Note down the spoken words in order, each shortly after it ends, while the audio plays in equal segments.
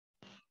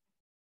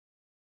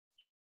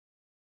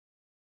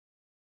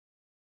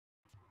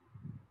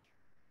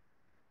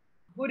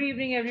Good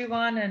evening,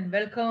 everyone, and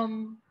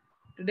welcome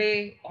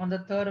today on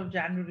the 3rd of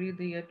January,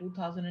 the year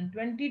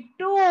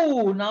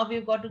 2022. Now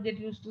we've got to get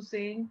used to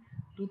saying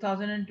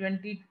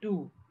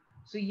 2022.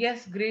 So,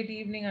 yes, great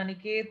evening,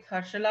 Aniket,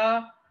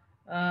 Harshala.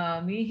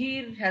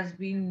 Mihir has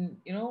been,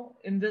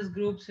 in this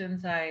group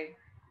since I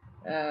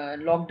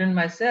logged in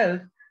myself.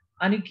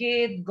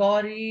 Aniket,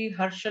 Gauri,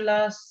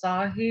 Harshala,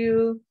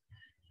 Sahil,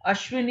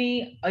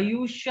 Ashwini,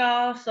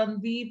 Ayusha,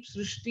 Sandeep,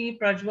 Srishti,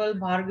 Prajwal,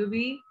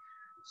 Bhargavi,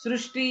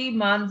 Srishti,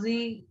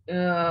 Manzi,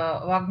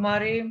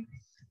 Wagmare,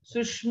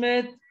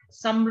 Sushmit,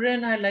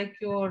 Samrin, I like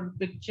your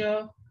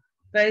picture,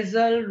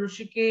 Faisal,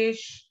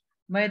 Rushikesh,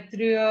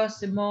 Maitreya,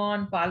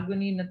 Simon,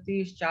 Palguni,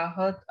 Natish,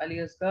 Chahat, Ali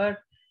Asgar,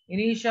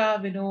 Inisha,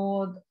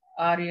 Vinod,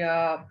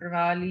 Arya,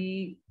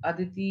 Pranali,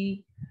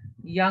 Aditi,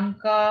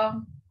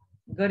 Yanka,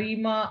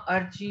 Garima,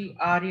 Archie,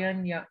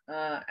 Aryan,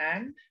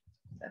 and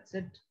that's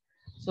it.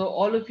 So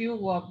all of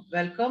you are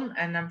welcome,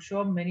 and I'm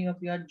sure many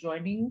of you are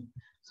joining.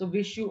 So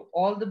wish you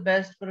all the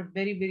best for a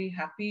very, very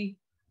happy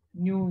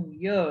new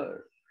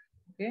year.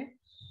 Okay.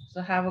 So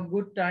have a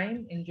good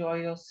time,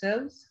 enjoy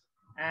yourselves,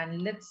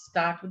 and let's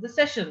start with the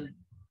session.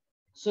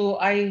 So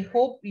I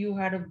hope you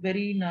had a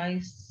very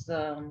nice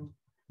New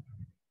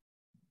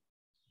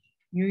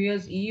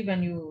Year's Eve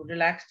and you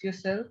relaxed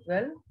yourself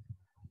well.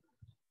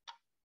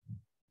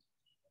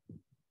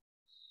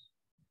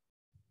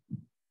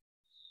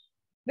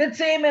 With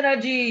same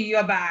energy,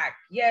 you're back.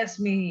 Yes,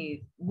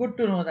 me. Good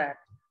to know that.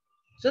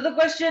 So the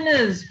question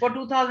is for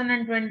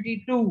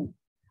 2022,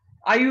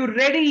 are you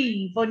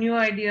ready for new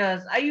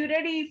ideas? Are you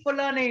ready for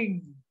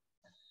learning?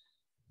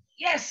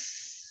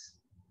 Yes,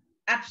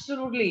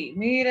 absolutely.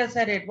 Mihir has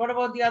said it. What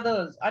about the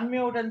others?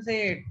 Unmute and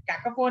say it.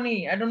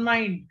 Cacophony, I don't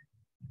mind.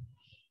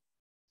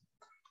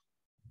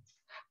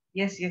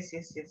 Yes, yes,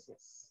 yes, yes,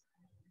 yes.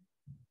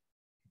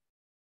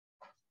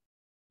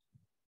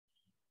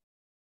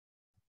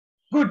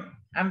 Good.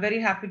 I'm very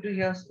happy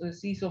to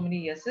see so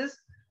many yeses.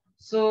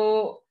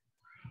 So,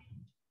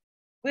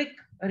 quick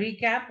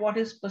recap. What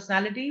is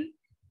personality?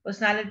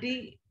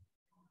 Personality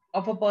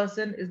of a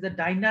person is the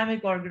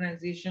dynamic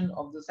organization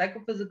of the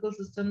psychophysical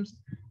systems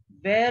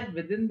where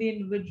within the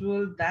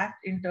individual that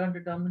in turn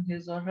determine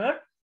his or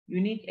her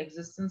unique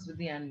existence with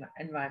the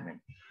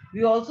environment.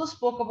 We also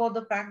spoke about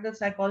the fact that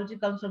psychology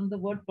comes from the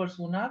word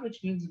persona,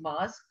 which means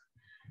mask,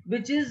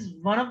 which is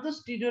one of the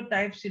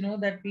stereotypes,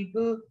 that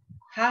people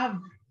have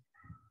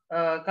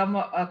come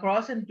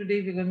across, and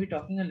today we're going to be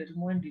talking a little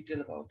more in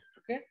detail about it.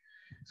 Okay.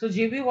 So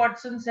J.B.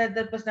 Watson said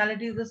that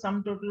personality is the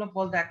sum total of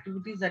all the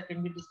activities that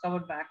can be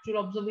discovered by actual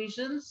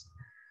observations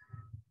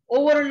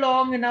over a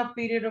long enough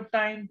period of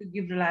time to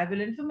give reliable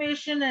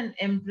information. And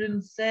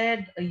Emprin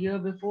said a year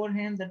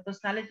beforehand that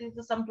personality is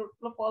the sum total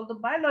of all the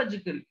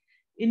biological,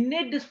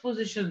 innate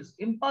dispositions,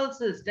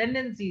 impulses,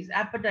 tendencies,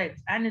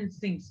 appetites, and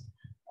instincts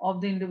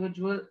of the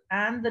individual,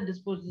 and the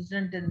disposition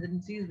and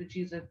tendencies which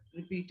is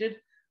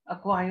repeated,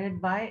 acquired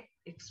by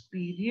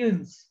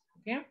experience.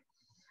 Okay.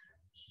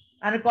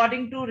 And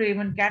according to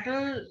Raymond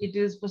Cattell, it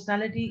is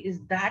personality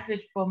is that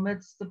which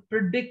permits the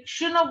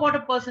prediction of what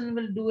a person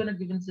will do in a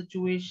given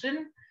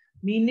situation,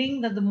 meaning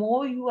that the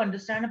more you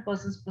understand a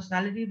person's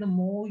personality, the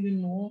more you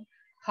know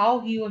how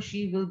he or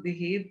she will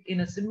behave in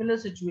a similar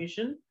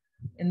situation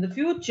in the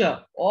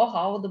future, or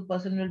how the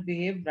person will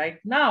behave right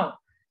now.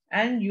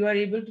 And you are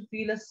able to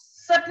feel a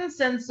certain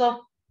sense of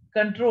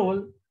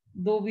control,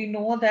 though we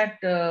know that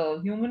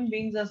human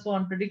beings are so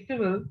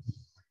unpredictable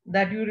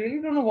that you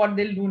really don't know what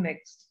they'll do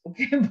next.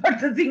 Okay.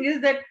 But the thing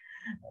is that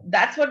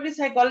that's what we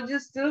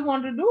psychologists still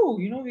want to do.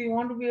 We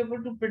want to be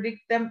able to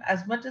predict them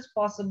as much as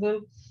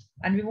possible,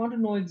 and we want to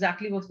know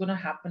exactly what's going to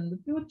happen in the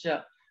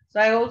future.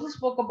 So I also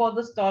spoke about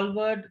the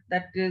stalwart,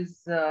 that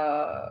is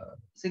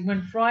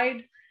Sigmund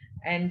Freud,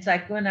 and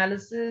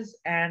psychoanalysis,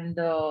 and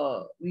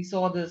we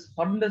saw this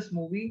horrendous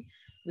movie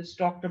which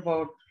talked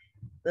about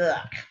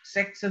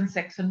sex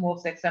and more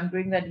sex. I'm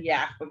doing that,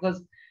 yeah,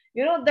 because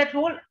that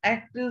whole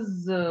act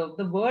is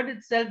the word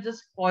itself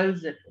just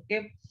spoils it.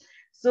 Okay.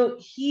 So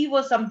he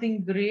was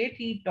something great.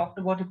 He talked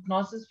about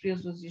hypnosis, free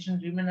association,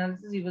 dream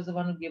analysis. He was the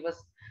one who gave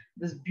us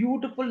this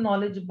beautiful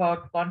knowledge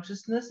about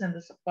consciousness and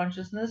the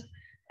subconsciousness,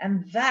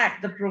 and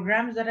that the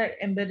programs that are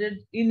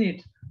embedded in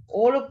it,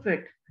 all of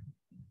it,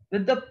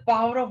 with the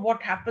power of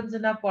what happens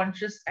in our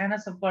conscious and our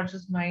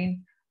subconscious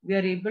mind, we are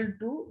able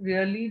to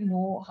really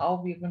know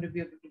how we are going to be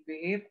able to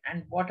behave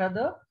and what are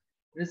the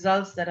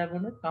results that are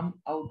going to come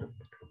out of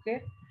it.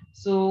 Okay.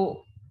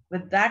 So,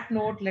 with that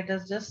note, let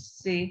us just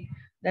say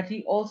that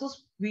we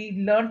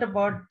learned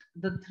about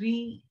the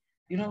three,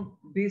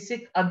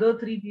 basic other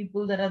three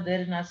people that are there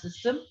in our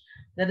system.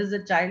 That is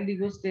the child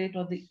ego state,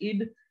 or the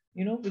id,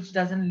 which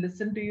doesn't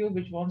listen to you,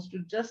 which wants to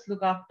just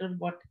look after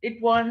what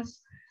it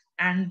wants,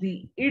 and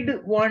the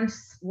id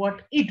wants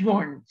what it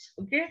wants.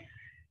 Okay.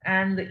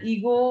 And the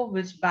ego,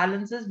 which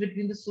balances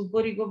between the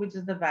super ego, which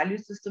is the value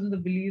system, the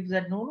beliefs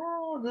that no,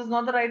 no, no, this is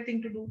not the right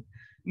thing to do.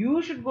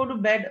 You should go to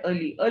bed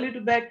early. Early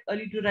to bed,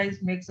 early to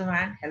rise makes a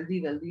man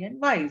healthy, wealthy,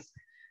 and wise.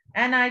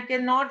 And I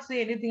cannot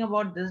say anything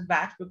about this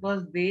batch,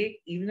 because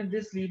they, even if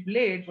they sleep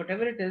late,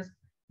 whatever it is,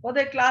 For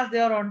their class, they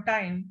are on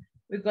time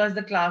because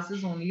the class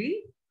is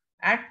only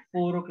at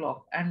 4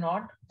 o'clock and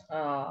not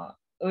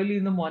early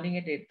in the morning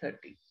at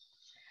 8:30.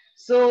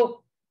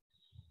 So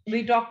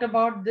we talked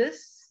about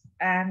this,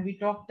 and we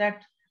talked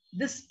that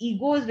this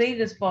ego is very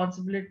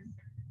responsible.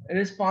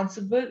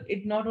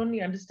 It not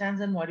only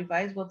understands and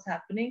modifies what's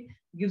happening,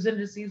 gives and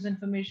receives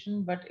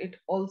information, but it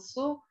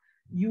also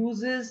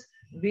uses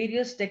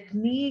various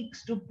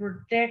techniques to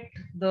protect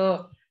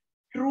the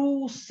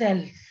true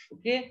self,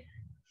 okay,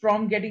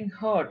 from getting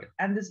hurt.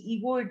 And this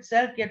ego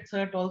itself gets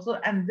hurt also.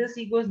 And this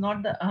ego is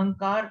not the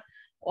ahankar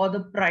or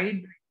the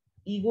pride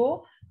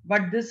ego,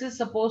 but this is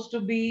supposed to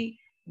be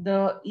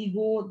the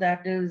ego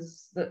that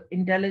is the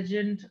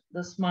intelligent,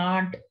 the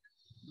smart,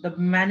 the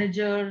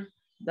manager,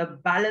 the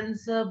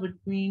balancer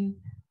between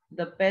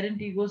the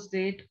parent ego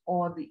state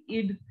or the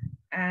id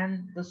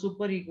and the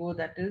superego,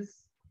 that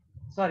is,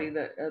 sorry,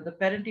 the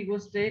parent ego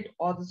state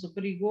or the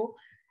superego,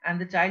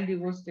 and the child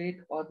ego state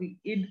or the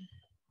id,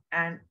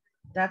 and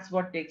that's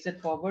what takes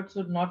it forward.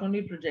 So not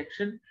only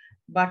projection,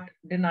 but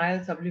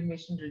denial,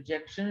 sublimation,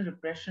 rejection,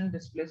 repression,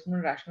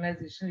 displacement,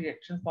 rationalization,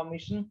 reaction,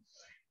 formation,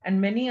 and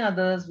many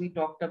others we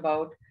talked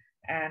about.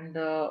 And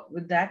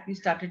with that, we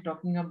started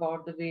talking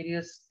about the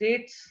various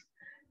states.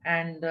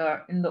 And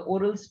in the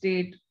oral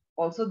state,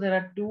 also there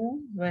are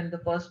two. When the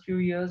first few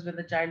years, when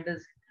the child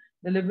is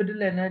the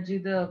libidinal energy,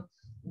 the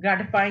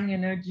gratifying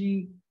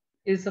energy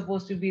is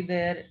supposed to be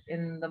there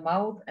in the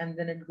mouth, and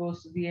then it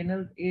goes to the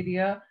anal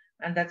area,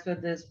 and that's where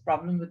there's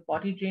problem with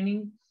potty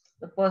training.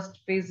 The first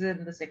phase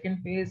and the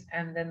second phase,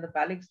 and then the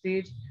phallic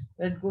stage,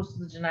 where it goes to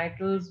the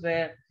genitals,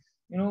 where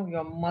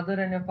your mother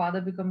and your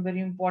father become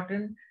very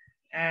important.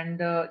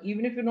 And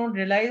even if you don't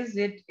realize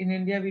it, in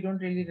India we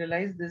don't really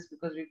realize this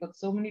because we've got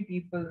so many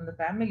people in the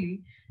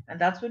family. And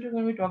that's what we're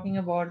going to be talking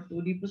about, the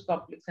Oedipus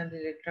complex and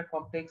the Electra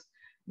complex,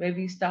 where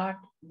we start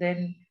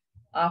then,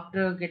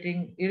 after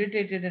getting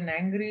irritated and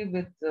angry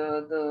with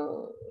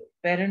the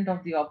parent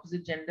of the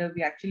opposite gender,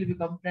 we actually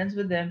become friends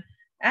with them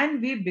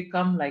and we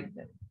become like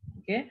them.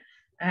 Okay.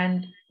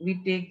 And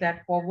we take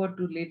that forward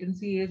to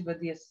latency age, where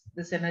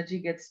this energy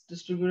gets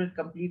distributed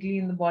completely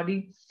in the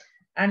body,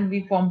 and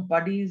we form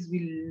buddies.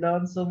 We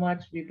learn so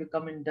much, we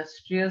become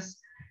industrious,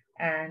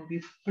 and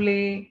we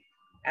play,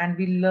 and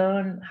we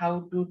learn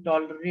how to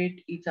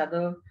tolerate each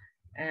other,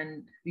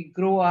 and we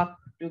grow up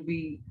to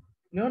be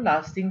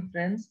lasting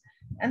friends.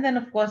 And then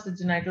of course the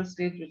genital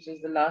stage, which is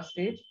the last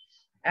stage,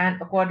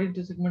 and according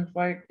to Sigmund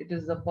Freud, it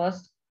is the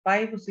first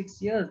 5 or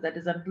 6 years, that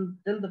is until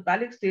till the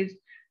phallic stage,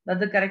 that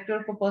the character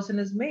of a person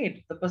is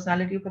made, the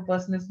personality of a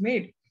person is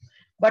made.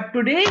 But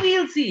today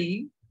we'll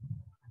see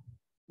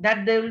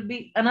that there will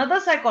be another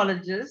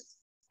psychologist,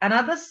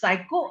 another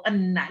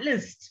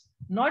psychoanalyst,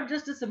 not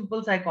just a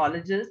simple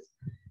psychologist,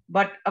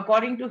 but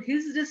according to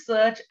his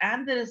research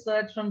and the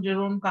research from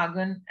Jerome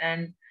Kagan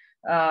and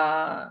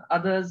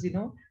others,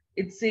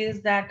 it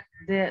says that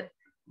the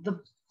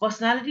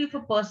personality of a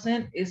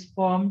person is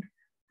formed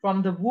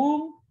from the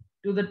womb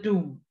to the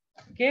tomb,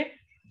 okay,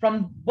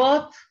 from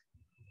birth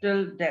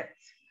till death.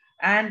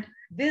 And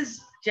this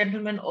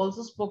gentleman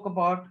also spoke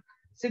about,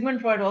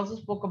 Sigmund Freud also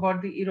spoke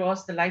about the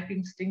eros, the life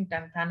instinct,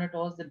 and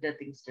thanatos, the death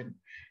instinct.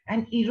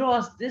 And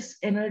eros, this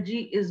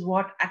energy is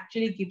what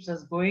actually keeps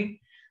us going.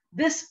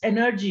 This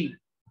energy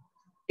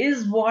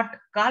is what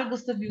Carl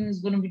Gustav Jung is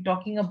going to be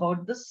talking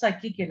about, the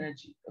psychic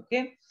energy.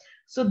 Okay.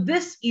 So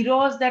this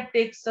eros that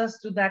takes us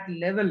to that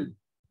level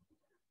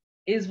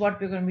is what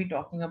we're going to be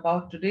talking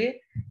about today.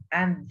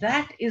 And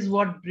that is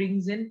what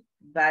brings in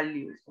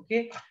values.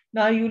 Okay.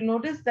 Now you'll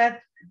notice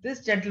that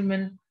this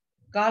gentleman,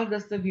 Carl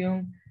Gustav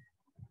Jung,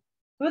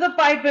 with a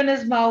pipe in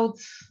his mouth.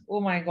 Oh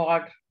my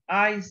God.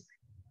 I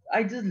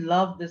just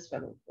love this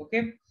fellow.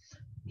 Okay.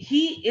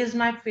 He is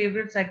my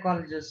favorite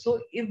psychologist.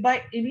 So if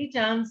by any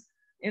chance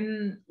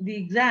in the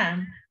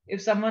exam,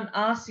 if someone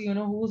asks,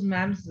 who's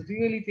ma'am's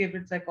really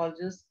favorite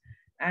psychologist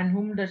and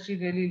whom does she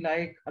really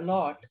like a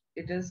lot,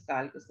 it is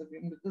Carl Gustav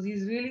Jung, because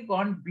he's really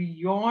gone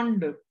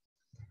beyond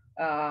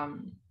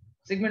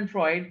Sigmund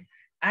Freud,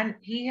 and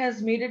he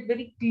has made it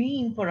very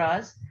clean for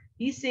us.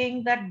 He's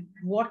saying that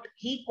what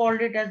he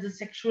called it as the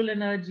sexual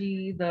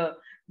energy, the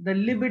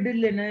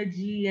libidinal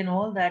energy, and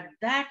all that,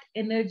 that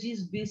energy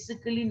is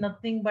basically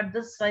nothing but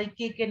the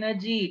psychic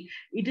energy.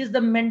 It is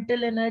the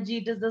mental energy,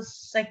 it is the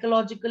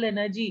psychological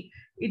energy,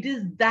 it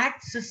is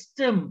that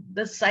system,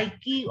 the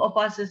psyche of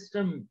our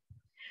system,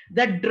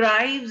 that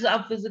drives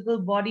our physical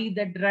body,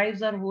 that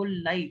drives our whole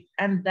life,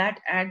 and that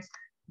adds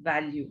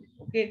value.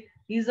 Okay.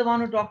 He's the one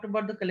who talked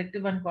about the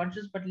collective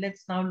unconscious, but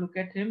let's now look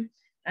at him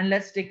and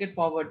let's take it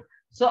forward.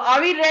 So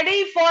are we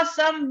ready for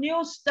some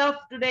new stuff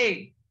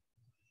today?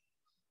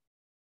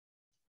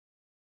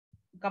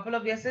 A couple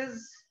of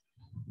yeses.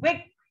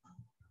 Quick.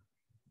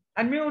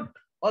 Unmute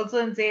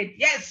also and say it.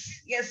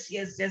 Yes, yes,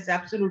 yes, yes,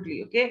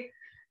 absolutely. Okay.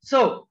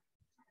 So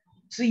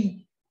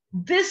see,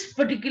 this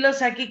particular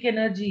psychic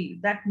energy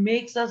that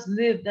makes us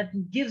live,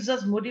 that gives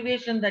us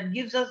motivation, that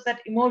gives us that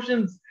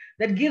emotions,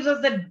 that gives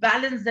us that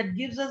balance, that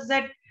gives us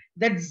that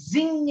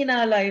zing in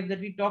our life that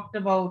we talked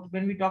about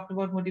when we talked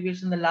about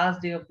motivation the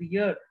last day of the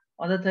year.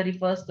 on the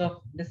 31st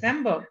of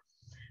December.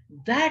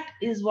 That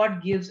is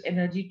what gives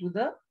energy to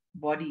the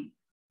body.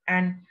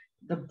 And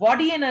the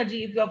body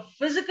energy, if you're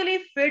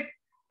physically fit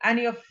and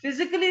you're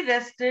physically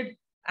rested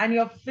and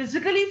you're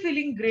physically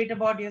feeling great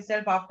about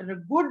yourself after a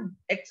good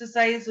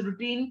exercise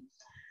routine,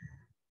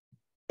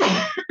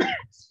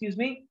 excuse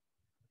me,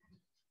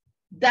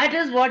 that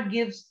is what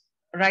gives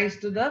rise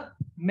to the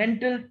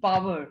mental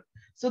power.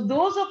 So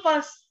those of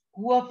us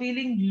who are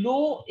feeling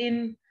low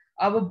in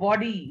our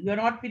body, you're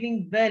not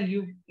feeling well,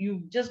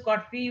 you've just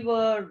got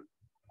fever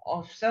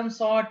of some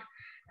sort,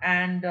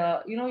 and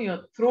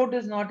your throat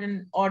is not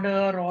in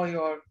order, or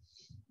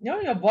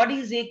your body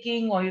is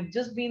aching, or you've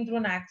just been through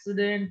an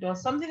accident or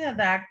something like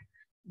that,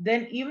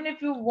 then even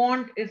if you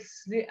want,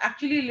 it's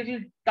actually a little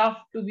tough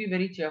to be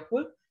very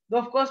cheerful. Though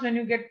of course, when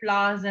you get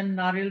flowers and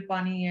nariyal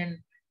pani and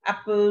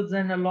apples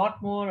and a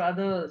lot more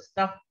other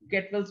stuff,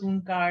 get well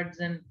soon cards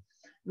and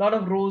a lot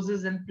of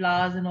roses and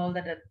flowers and all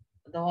that at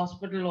the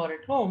hospital or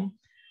at home,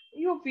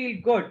 you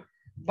feel good.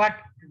 But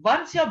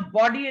once your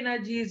body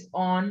energy is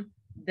on,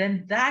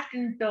 then that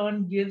in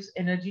turn gives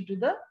energy to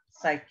the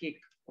psychic.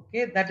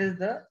 Okay, that is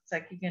the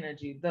psychic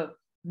energy, the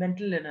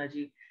mental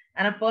energy.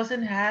 And a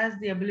person has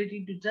the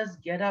ability to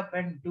just get up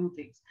and do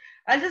things.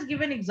 I'll just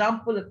give an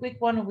example, a quick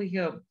one over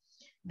here.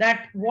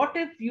 That what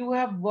if you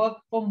have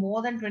worked for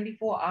more than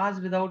 24 hours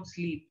without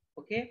sleep,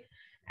 okay,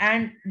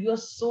 and you're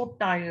so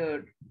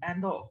tired,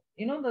 and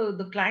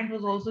the client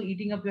was also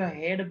eating up your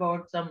head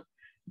about some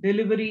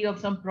delivery of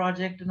some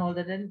project and all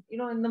that, and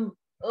in the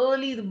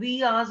early the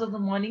wee hours of the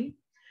morning,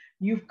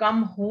 you've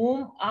come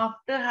home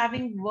after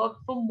having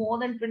worked for more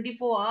than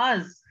 24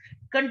 hours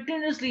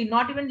continuously,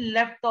 not even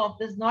left the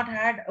office, not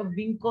had a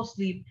wink of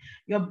sleep.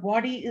 Your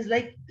body is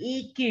like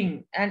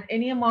aching, and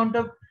any amount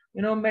of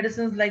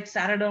medicines like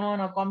Saradon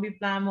or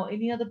Combiplam or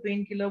any other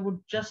painkiller would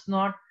just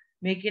not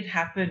make it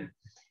happen.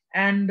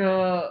 And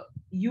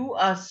you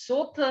are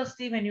so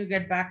thirsty when you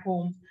get back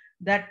home,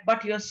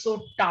 but you're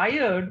so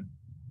tired.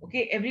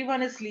 Okay,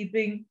 everyone is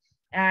sleeping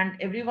and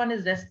everyone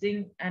is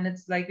resting, and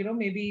it's like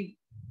maybe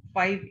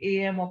 5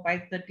 a.m. or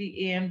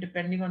 5:30 a.m.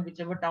 depending on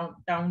whichever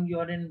town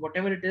you're in,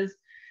 whatever it is.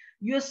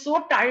 You're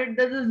so tired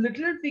that this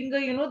little finger,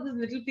 this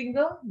little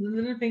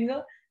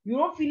finger, you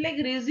don't feel like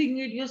raising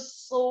it. You're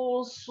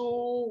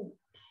so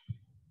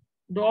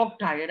dog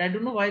tired. I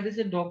don't know why they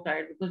say dog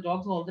tired, because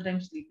dogs are all the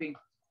time sleeping.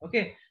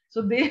 Okay.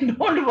 So they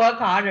don't work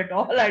hard at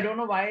all. I don't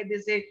know why they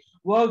say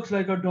works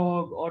like a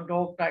dog or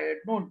dog tired.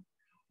 No,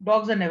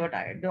 dogs are never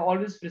tired. They're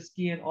always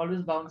frisky and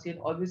always bouncy and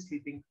always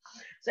sleeping.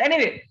 So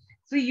anyway,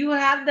 so you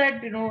have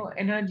that,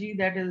 energy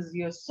that is,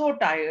 you're so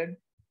tired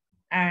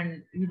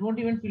and you don't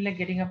even feel like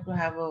getting up to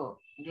have a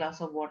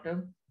glass of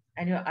water,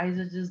 and your eyes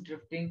are just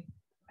drifting,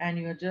 and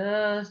you're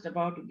just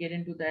about to get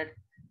into that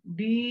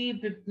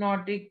deep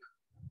hypnotic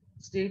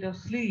state of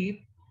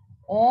sleep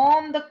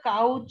on the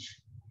couch,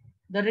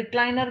 the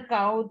recliner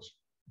couch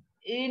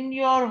in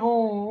your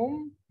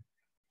home,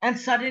 and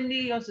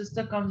suddenly your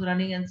sister comes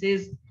running and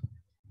says,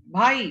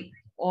 Bhai,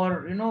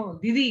 or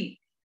Didi,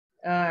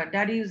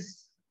 daddy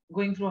is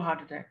going through a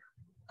heart attack.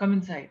 Come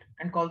inside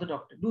and call the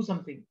doctor. Do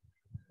something.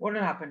 What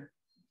will happen?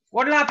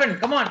 What will happen?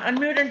 Come on,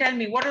 unmute and tell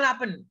me. What will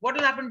happen? What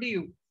will happen to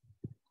you?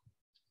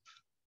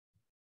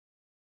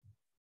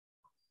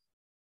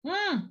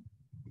 Hmm.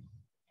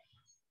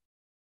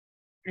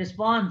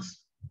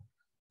 Response.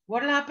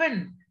 What will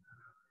happen?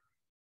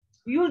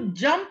 You'll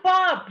jump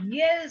up.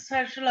 Yes,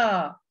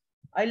 Harshla.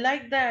 I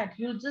like that.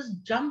 You'll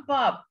just jump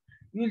up.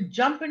 You'll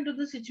jump into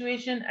the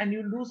situation and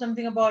you'll do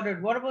something about it.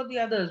 What about the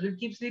others? Will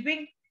keep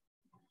sleeping?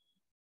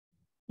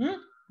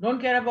 Don't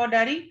care about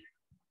daddy?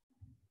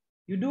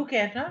 You do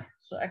care, huh?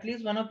 So at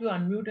least one of you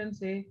unmute and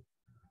say,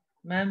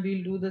 ma'am,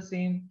 we'll do the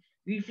same.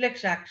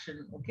 Reflex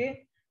action.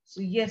 Okay.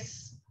 So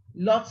yes,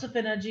 lots of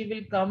energy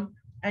will come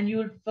and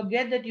you'll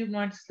forget that you've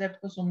not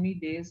slept for so many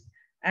days.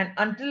 And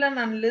until and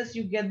unless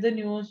you get the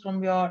news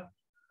from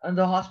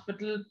the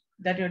hospital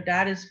that your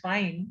dad is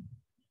fine,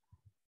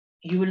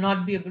 you will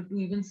not be able to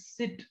even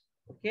sit.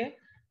 Okay.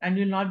 And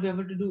you'll not be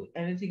able to do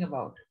anything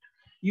about it.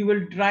 You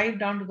will drive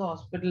down to the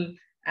hospital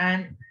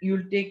and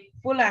you'll take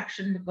full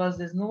action, because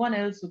there's no one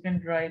else who can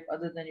drive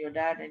other than your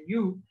dad and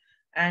you,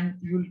 and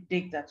you'll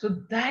take that. So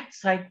that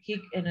psychic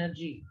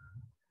energy,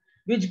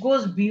 which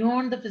goes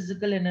beyond the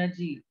physical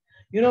energy.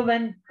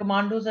 When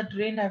commandos are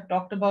trained, I've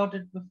talked about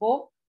it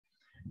before,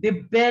 they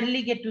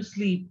barely get to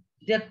sleep.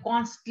 They're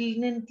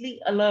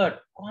constantly alert,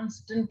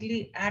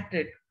 constantly at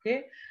it.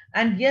 Okay.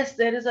 And yes,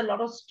 there is a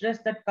lot of stress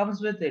that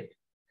comes with it.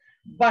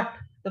 But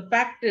the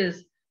fact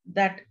is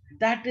that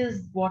that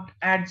is what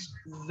adds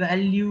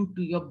value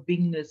to your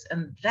beingness.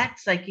 And that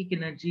psychic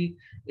energy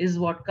is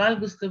what Carl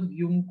Gustav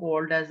Jung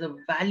called as a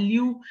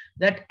value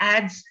that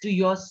adds to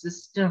your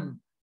system.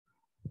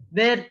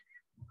 Where,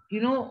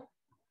 you know,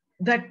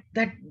 that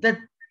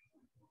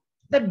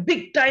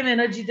big time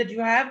energy that you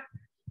have,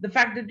 the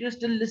fact that you're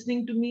still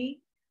listening to me,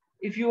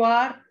 if you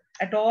are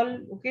at all,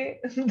 okay,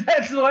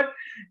 that's what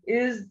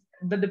is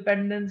the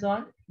dependence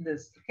on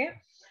this. Okay.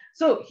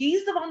 So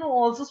he's the one who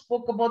also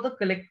spoke about the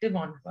collective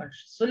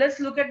unconscious. So let's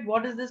look at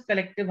what is this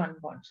collective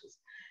unconscious.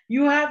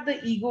 You have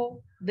the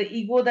ego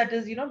that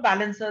is,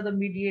 balancer, the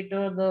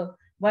mediator, the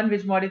one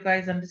which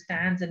modifies,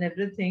 understands, and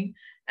everything,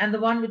 and the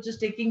one which is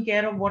taking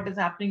care of what is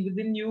happening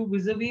within you,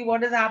 vis-a-vis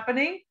what is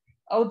happening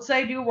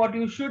outside you, what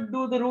you should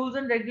do, the rules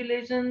and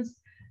regulations,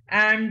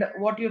 and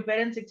what your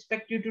parents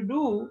expect you to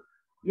do,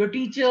 your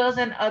teachers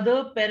and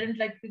other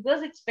parent-like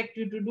figures expect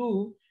you to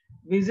do,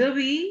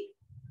 vis-a-vis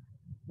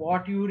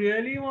what you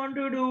really want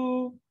to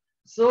do.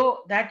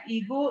 So that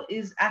ego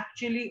is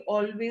actually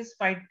always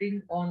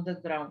fighting on the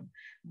ground.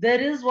 There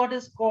is what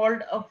is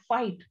called a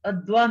fight, a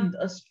dwand,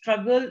 a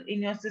struggle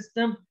in your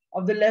system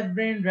of the left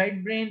brain,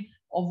 right brain,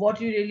 of what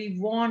you really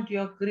want,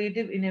 your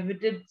creative,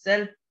 innovative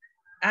self,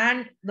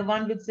 and the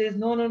one which says,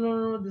 no, no,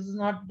 no, no, this is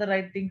not the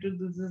right thing to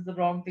do, this is the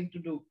wrong thing to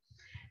do.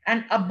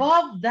 And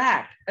above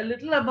that, a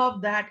little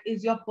above that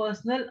is your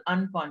personal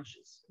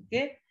unconscious.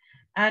 Okay.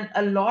 And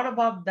a lot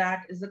above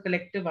that is the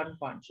collective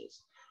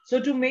unconscious. So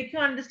to make you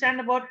understand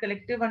about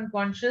collective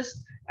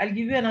unconscious, I'll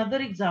give you another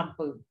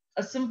example.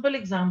 A simple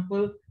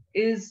example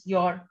is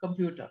your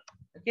computer.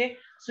 Okay.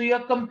 So your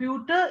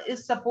computer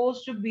is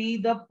supposed to be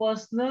the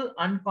personal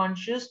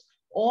unconscious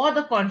or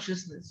the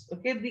consciousness.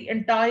 Okay. The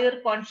entire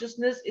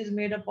consciousness is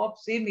made up of,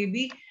 say,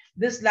 maybe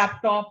this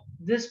laptop,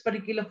 this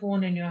particular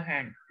phone in your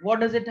hand. What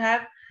does it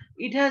have?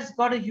 It has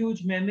got a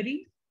huge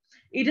memory.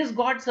 It has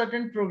got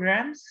certain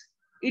programs.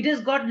 It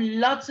has got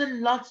lots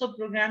and lots of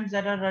programs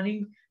that are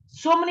running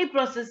so many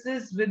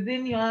processes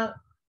within your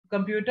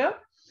computer.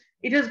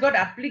 It has got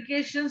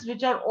applications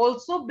which are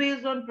also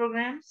based on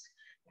programs,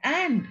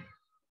 and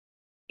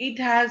it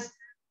has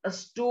a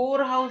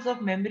storehouse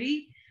of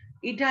memory.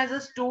 It has a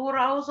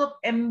storehouse of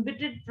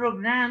embedded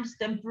programs,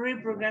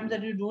 temporary programs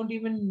that you don't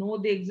even know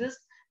they exist.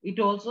 It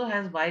also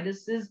has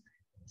viruses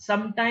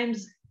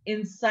sometimes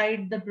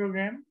inside the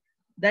program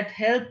that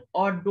help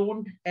or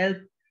don't help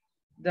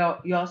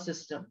your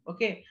system.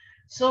 Okay.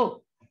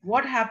 So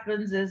what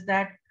happens is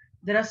that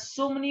there are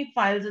so many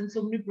files and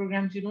so many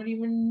programs you don't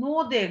even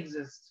know they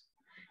exist.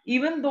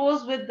 Even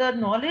those with the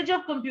knowledge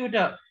of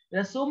computer,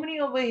 there are so many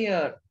over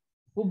here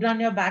who've done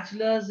your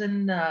bachelor's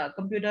in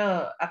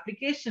computer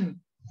application.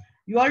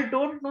 You all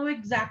don't know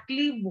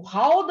exactly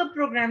how the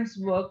programs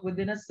work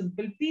within a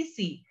simple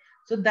PC.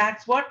 So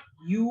that's what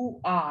you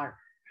are.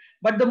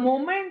 But the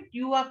moment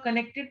you are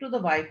connected to the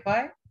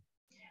Wi-Fi,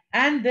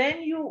 and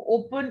then you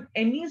open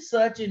any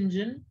search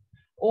engine,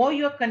 or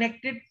you're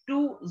connected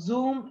to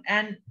Zoom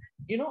and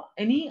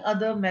any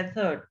other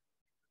method,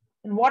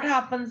 and what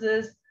happens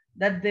is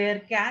that there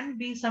can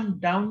be some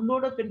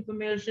download of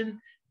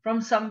information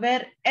from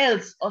somewhere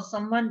else or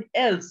someone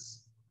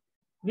else,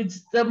 which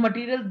the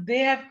material they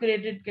have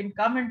created can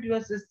come into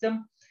your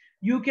system.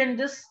 You can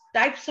just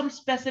type some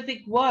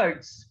specific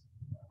words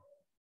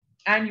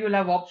and you'll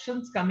have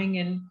options coming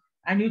in,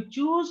 and you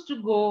choose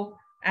to go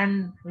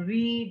and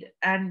read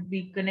and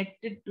be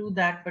connected to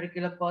that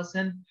particular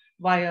person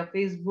via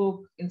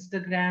Facebook,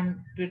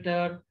 Instagram,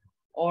 Twitter,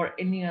 or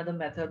any other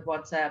method,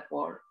 WhatsApp,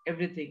 or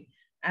everything.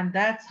 And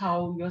that's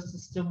how your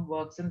system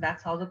works, and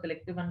that's how the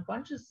collective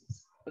unconscious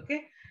is.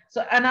 Okay.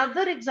 So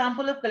another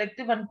example of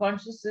collective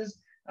unconscious is,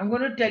 I'm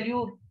going to tell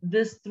you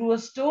this through a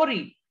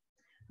story.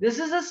 This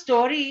is a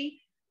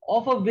story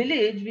of a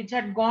village which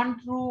had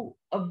gone through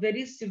a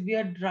very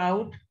severe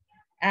drought,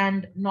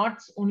 and not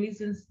only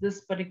since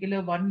this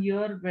particular 1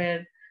 year,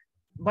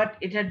 but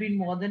it had been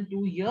more than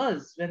 2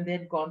 years when they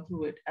had gone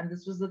through it. And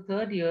this was the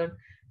third year.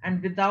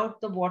 And without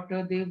the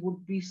water, they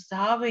would be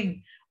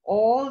starving.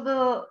 All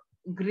the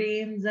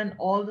grains and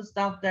all the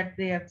stuff that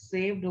they had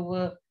saved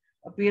over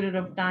a period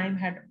of time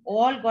had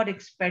all got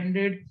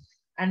expended.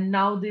 And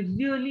now they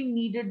really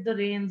needed the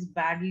rains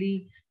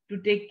badly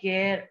to take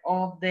care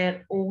of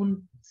their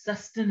own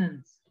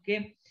sustenance.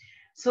 Okay.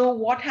 So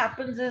what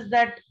happens is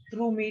that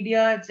through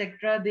media,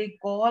 etc., they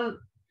call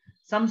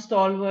some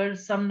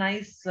stalwarts, some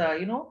nice,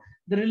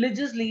 the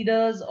religious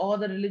leaders or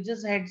the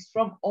religious heads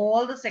from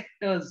all the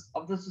sectors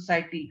of the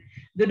society.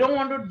 They don't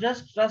want to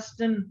just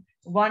trust in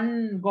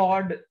one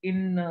god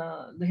in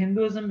the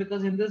Hinduism,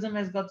 because Hinduism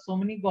has got so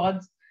many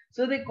gods.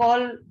 So they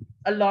call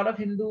a lot of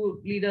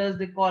Hindu leaders,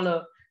 they call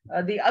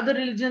the other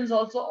religions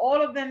also,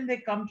 all of them, they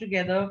come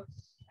together,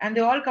 and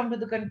they all come to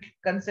the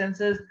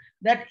consensus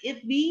that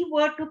if we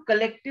were to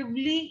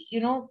collectively,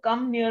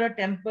 come near a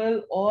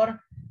temple or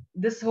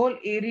this whole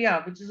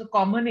area, which is a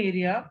common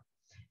area,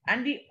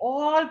 and we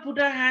all put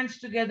our hands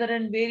together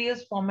in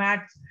various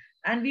formats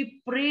and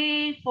we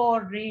pray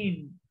for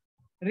rain,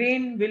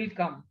 rain will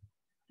come.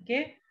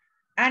 Okay.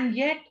 And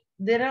yet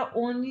there are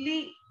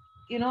only,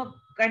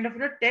 kind of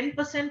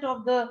 10%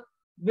 of the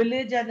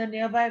village and the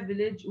nearby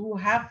village who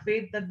have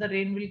faith that the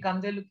rain will come.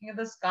 They're looking at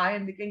the sky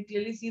and they can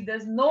clearly see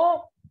there's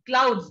no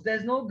clouds,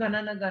 there's no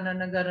ganana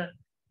ganana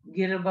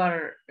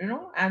girabar,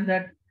 and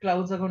that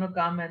clouds are going to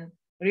come and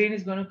rain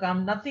is going to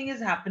come. Nothing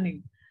is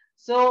happening.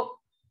 So,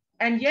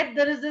 and yet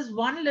there is this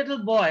one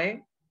little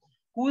boy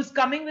who is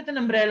coming with an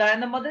umbrella,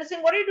 and the mother is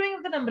saying, "What are you doing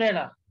with an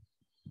umbrella?"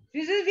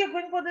 She says, we are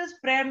going for this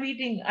prayer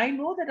meeting. I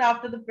know that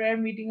after the prayer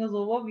meeting is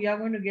over, we are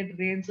going to get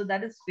rain. So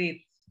that is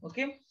faith.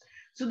 Okay.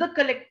 So the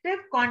collective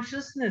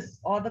consciousness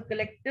or the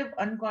collective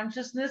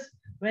unconsciousness,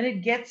 when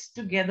it gets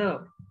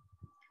together,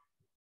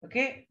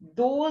 okay,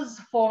 those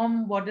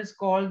form what is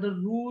called the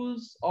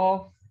rules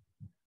of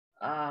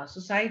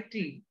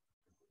society,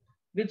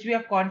 which we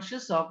are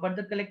conscious of, but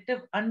the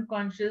collective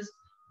unconscious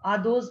are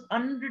those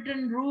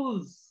unwritten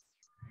rules,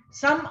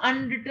 some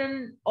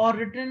unwritten or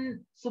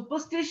written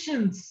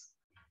superstitions.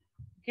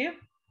 Okay.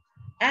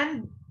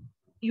 And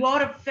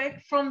your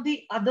effect from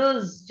the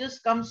others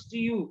just comes to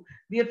you.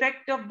 The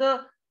effect of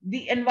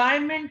the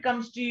environment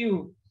comes to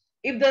you.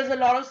 If there's a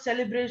lot of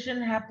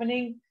celebration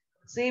happening,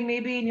 say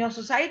maybe in your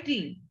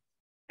society,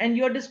 and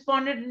you're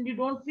despondent and you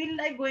don't feel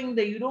like going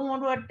there, you don't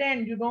want to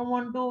attend, you don't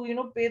want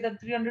to, pay the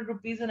 300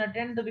 rupees and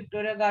attend the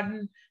Victoria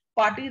Garden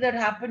party that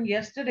happened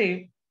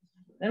yesterday,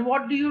 then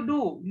what do?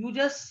 You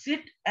just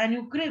sit and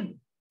you crib.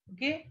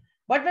 Okay.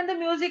 But when the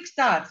music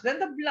starts, when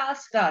the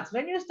blast starts,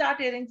 when you start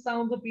hearing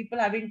sounds of people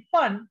having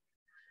fun,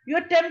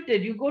 you're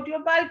tempted. You go to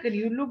your balcony,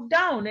 you look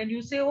down and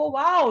you say, oh,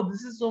 wow,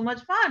 this is so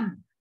much fun.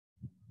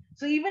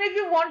 So even if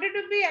you wanted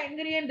to be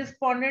angry and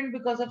despondent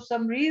because of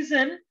some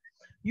reason,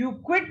 you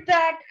quit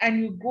that and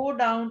you go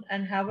down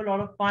and have a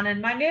lot of fun.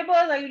 And my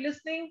neighbors, are you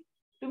listening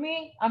to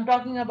me? I'm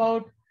talking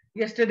about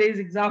yesterday's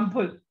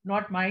example,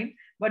 not mine,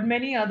 but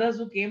many others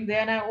who came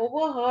there. And I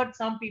overheard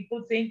some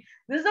people saying,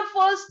 this is the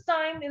first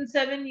time in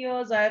 7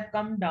 years I have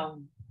come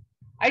down.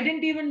 I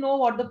didn't even know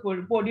what the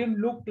podium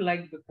looked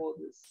like before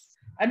this.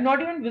 I've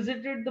not even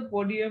visited the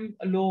podium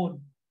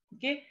alone.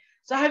 Okay.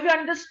 So have you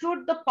understood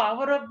the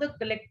power of the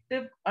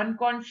collective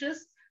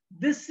unconscious?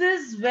 This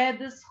is where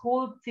this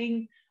whole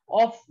thing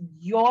of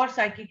your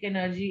psychic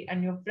energy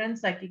and your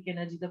friend's psychic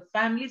energy, the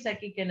family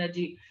psychic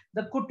energy,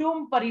 the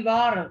kutum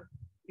parivar,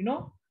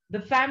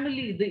 the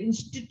family, the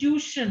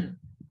institution,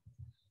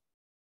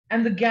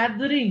 and the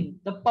gathering,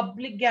 the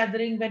public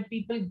gathering when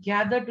people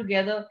gather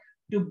together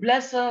to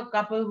bless a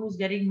couple who's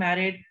getting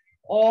married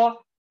or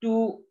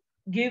to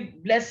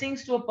give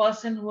blessings to a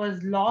person who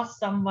has lost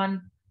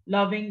someone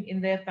loving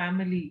in their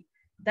family.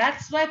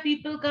 That's why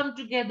people come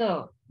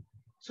together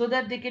so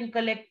that they can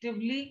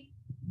collectively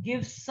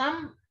give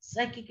some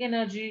psychic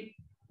energy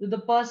to the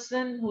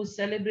person who's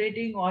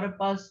celebrating or a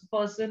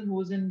person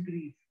who's in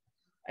grief.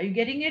 Are you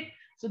getting it?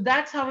 So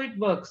that's how it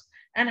works.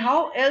 And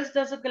how else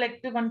does a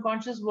collective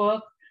unconscious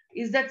work?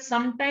 Is that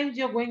sometimes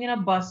you're going in a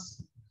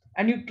bus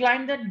and you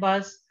climb that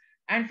bus,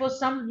 and for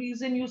some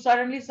reason you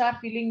suddenly start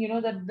feeling,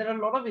 that there are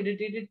a lot of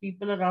irritated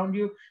people around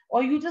you,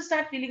 or you just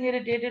start feeling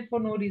irritated for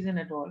no reason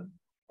at all.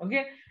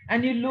 Okay.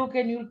 And you look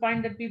and you'll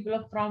find that people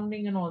are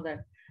frowning and all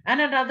that. And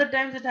at other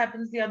times it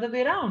happens the other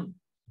way around.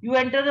 You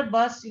enter a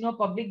bus,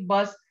 public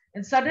bus,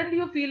 and suddenly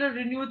you feel a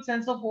renewed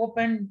sense of hope,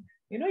 and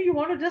you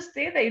want to just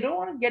stay there. You don't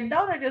want to get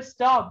down at your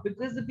stop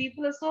because the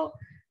people are so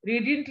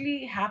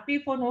radiantly happy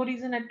for no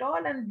reason at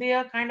all, and they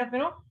are kind of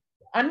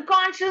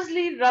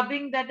unconsciously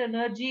rubbing that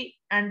energy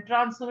and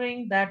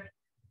transferring that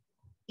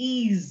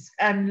ease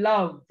and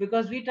love,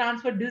 because we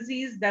transfer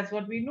disease. That's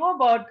what we know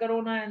about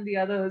corona and the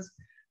others.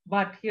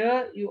 But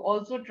here you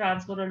also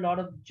transfer a lot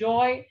of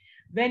joy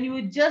when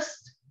you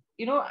just,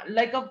 you are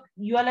like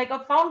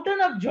a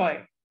fountain of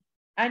joy,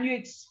 and you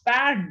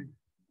expand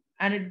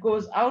and it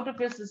goes out of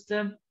your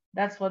system.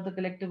 That's what the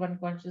collective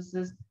unconscious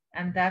is.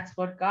 And that's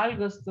what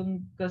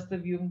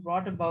Gustav Jung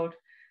brought about.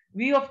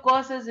 We, of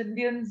course, as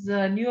Indians,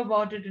 knew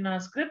about it in our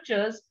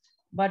scriptures.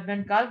 But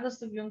when Carl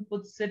Gustav Jung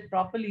puts it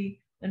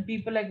properly, then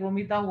people like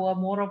Romita, who are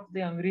more of the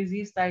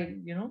Angrezi style,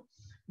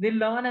 they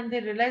learn and they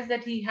realize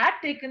that he had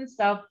taken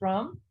stuff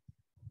from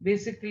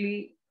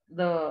basically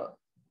the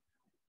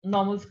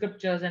normal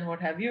scriptures and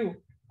what have you.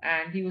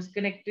 And he was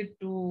connected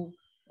to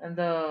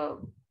the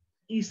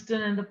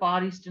Eastern and the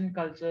Far Eastern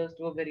cultures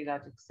to a very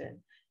large extent,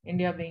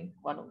 India being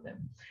one of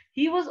them.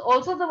 He was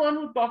also the one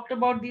who talked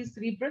about these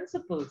three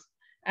principles.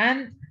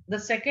 And the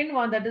second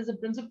one, that is the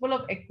principle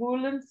of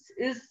equivalence,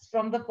 is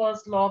from the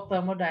first law of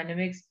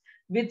thermodynamics,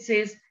 which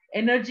says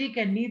energy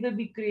can neither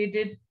be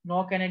created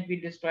nor can it be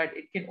destroyed.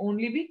 It can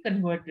only be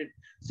converted.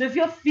 So if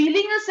you're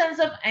feeling a sense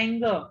of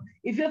anger,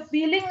 if you're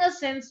feeling a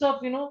sense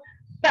of,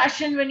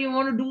 passion when you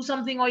want to do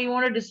something or you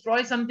want to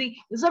destroy something,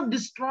 instead of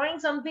destroying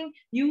something,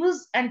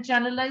 use and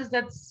channelize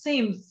that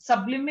same,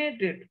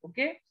 sublimate it,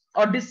 okay,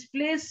 or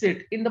displace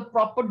it in the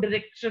proper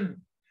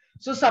direction.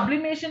 So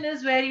sublimation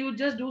is where you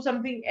just do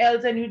something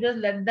else and you just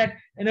let that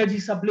energy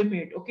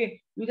sublimate.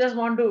 Okay, you just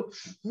want to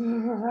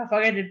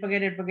forget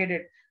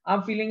it.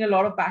 I'm feeling a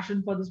lot of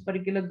passion for this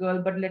particular girl,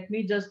 but let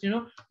me just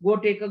go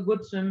take a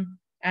good swim,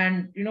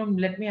 and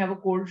let me have a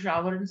cold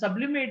shower and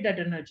sublimate that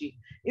energy.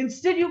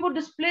 Instead you could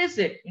displace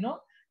it.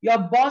 Your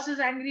boss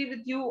is angry with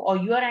you, or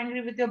you are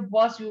angry with your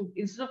boss. You,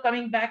 instead of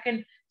coming back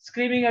and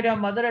screaming at your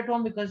mother at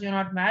home because you're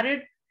not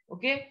married,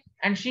 okay,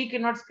 and she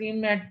cannot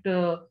scream at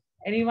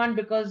anyone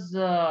because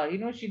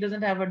she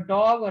doesn't have a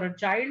dog or a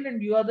child,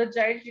 and you are the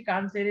child, she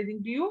can't say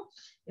anything to you.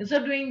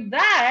 Instead of doing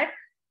that,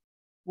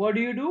 what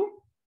do?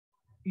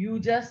 You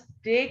just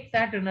take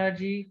that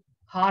energy,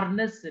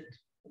 harness it,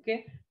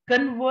 okay,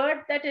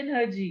 Convert that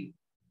energy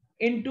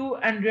into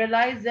and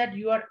realize that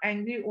you are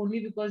angry only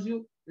because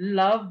you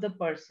love the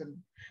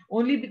person,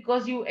 only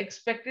because you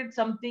expected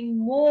something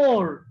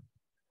more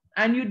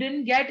and you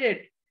didn't get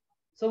it.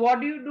 So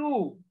what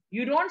do?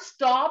 You don't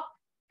stop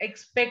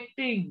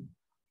expecting,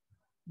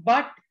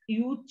 but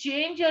you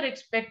change your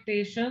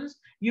expectations,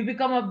 you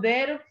become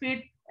aware of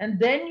it, and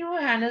then you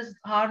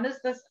harness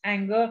this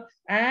anger,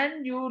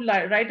 and you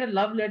write a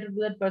love letter to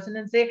that person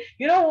and say,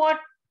 you know what,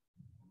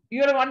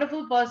 you're a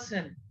wonderful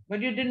person,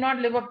 but you did not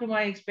live up to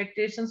my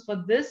expectations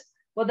for this.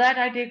 For that,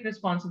 I take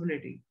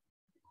responsibility.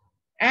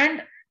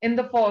 And in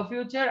the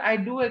future, I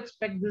do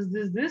expect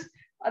this.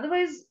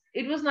 Otherwise,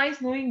 it was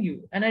nice knowing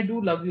you, and I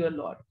do love you a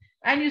lot.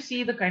 And you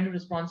see the kind of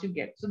response you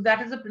get. So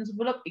that is the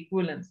principle of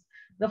equivalence.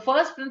 The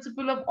first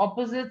principle of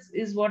opposites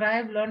is what I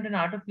have learned in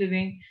Art of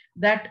Living,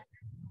 that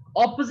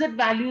opposite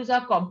values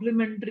are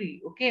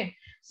complementary. Okay.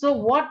 So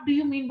what do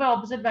you mean by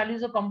opposite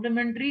values are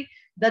complementary?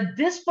 That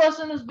this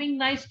person is being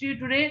nice to you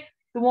today,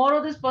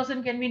 tomorrow this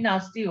person can be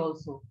nasty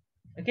also.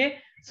 Okay.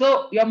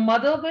 So your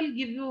mother will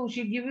give you,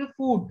 she'll give you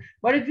food,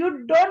 but if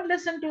you don't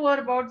listen to her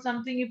about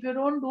something, if you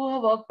don't do her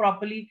work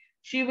properly,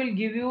 she will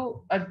give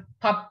you a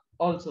cup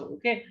also.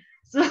 Okay.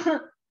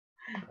 So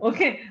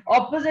okay,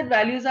 opposite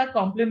values are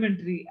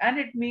complementary, and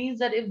it means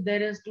that if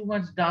there is too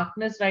much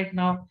darkness right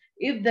now,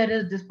 if there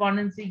is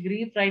despondency,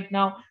 grief right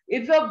now,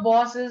 if your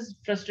boss is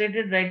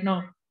frustrated right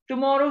now,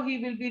 tomorrow he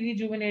will be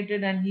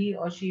rejuvenated and he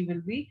or she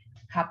will be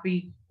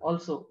happy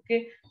also.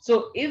 Okay,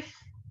 so if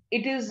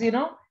it is,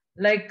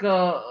 like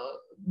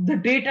the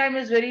daytime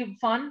is very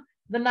fun,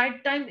 the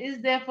nighttime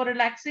is there for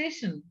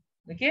relaxation.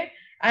 Okay,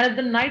 and if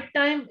the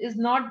nighttime is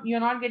not, you're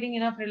not getting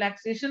enough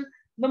relaxation,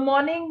 the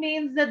morning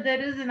means that there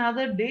is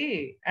another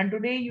day, and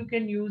today you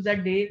can use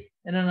that day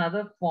in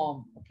another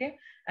form. Okay,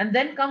 and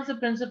then comes the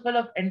principle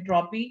of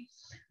entropy,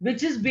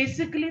 which is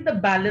basically the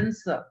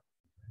balancer.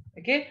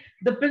 Okay,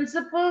 the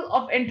principle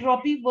of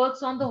entropy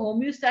works on the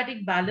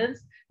homeostatic balance,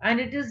 and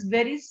it is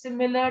very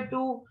similar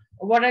to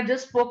what I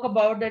just spoke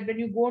about, that when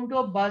you go into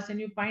a bus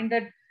and you find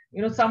that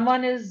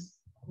someone is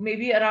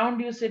maybe around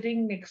you,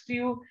 sitting next to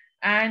you,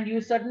 and you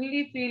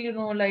suddenly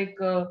feel like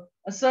a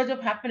surge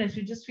of happiness,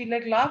 you just feel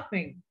like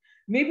laughing.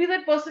 Maybe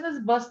that person is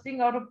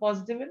bursting out of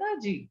positive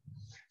energy.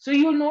 So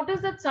you'll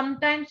notice that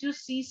sometimes you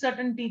see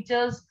certain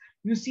teachers,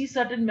 you see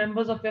certain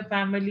members of your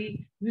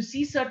family, you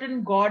see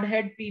certain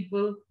godhead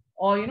people,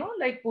 or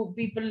like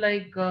people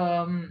like,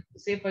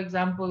 say for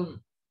example,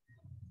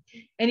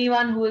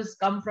 anyone who has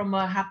come from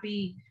a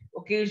happy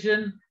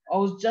occasion,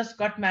 or who's just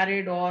got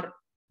married, or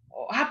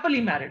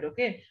happily married.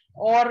 Okay,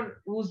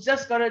 or who's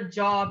just got a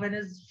job and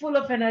is full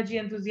of energy,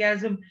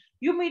 enthusiasm,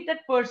 you meet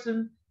that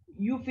person,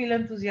 you feel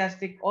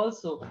enthusiastic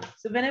also.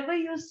 So whenever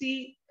you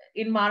see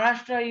in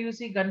Maharashtra, you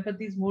see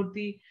Ganpati's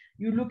murti,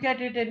 you look at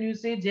it and you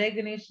say Jai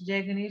Ganesh,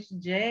 Jai Ganesh,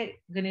 Jai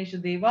Ganesh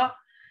Deva.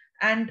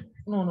 And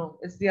no,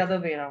 it's the other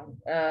way around.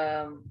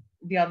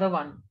 The other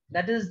one,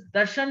 that is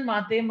Darshan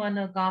Mate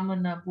Mana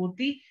Kamana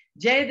Purti,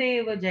 Jai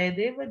Deva,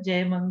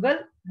 Jai Mangal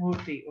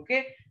Murti.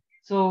 Okay,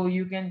 so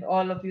you can,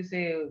 all of you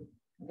say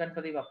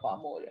Ganpati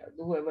Bappa Moria,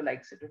 whoever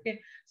likes it.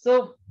 Okay,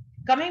 so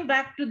coming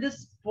back to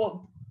this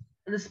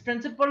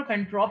principle of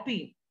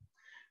entropy,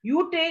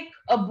 you take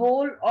a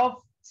bowl of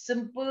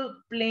simple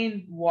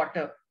plain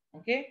water.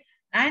 Okay,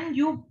 and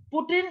you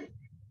put in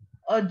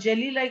a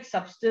jelly like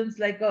substance,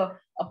 like a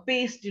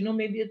paste,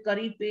 maybe a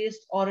curry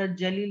paste or a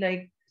jelly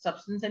like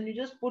substance, and you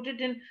just put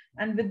it in,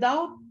 and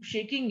without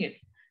shaking it,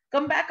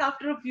 come back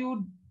after a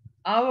few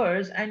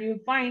hours, and you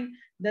find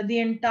that the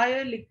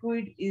entire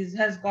liquid is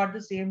has got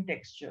the same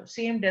texture,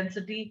 same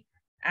density,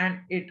 and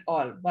it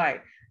all.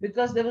 Why?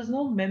 Because there was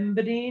no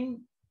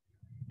membrane,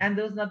 and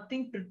there was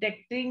nothing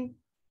protecting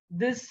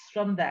this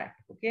from that.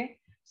 Okay,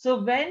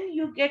 so when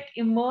you get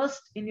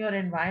immersed in your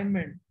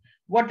environment,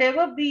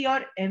 whatever be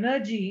your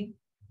energy,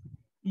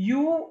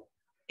 you,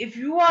 if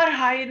you are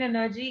high in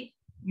energy,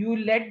 you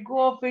let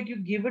go of it, you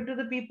give it to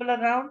the people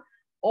around.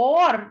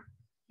 Or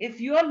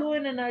if you are low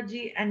in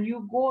energy and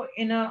you go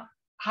in a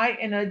high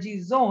energy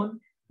zone,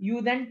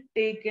 you then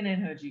take in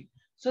energy.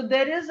 So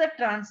there is a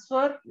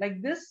transfer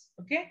like this.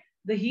 Okay,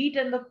 the heat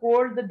and the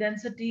cold, the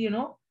density,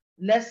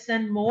 less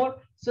and more,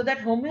 so that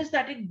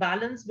homeostatic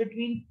balance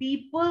between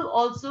people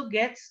also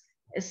gets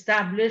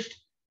established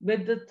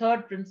with the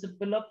third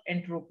principle of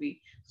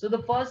entropy. So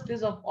the first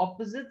is of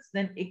opposites,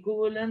 then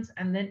equivalence,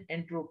 and then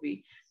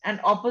entropy. And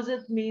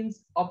opposite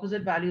means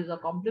opposite values are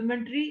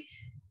complementary.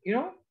 You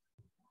know,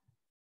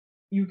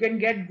 you can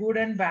get good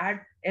and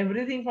bad,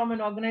 everything from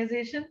an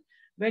organization.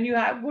 When you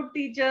have good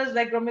teachers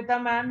like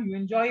Romita ma'am, you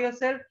enjoy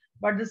yourself.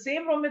 But the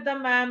same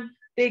Romita ma'am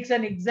takes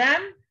an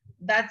exam,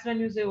 that's when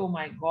you say, oh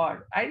my God,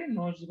 I didn't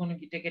know she's going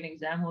to take an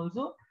exam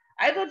also.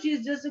 I thought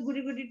she's just a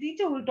goody goody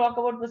teacher who will talk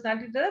about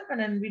personality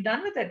development and be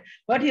done with it.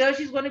 But here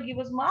she's going to give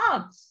us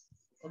marks.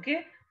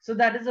 Okay. So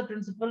that is the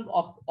principle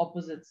of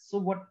opposites. So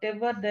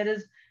whatever there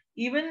is,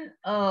 even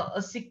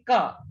a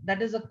sikka,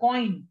 that is a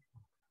coin,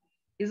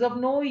 is of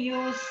no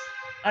use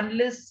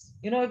unless,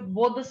 if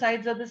both the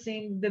sides are the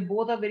same, they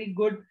both are very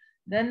good.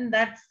 then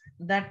that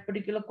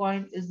particular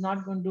coin is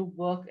not going to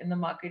work in the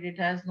market. It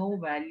has no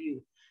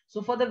value.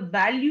 So for the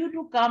value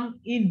to come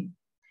in,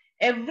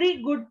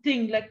 every good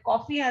thing, like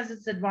coffee has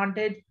its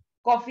advantage,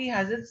 coffee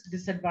has its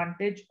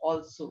disadvantage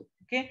also.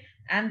 Okay.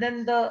 And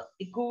then the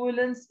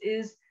equivalence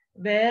is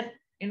where,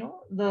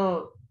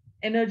 the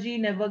energy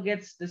never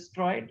gets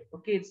destroyed.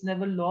 Okay. It's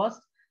never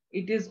lost.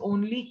 It is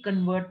only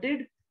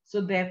converted.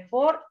 So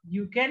therefore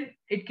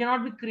it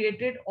cannot be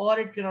created or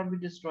it cannot be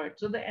destroyed.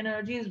 So the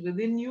energy is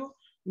within you.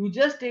 You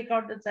just take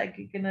out the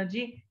psychic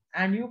energy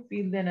and you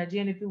feel the energy.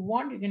 And if you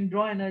want, you can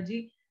draw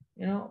energy,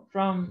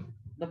 from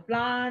the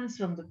plants,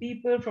 from the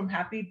people, from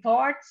happy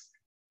thoughts.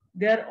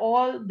 They're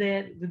all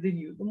there within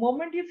you. The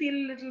moment you feel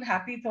a little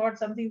happy thought,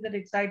 something that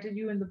excited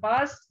you in the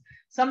past,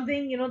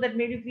 something, that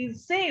made you feel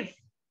safe,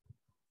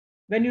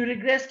 when you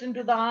regressed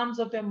into the arms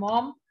of your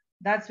mom,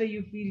 that's where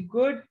you feel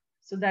good.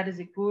 So that is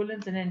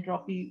equivalence and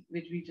entropy,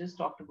 which we just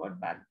talked about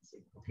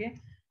balancing. Okay.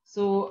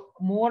 So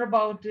more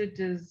about it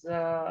is,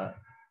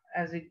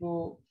 as we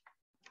go,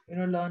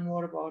 learn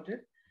more about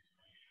it.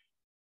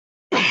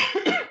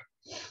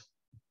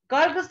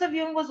 Carl Gustav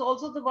Jung was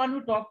also the one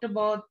who talked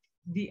about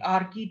the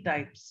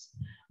archetypes.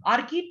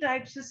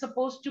 Archetypes is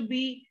supposed to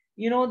be,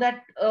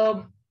 that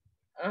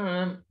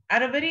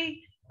at a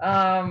very,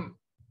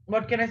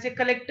 what can I say,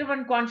 collective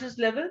unconscious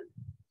level,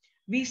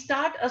 we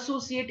start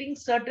associating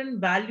certain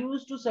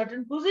values to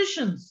certain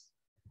positions,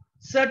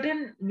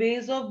 certain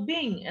ways of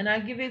being. And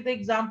I'll give you the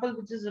example,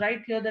 which is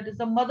right here, that is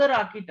the mother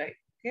archetype.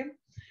 Okay.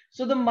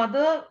 So the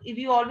mother, if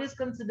you always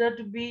consider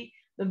to be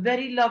the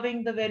very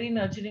loving, the very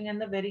nurturing, and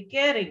the very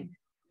caring.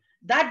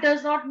 That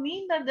does not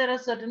mean that there are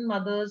certain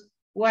mothers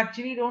who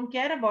actually don't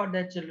care about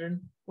their children,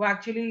 who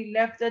actually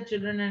left their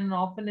children in an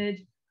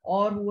orphanage,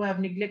 or who have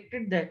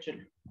neglected their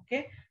children.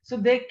 Okay. So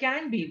they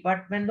can be.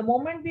 But when the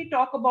moment we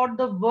talk about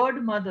the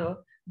word mother,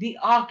 the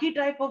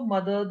archetype of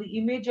mother, the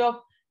image of,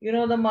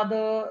 the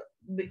mother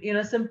in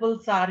a simple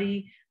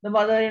sari, the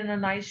mother in a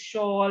nice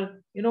shawl,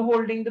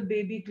 holding the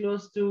baby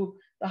close to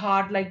the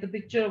heart, like the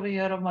picture over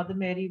here of Mother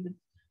Mary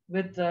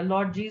with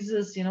Lord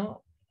Jesus,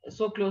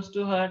 so close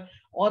to her,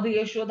 or the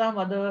Yashoda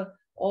mother,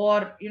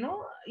 or,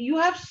 you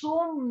have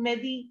so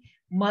many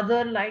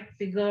mother-like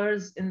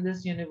figures in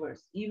this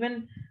universe.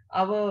 Even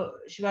our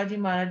Shivaji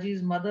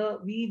Maharaji's mother,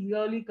 we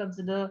really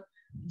consider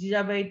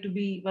Jijabai to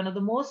be one of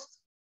the most,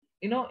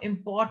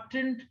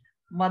 important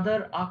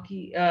mother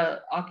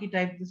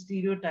archetype, the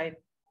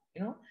stereotype,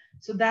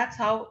 so that's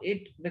how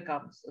it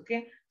becomes.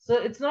 Okay. So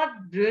it's not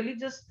really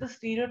just the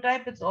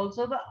stereotype, it's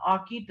also the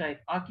archetype.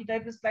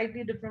 Archetype is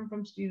slightly different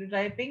from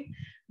stereotyping,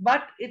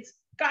 but it's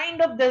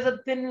kind of, there's a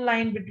thin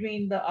line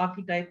between the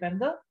archetype and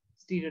the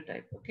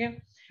stereotype.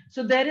 Okay.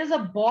 So there is a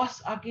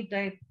boss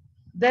archetype,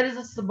 there is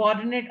a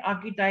subordinate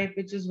archetype,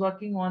 which is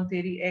working on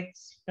theory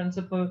X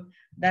principle,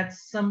 that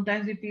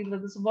sometimes we feel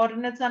that the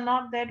subordinates are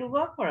not there to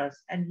work for us,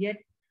 and yet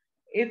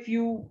if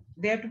you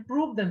they have to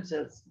prove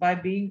themselves by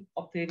being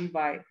of theory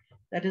Y,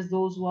 that is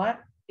those who are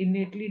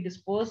innately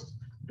disposed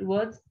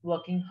towards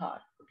working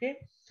hard. Okay.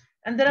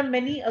 And there are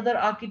many other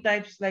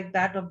archetypes like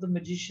that of the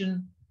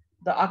magician,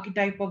 the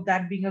archetype of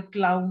that being a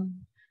clown.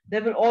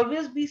 There will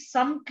always be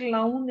some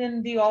clown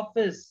in the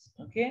office.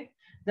 Okay.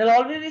 There'll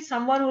always be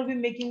someone who will be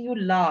making you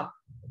laugh.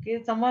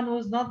 Okay. Someone who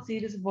is not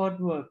serious about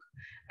work.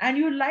 And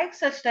you like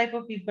such type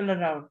of people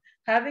around.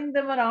 Having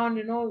them around,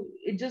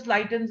 it just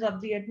lightens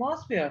up the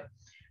atmosphere.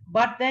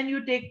 But then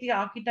you take the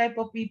archetype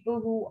of people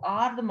who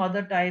are the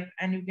mother type,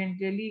 and you can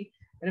clearly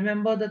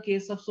remember the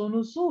case of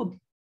Sonu Sood.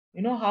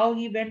 How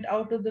he went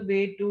out of the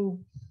way to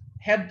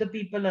help the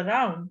people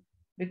around,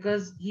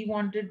 because he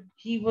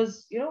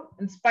was,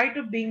 in spite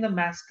of being the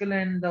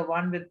masculine, the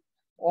one with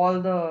all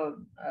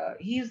the,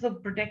 he's the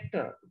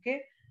protector.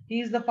 Okay.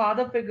 He's the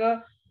father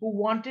figure who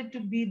wanted to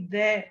be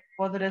there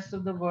for the rest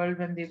of the world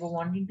when they were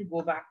wanting to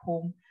go back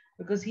home,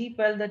 because he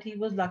felt that he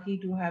was lucky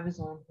to have his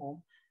own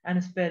home and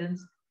his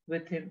parents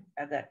with him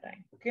at that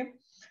time. Okay.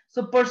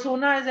 So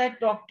persona, as I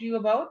talked to you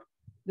about,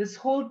 this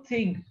whole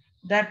thing,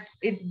 that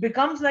it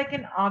becomes like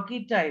an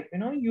archetype.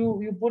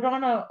 You put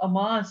on a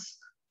mask.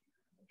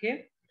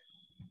 Okay.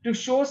 To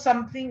show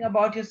something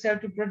about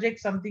yourself, to project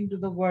something to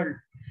the world.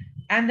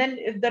 And then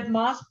if that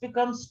mask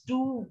becomes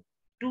too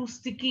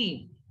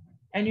sticky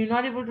and you're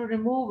not able to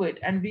remove it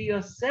and be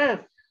yourself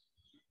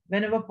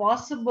whenever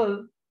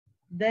possible,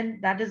 then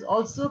that is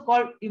also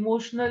called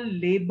emotional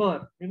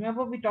labor.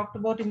 Remember, we talked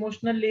about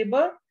emotional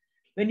labor.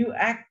 When you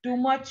act too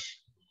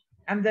much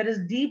and there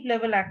is deep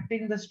level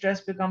acting, the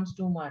stress becomes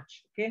too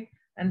much. Okay.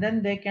 And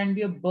then there can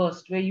be a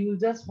burst where you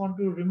just want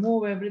to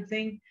remove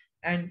everything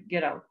and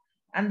get out.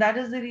 And that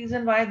is the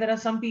reason why there are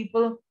some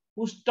people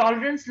whose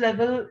tolerance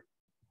level,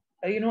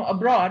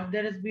 abroad,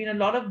 there has been a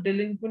lot of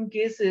delinquent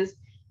cases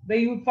where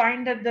you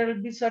find that there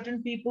will be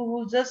certain people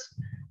who just,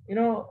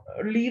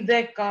 leave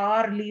their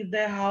car, leave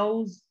their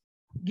house,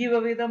 give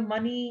away the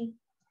money.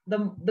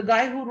 The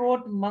guy who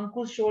wrote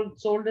Manku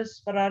sold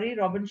his Ferrari,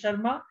 Robin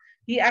Sharma,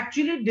 he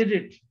actually did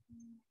it.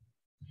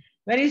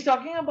 When he's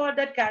talking about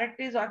that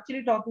character, he's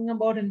actually talking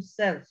about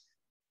himself.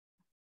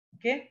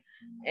 Okay.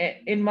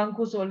 In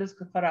Manku sold his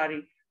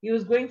Ferrari. He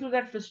was going through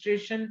that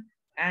frustration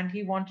and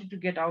he wanted to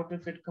get out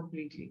of it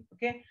completely.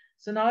 Okay.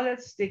 So now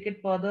let's take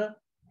it further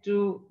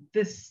to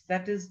this,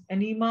 that is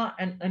anima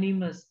and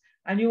animus.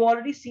 And you've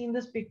already seen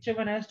this picture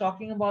when I was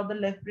talking about the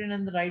left brain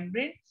and the right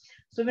brain.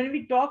 So when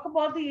we talk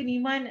about the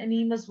anima and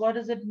animus, what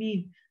does it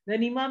mean? The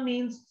anima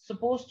means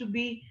supposed to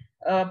be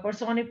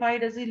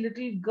personified as a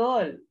little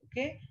girl,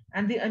 okay?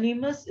 And the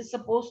animus is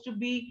supposed to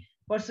be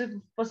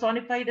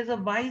personified as a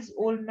wise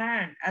old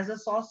man, as a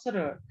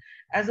sorcerer,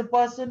 as a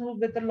person who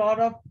with a lot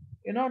of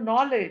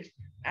knowledge.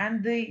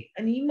 And the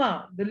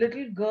anima, the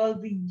little girl,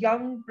 the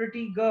young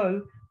pretty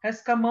girl,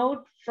 has come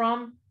out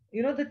from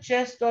the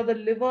chest or the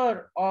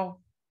liver of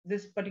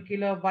this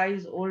particular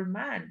wise old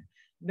man.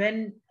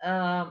 When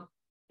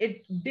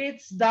it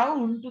dates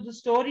down to the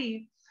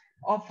story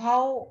of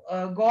how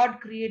God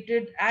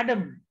created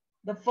Adam,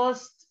 the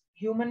first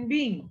human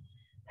being.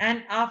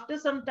 And after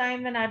some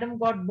time, when Adam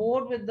got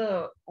bored with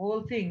the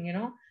whole thing,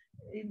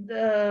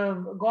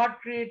 God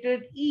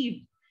created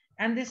Eve.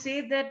 And they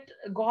say that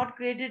God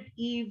created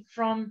Eve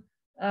from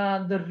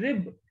the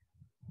rib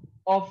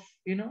of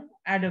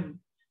Adam.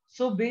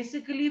 So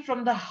basically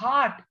from the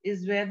heart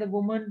is where the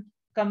woman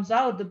comes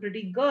out, the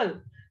pretty girl.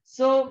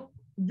 So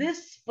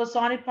this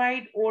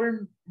personified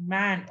old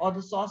man or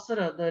the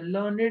sorcerer, the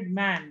learned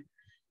man,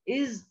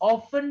 is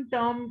often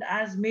termed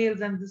as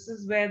males. And this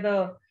is where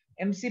the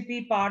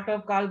MCP part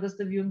of Carl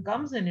Gustav Jung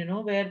comes in,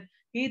 where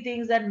he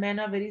thinks that men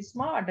are very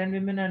smart and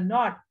women are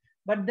not.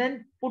 But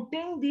then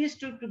putting these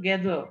two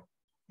together,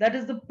 that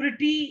is the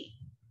pretty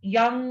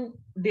young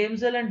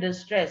damsel in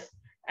distress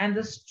and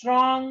the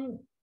strong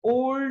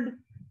old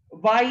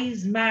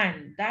wise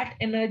man, that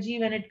energy,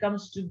 when it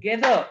comes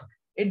together,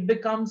 it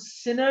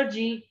becomes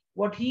synergy,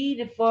 what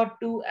he referred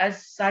to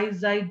as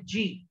Sizite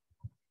G.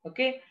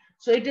 Okay,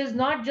 so it is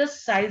not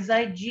just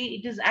Sizite G,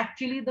 it is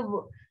actually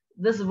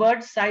this word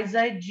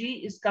Sizite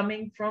G is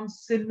coming from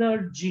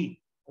synergy.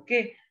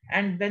 Okay,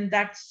 and when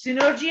that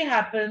synergy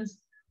happens,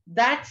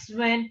 that's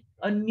when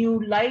a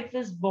new life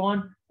is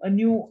born, a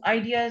new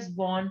idea is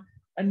born,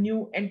 a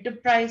new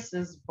enterprise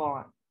is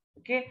born.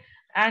 Okay,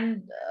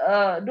 and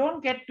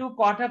don't get too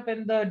caught up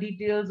in the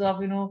details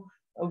of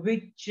a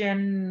witch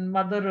and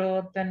mother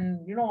earth and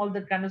all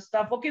that kind of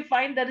stuff. Okay,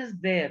 fine, that is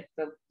there,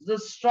 the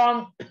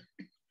strong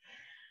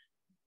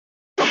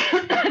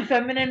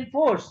feminine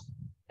force.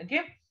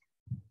 Okay,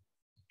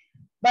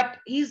 but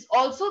he's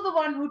also the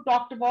one who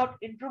talked about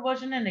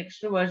introversion and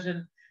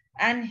extroversion.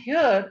 And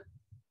here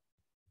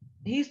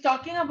he's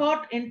talking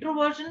about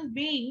introversion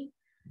being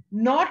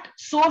not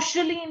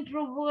socially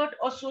introvert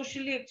or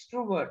socially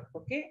extrovert.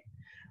 Okay,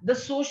 the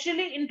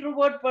socially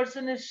introvert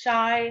person is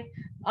shy,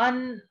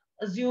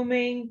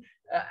 unassuming,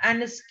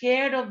 and is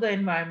scared of the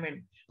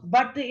environment.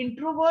 But the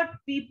introvert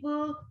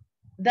people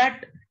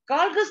that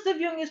Carl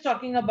Gustav Jung is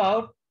talking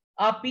about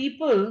are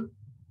people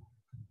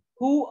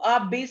who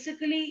are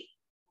basically,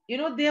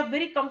 they are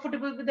very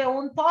comfortable with their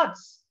own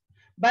thoughts,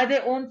 by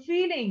their own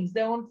feelings,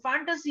 their own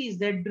fantasies,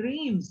 their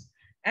dreams,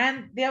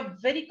 and they are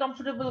very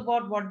comfortable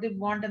about what they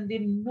want and they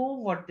know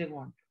what they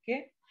want.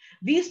 Okay,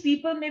 these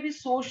people may be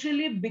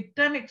socially big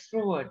time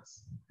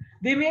extroverts,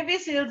 they may be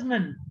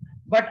salesmen,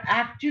 but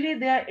actually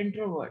they are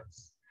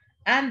introverts.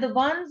 And the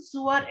ones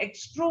who are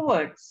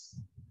extroverts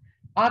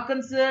are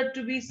considered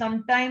to be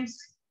sometimes,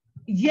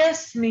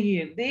 yes,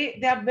 Mihir,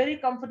 they are very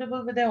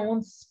comfortable with their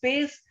own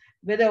space,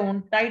 with their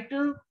own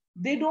title.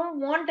 They don't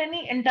want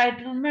any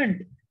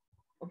entitlement.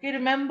 Okay,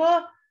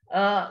 remember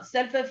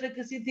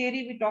self-efficacy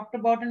theory we talked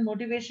about in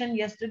motivation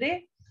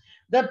yesterday?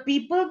 The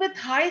people with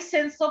high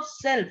sense of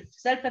self,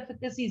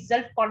 self-efficacy,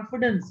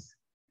 self-confidence,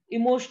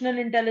 emotional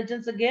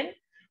intelligence, again,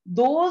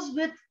 those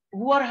with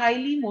who are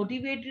highly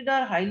motivated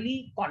are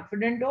highly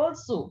confident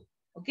also.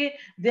 Okay,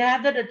 they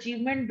have that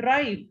achievement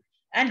drive.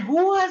 And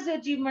who has the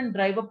achievement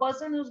drive? A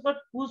person who's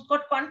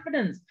got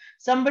confidence.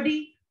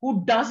 Somebody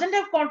who doesn't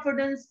have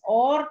confidence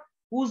or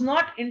who's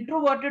not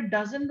introverted,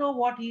 doesn't know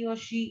what he or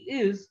she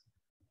is,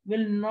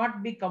 will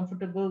not be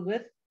comfortable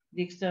with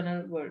the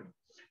external world.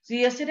 So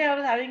yesterday I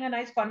was having a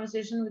nice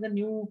conversation with a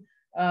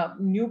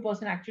new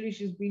person. Actually,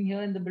 she's been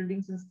here in the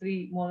building since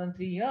more than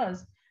 3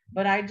 years,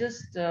 but I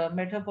just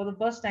met her for the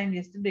first time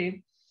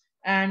yesterday,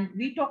 and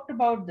we talked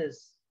about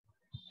this.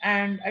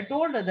 And I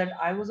told her that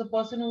I was a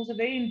person who was a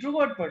very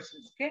introvert person.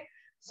 Okay,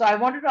 so I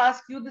wanted to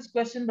ask you this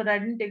question, but I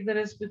didn't take the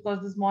risk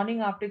because this morning,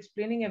 after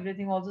explaining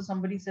everything, also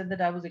somebody said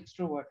that I was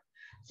extrovert.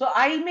 So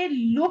I may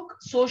look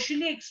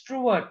socially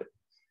extrovert,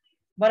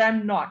 but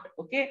I'm not.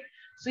 Okay.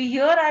 So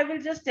here I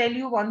will just tell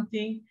you one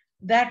thing,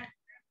 that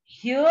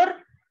here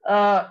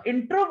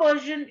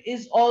introversion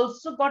is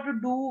also got to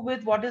do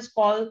with what is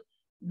called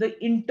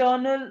the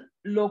internal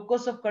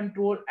locus of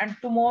control. And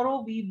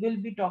tomorrow we will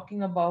be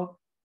talking about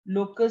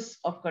locus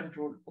of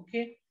control.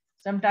 Okay.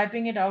 So I'm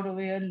typing it out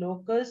over here,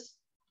 locus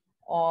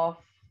of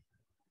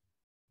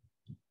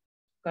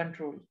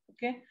control.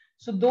 Okay.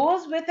 So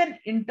those with an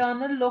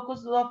internal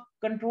locus of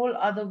control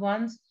are the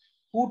ones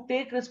who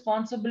take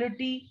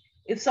responsibility.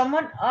 If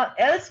someone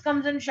else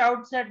comes and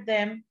shouts at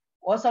them,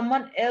 or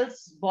someone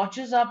else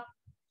botches up,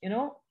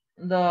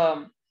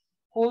 the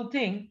whole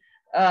thing,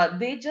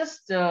 they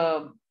just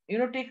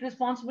take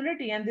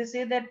responsibility, and they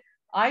say that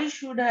I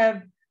should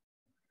have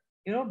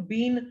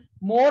been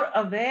more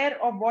aware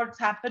of what's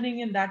happening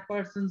in that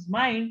person's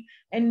mind,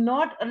 and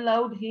not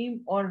allowed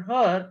him or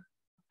her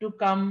to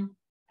come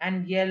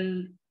and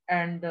yell.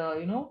 And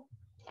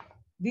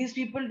these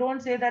people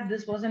don't say that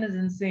this person is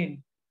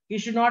insane, he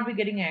should not be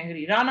getting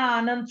angry, Rana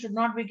Anand should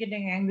not be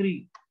getting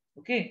angry.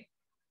 Okay,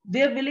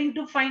 they're willing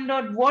to find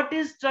out what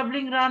is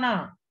troubling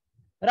Rana.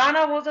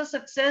 Rana was a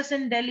success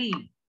in Delhi.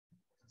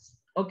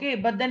 Okay,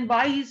 but then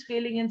why he's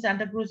failing in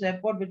Santa Cruz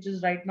Airport, which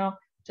is right now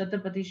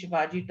Chhatrapati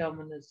Shivaji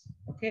Terminus.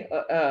 Okay,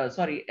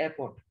 sorry,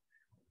 airport.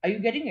 Are you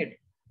getting it?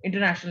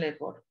 International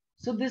airport.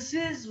 So this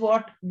is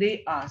what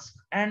they ask.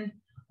 And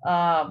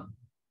um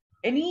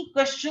any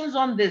questions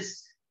on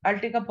this? I'll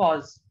take a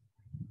pause,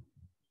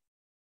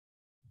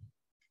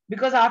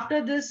 because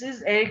after this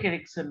is Eric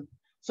Erickson.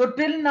 So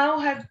till now,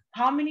 have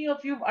how many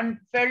of you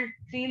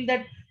feel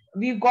that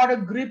we've got a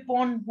grip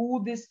on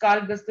who this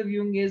Carl Gustav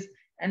Jung is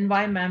and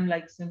why ma'am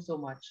likes him so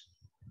much?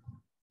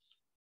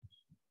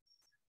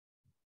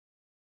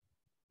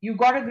 You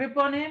got a grip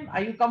on him?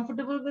 Are you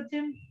comfortable with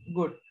him?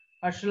 Good.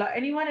 Harshila,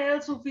 anyone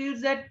else who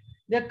feels that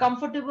they're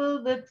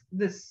comfortable with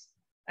this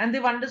and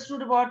they've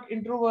understood about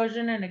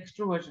introversion and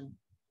extroversion?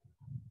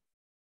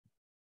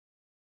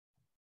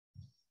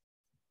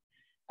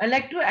 I'd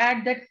like to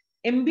add that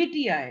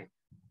MBTI,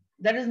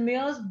 that is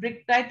Mayer's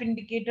brick type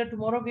indicator,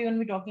 tomorrow we're going to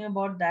be talking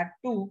about that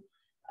too,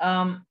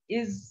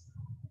 is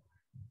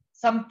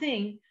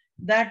something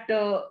that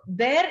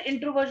their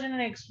introversion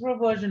and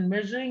extroversion,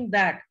 measuring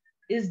that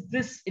is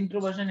this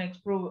introversion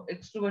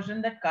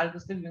extroversion that Carl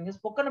Gustav Jung has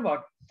spoken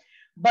about.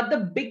 But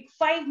the big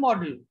five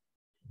model,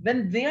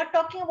 when they are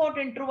talking about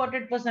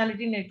introverted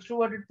personality and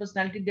extroverted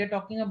personality, they're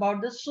talking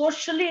about the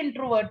socially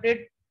introverted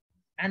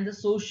and the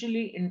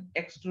socially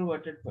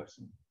extroverted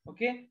person.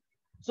 Okay,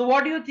 so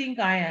what do you think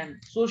I am,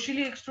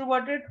 socially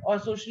extroverted or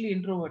socially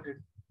introverted?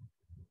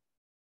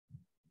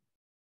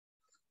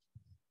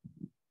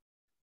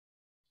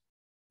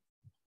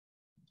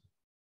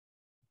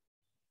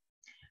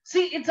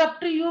 See, it's up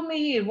to you,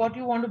 Mihir, what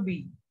you want to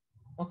be.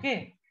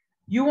 Okay,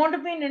 you want to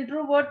be an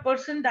introvert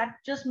person, that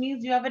just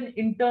means you have an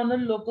internal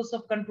locus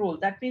of control,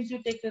 that means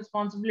you take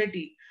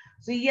responsibility.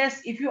 So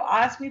yes, if you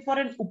ask me for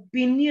an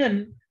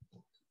opinion,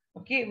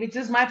 okay, which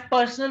is my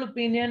personal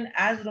opinion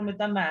as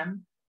Romita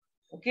ma'am,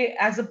 okay,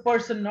 as a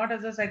person, not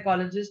as a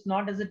psychologist,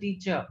 not as a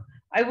teacher,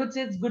 I would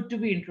say it's good to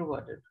be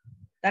introverted.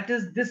 That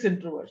is this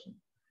introversion.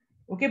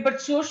 Okay,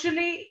 but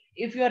socially,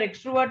 if you're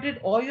extroverted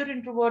or you're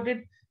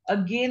introverted,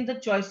 again, the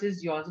choice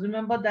is yours.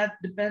 Remember, that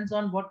depends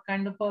on what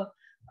kind of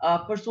a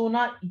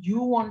persona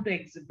you want to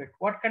exhibit,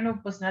 what kind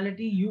of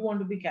personality you want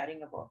to be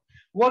carrying about,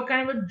 what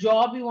kind of a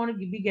job you want to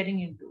be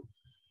getting into.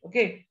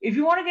 Okay, if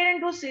you want to get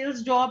into a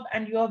sales job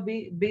and you are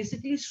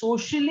basically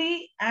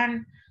socially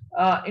and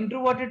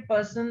introverted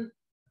person,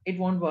 it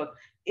won't work.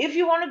 If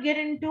you want to get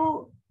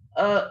into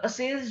a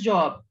sales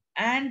job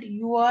and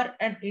you are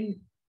an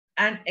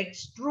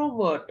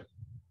extrovert,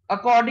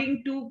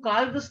 according to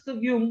Carl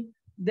Gustav Jung,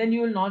 then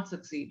you will not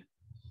succeed.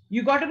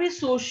 You got to be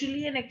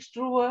socially an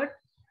extrovert,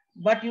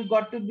 but you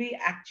got to be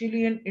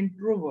actually an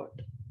introvert,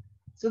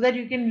 so that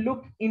you can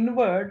look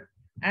inward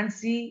and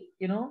see,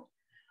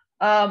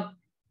 um,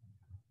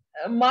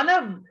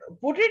 Manav,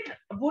 put it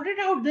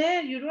out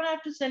there. You don't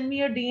have to send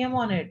me a DM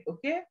on it.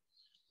 Okay,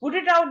 put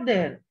it out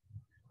there.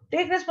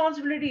 Take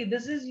responsibility.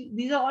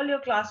 These are all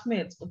your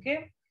classmates.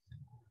 Okay,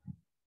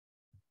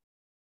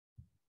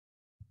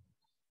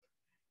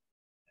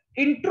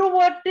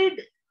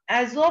 introverted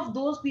as of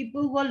those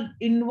people who are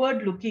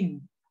inward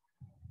looking.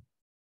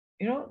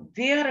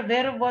 They are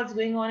aware of what's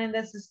going on in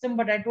their system.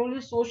 But I told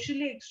you,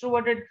 socially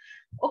extroverted.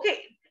 Okay,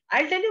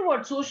 I'll tell you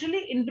what,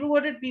 socially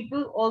introverted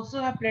people also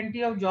have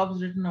plenty of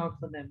jobs written out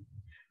for them.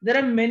 There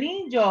are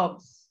many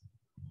jobs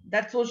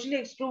that socially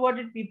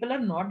extroverted people are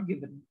not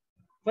given.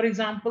 For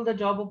example, the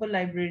job of a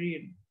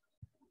librarian.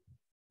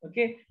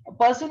 Okay, a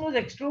person who's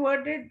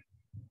extroverted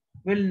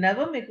will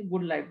never make a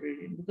good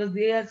librarian, because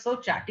they are so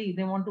chatty,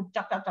 they want to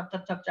chuck chuck chuck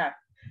chuck chuck chat.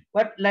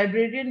 But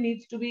librarian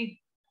needs to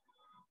be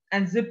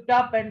and zipped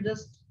up and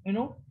just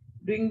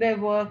doing their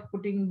work,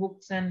 putting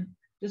books and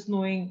just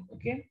knowing.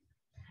 Okay,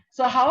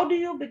 so how do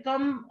you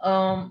become,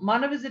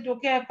 Manav, is it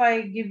okay if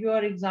I give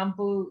your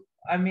example?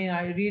 I mean,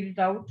 I read it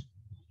out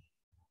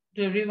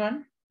to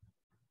everyone.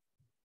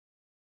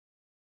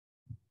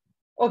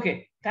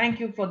 Okay, thank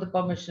you for the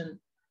permission.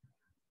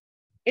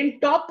 In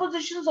top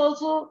positions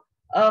also,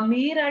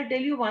 Mir, I'll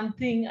tell you one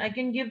thing. I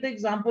can give the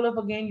example of,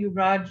 again,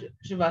 Yuvraj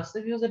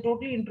Srivastav. He was a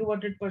totally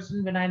introverted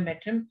person when I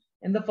met him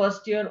in the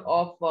first year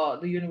of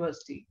the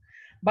university.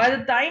 By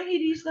the time he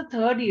reached the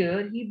third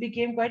year, he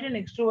became quite an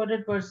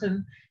extroverted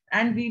person.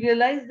 And we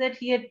realized that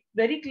he had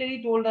very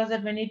clearly told us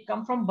that when he'd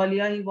come from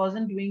Balia, he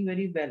wasn't doing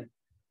very well.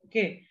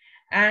 Okay.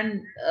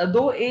 And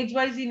though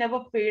age-wise, he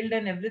never failed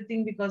and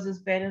everything, because his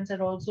parents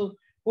had also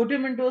put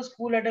him into a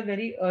school at a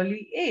very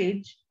early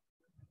age.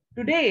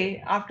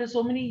 Today, after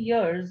so many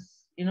years,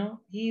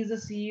 he is the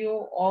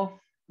CEO of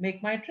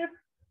Make My Trip.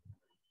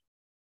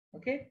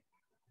 Okay,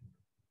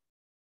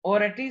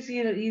 or at least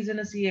he's in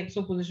a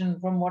CXO position.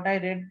 From what I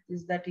read,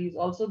 is that he's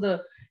also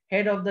the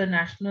head of the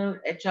national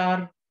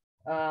HR,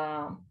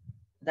 uh,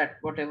 that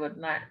whatever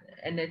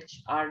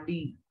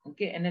NHRD.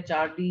 Okay,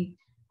 NHRD.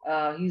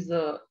 He's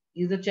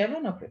the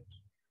chairman of it.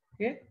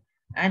 Okay,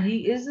 and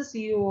he is the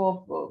CEO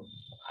of.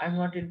 I've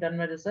not yet done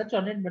my research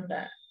on it, but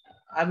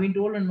I've been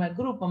told in my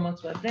group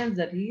amongst my friends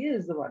that he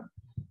is the one.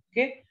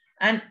 Okay,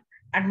 and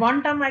at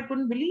one time I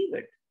couldn't believe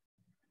it.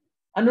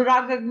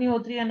 Anurag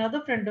Agnihotri,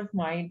 another friend of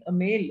mine, a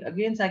male,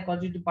 again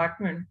psychology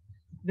department,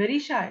 very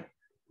shy.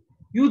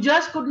 You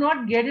just could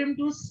not get him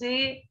to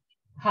say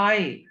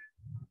hi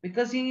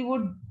because he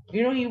would,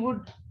 he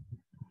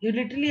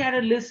literally had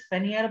a lisp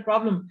and he had a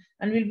problem.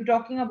 And we'll be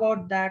talking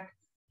about that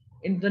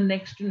in the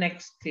next to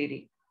next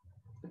theory.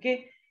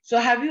 Okay. So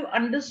have you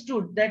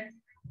understood that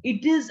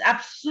it is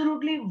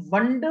absolutely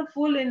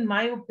wonderful, in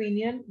my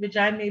opinion, which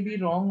I may be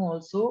wrong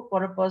also,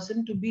 for a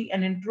person to be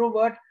an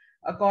introvert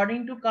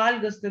according to Carl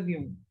Gustav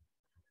Jung.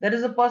 There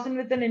is a person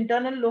with an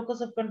internal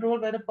locus of control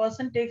where the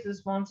person takes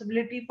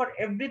responsibility for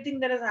everything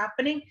that is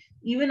happening,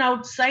 even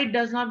outside,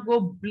 does not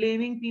go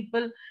blaming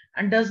people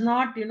and does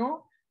not,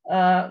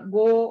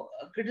 go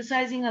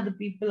criticizing other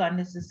people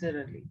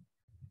unnecessarily.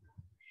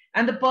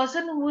 And the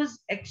person who is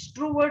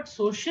extrovert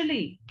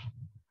socially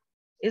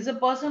is a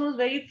person who's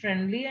very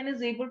friendly and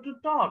is able to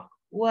talk,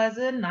 who has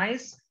a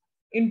nice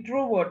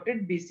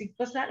introverted basic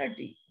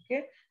personality.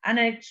 Okay. And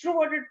an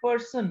extroverted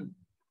person,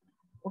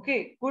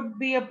 okay, could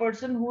be a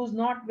person who's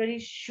not very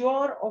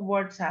sure of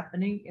what's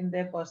happening in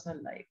their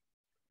personal life.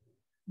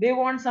 They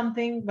want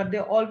something, but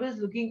they're always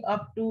looking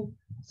up to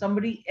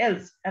somebody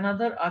else,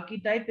 another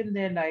archetype in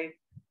their life,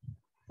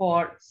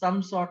 for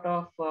some sort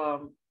of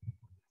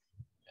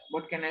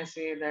what can I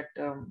say, that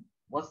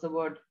what's the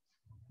word,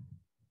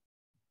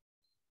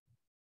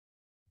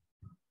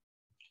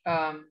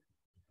 um,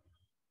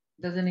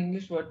 there's an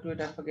English word to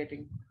it, I'm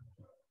forgetting.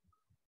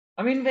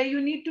 I mean, where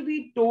you need to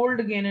be told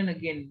again and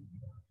again.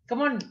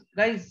 Come on,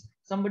 guys,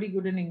 somebody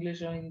good in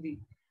English or Hindi.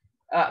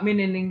 I mean,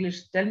 in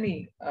English, tell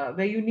me,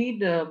 where you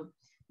need,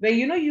 where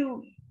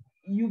you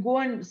go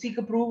and seek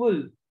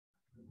approval.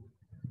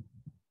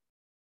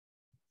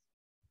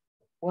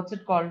 What's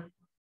it called?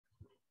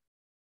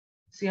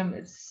 See,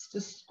 it's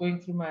just going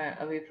through my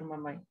away from my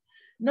mind.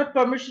 Not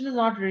permission is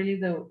not really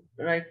the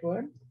right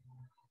word.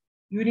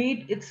 You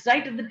need, it's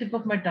right at the tip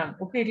of my tongue.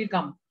 Okay, it'll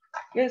come.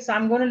 Yes,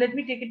 I'm going to, let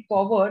me take it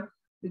forward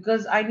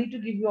because I need to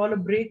give you all a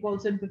break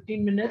also in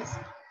 15 minutes.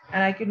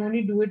 And I can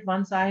only do it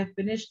once I have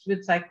finished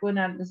with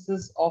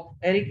psychoanalysis of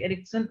Eric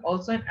Erikson,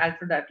 also in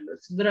Alfred Adler.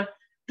 So there are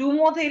two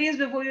more theories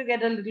before you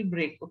get a little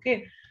break.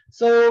 Okay.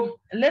 So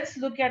let's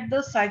look at the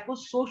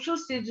psychosocial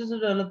stages of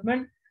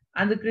development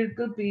and the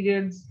critical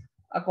periods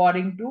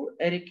according to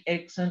Eric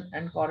Erikson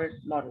and Conrad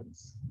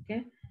Lawrence.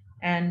 Okay.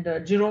 And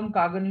Jerome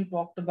Kagan, who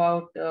talked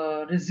about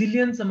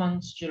resilience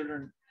amongst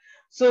children.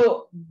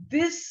 So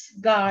this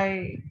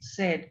guy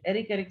said,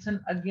 Eric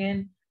Erikson,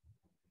 again,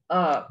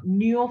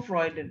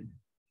 neo-Freudian,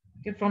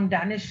 okay, from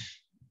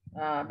Danish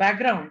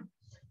background,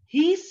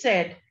 he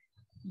said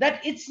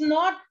that it's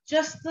not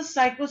just the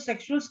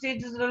psychosexual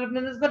stages of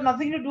development. It's got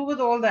nothing to do with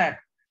all that,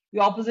 the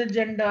opposite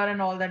gender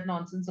and all that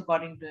nonsense,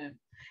 according to him.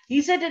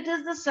 He said it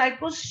is the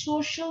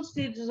psychosocial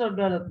stages of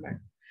development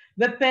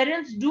where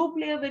parents do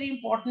play a very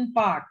important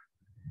part.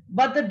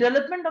 But the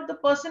development of the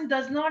person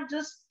does not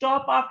just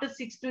stop after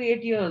 6 to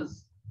 8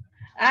 years.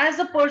 As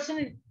a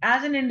person,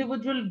 as an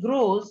individual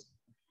grows,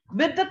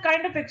 with the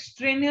kind of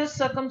extraneous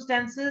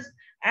circumstances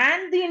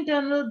and the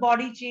internal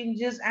body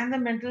changes and the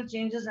mental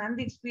changes and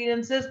the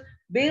experiences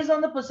based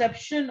on the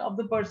perception of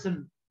the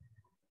person,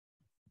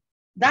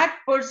 that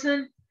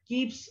person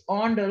keeps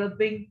on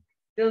developing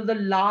till the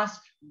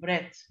last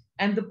breath.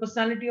 And the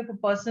personality of a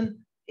person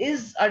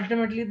is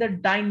ultimately the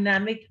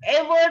dynamic,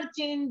 ever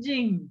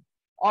changing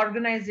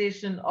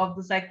organization of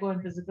the psycho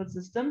and physical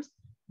systems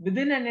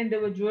within an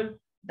individual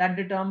that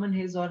determine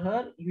his or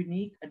her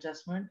unique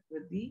adjustment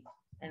with the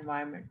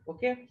environment.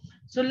 Okay,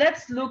 so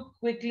let's look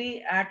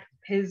quickly at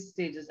his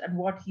stages and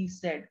what he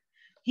said.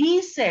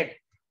 He said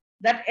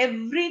that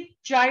every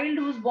child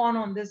who's born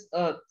on this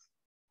earth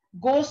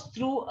goes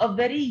through a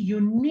very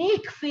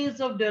unique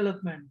phase of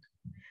development.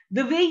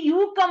 The way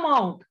you come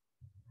out,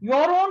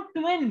 your own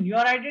twin, your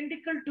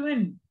identical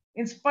twin,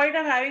 in spite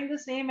of having the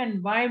same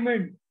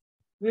environment,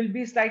 will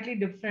be slightly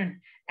different.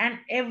 And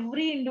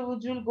every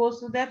individual goes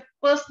through their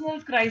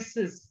personal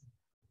crisis,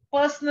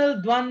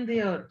 personal dwand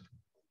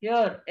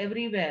here,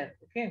 everywhere.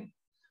 Okay.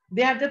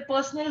 They have their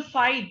personal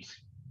fight.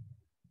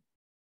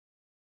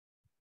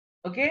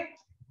 Okay.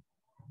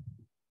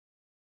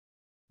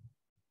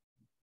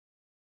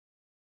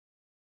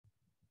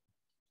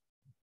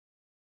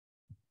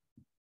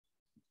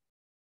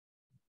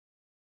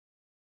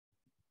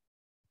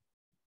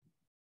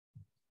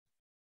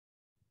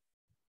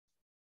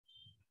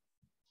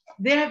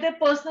 They have their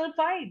personal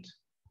fight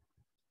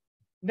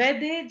where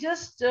they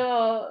just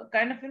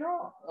kind of,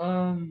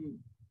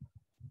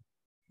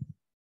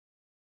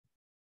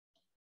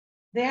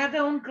 they have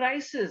their own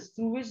crisis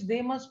through which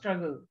they must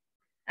struggle.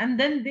 And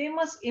then they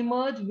must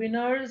emerge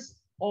winners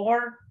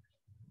or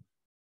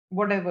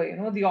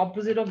whatever, the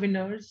opposite of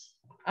winners.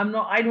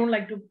 I don't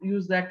like to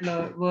use that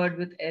word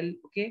with L,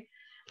 okay?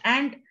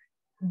 And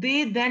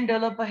they then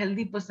develop a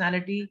healthy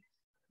personality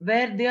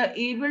where they are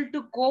able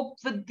to cope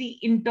with the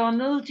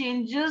internal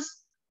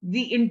changes,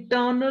 the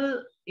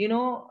internal,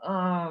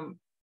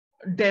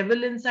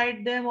 devil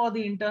inside them, or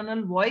the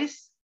internal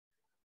voice,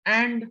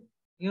 and,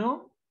 you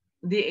know,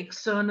 the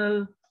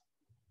external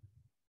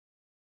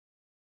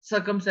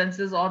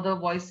circumstances or the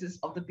voices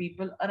of the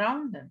people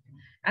around them.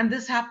 And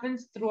this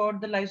happens throughout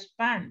the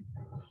lifespan.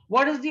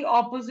 What is the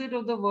opposite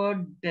of the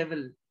word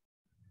devil?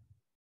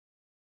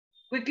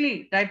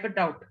 Quickly type it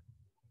out.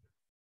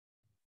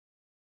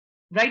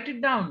 Write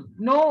it down.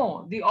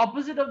 No, the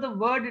opposite of the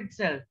word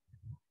itself.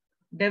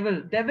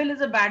 Devil. Devil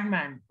is a bad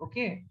man.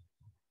 Okay.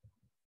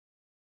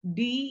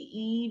 Devil.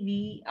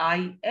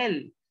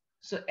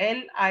 So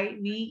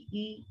Lived.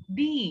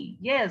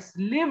 Yes,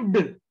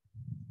 lived.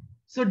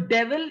 So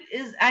devil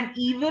is an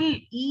evil.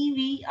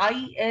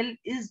 Evil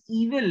is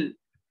evil,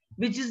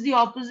 which is the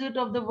opposite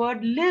of the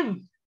word live.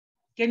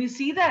 Can you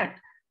see that?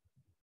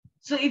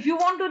 So if you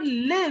want to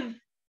live,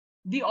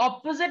 the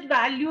opposite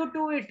value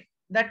to it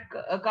that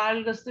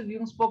Carl Gustav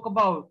Jung spoke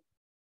about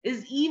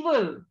is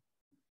evil.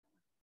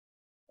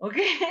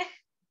 Okay.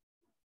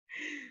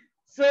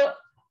 So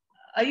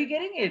are you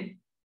getting it?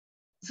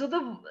 So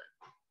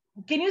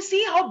can you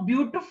see how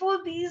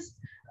beautiful these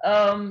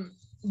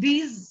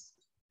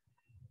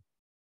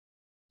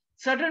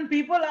certain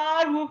people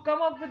are who have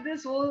come up with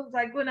this whole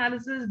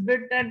psychoanalysis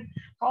bit and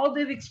how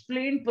they've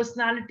explained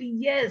personality?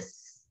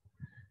 Yes.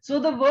 So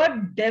the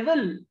word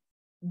devil,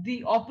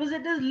 the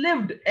opposite is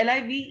lived,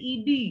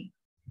 Lived.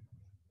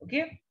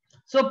 Okay.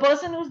 So a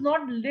person who's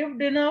not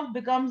lived enough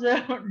becomes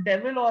a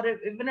devil, or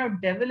even a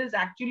devil is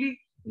actually,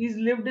 he's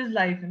lived his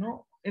life,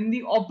 in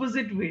the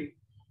opposite way.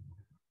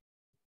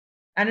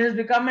 And it has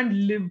become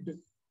and lived.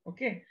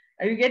 Okay.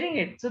 Are you getting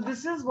it? So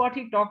this is what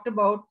he talked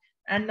about.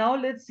 And now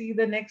let's see,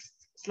 the next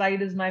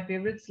slide is my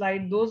favorite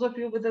slide. Those of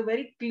you with a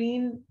very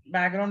clean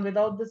background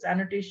without this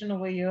annotation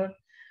over here,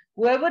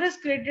 whoever has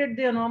created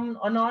the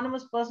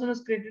anonymous person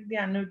who's created the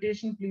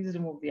annotation, please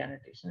remove the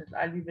annotation.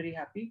 I'll be very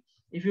happy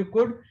if you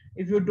could.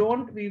 If you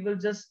don't, we will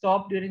just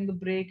stop during the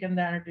break and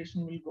the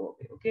annotation will go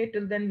away. Okay.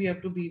 Till then, we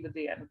have to be with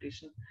the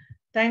annotation.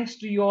 Thanks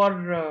to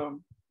your,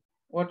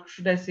 what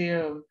should I say,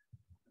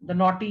 the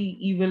naughty,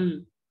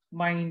 evil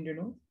mind,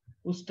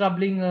 who's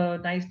troubling a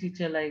nice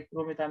teacher like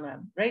Romita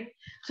ma'am, right?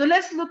 So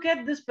let's look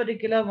at this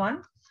particular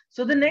one.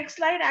 So the next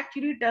slide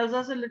actually tells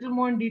us a little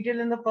more in detail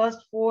in the first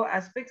four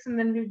aspects, and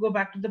then we'll go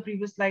back to the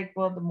previous slide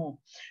for the more.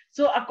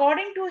 So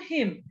according to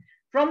him,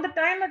 from the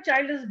time a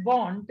child is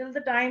born till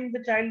the time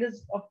the child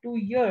is of 2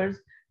 years,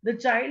 the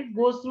child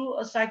goes through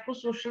a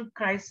psychosocial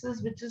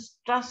crisis, which is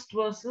trust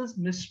versus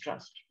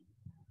mistrust.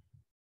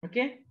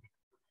 Okay.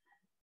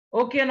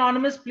 Okay,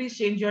 Anonymous, please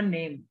change your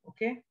name.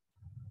 Okay.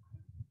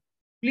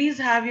 Please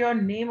have your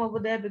name over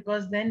there,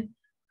 because then,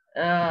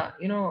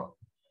 it'll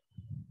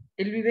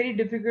be very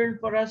difficult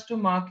for us to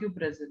mark you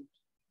present.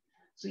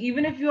 So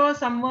even if you are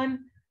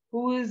someone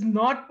who is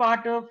not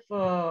part of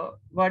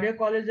Wadia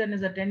College and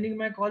is attending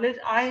my college,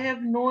 I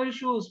have no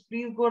issues.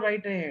 Please go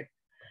right ahead.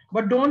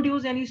 But don't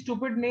use any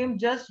stupid name.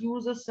 Just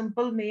use a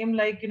simple name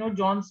like,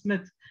 John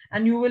Smith.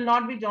 And you will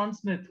not be John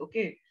Smith.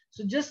 Okay.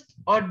 So just,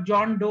 or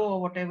John Doe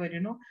or whatever,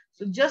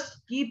 So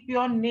just keep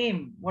your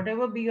name.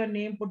 Whatever be your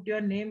name, put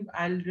your name.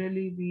 I'll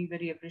really be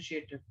very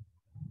appreciative.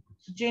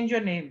 So change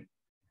your name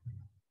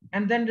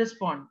and then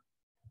respond.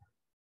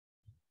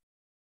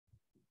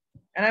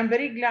 And I'm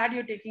very glad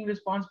you're taking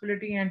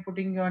responsibility and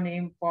putting your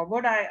name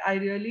forward. I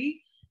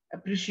really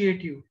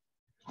appreciate you,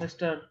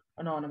 Mr.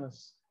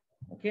 Anonymous.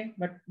 Okay,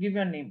 but give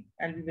your name.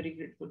 I'll be very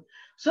grateful.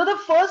 So the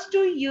first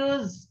 2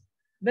 years,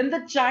 when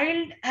the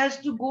child has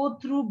to go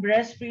through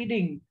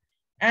breastfeeding,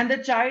 and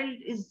the child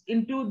is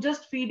into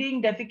just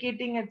feeding,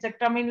 defecating,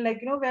 etc. I mean,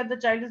 like, where the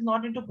child is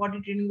not into potty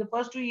training. The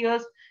first 2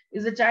 years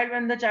is the child,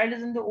 when the child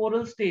is in the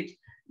oral stage.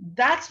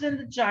 That's when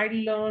the child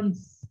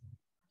learns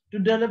to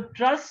develop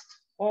trust,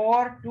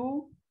 or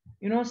to,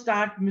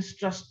 start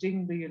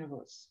mistrusting the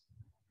universe.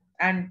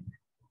 And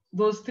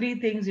those three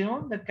things,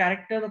 the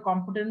character, the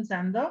competence,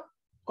 and the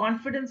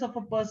confidence of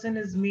a person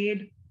is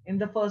made in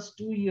the first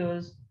 2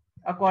 years,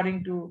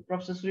 according to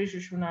Professor Suresh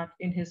Vishwanath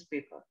in his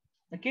paper.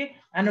 Okay.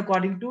 And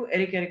according to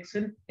Erik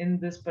Erikson in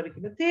this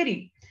particular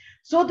theory.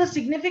 So the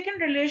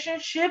significant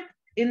relationship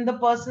in the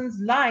person's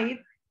life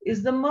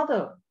is the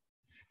mother.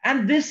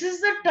 And this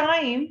is the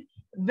time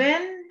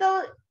when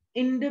the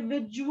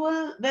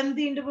individual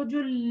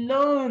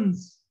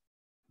learns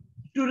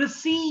to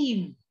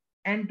receive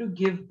and to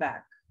give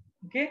back.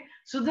 Okay.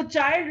 So the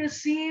child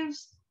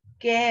receives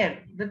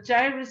care, the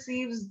child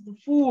receives the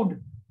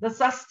food, the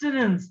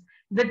sustenance,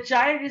 the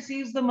child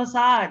receives the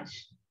massage,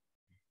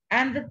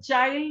 and the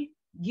child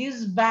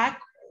gives back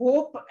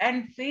hope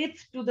and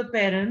faith to the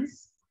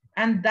parents.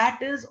 And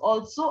that is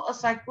also a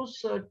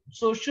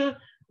psychosocial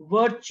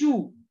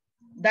virtue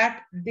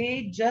that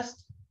they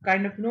just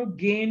kind of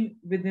gain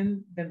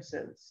within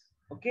themselves.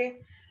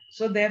 Okay.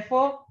 So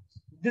therefore,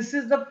 this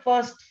is the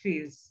first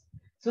phase.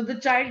 So the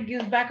child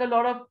gives back a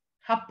lot of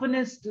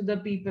happiness to the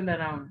people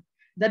around,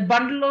 that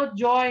bundle of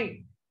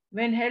joy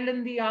when held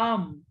in the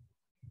arm.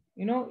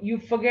 You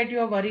forget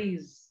your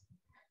worries.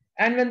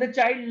 And when the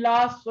child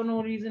laughs for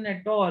no reason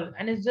at all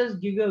and it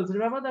just giggles.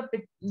 Remember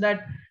that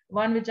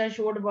one which I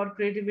showed about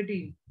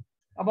creativity,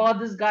 about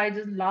this guy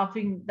just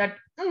laughing, that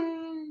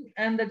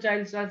and the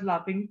child starts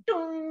laughing,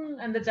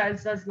 and the child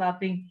starts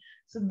laughing.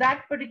 So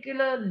that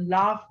particular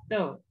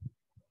laughter,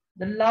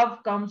 the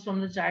love comes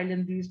from the child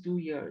in these 2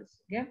 years.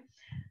 Okay.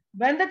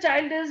 When the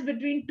child is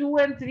between 2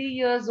 and 3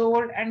 years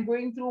old and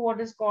going through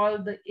what is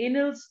called the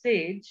anal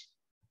stage,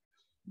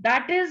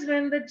 that is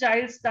when the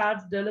child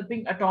starts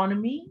developing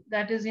autonomy.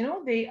 That is,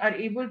 they are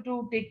able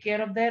to take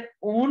care of their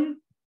own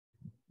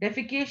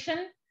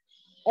defecation,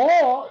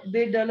 or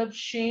they develop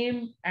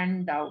shame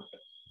and doubt.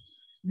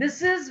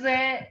 This is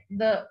where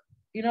the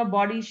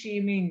body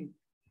shaming,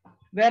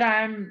 where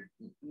I am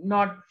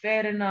not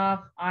fair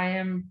enough, I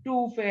am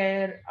too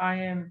fair, I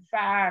am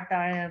fat,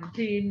 I am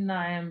thin,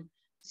 I am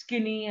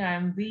skinny, I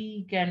am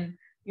weak, and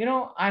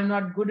I'm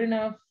not good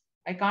enough,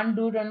 I can't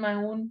do it on my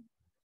own,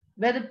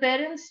 where the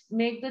parents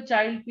make the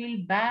child feel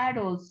bad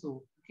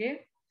also.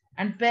 Okay.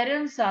 And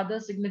parents are the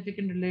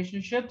significant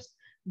relationships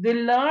they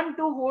learn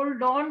to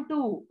hold on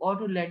to or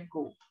to let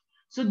go.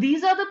 So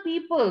these are the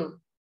people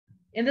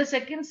in the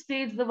second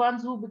stage, the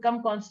ones who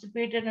become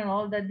constipated and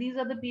all that. These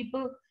are the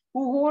people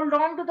who hold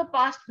on to the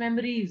past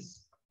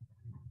memories,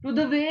 to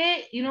the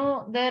way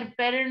their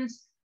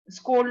parents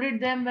scolded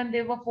them when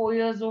they were 4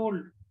 years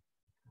old,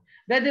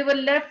 where they were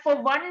left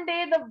for one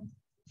day. The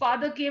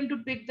father came to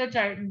pick the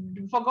child,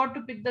 forgot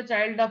to pick the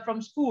child up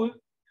from school.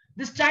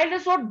 This child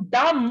is so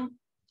dumb,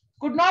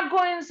 could not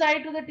go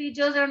inside to the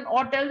teachers and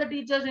or tell the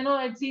teachers,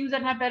 it seems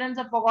that my parents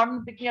have forgotten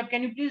to pick me up,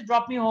 can you please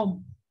drop me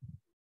home.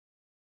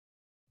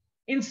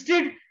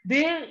 Instead,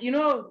 they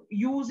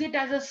use it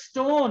as a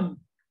stone,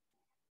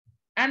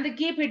 and they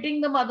keep hitting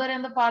the mother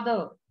and the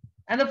father,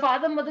 and the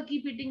father and mother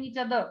keep hitting each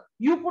other.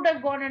 You could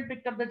have gone and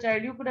picked up the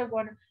child, you could have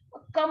gone.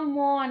 Oh, come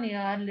on,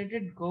 yeah, let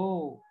it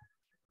go.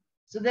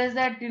 So there's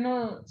that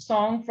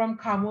song from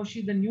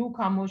Khamoshi, the new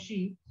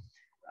Khamoshi,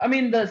 I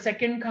mean the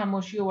second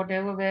Khamoshi or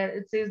whatever, where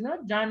it says, no,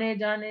 jane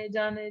jane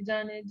jane jane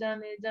jane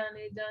jane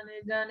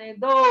jane jane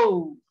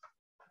do.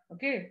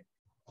 Okay,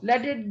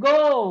 let it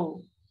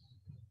go.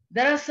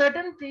 There are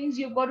certain things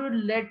you've got to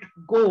let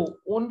go.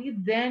 Only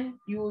then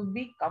you will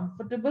be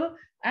comfortable,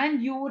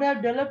 and you would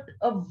have developed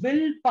a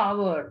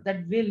willpower.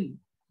 That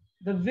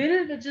the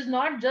will which is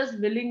not just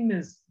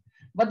willingness,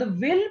 but the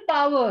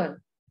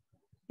willpower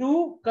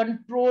to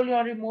control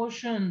your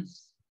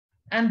emotions.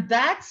 And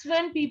that's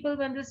when people,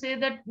 when they say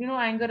that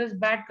anger is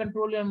bad,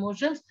 control your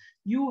emotions,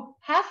 you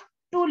have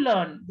to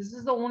learn. This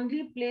is the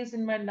only place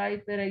in my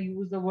life where I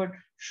use the word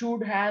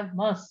should have,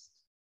 must.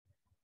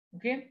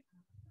 Okay.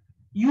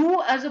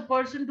 You as a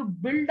person, to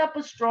build up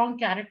a strong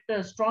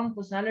character, strong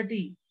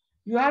personality,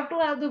 you have to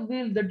have the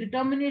will, the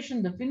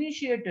determination, the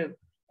initiative.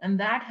 And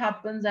that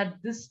happens at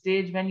this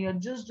stage when you're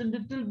just a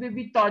little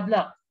baby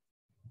toddler.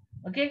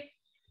 Okay.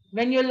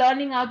 When you're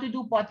learning how to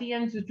do potty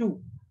and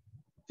sutu.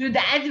 So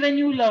that's when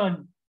you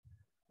learn.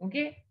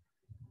 Okay.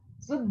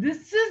 So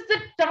this is the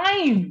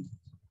time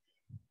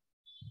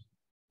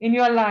in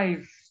your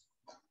life.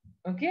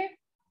 Okay.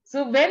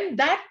 So when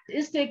that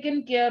is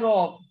taken care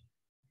of,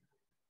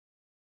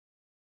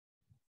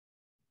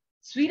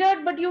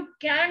 sweetheart, but you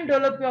can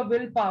develop your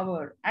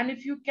willpower. And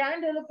if you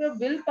can develop your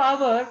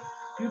willpower,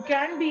 you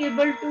can be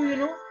able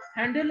to,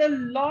 handle a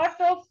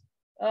lot of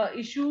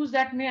issues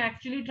that may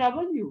actually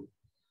trouble you.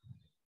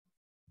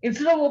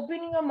 Instead of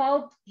opening your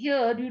mouth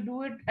here, you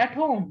do it at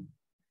home,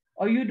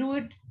 or you do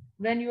it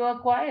when you are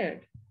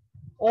quiet,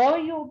 or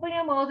you open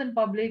your mouth in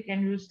public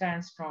and you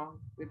stand strong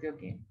with your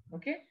game.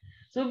 Okay.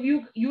 So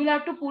you'll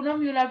have to,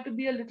 Poonam, you'll have to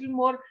be a little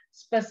more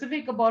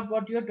specific about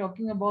what you're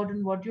talking about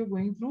and what you're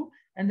going through,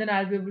 and then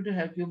I'll be able to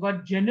help you.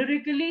 But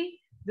generically,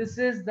 this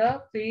is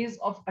the phase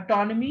of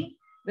autonomy,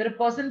 where a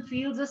person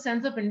feels a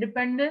sense of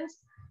independence.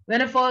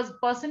 When a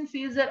person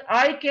feels that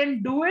I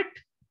can do it,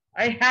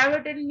 I have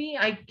it in me,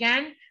 I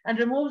can, and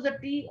removes the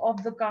T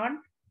of the can't.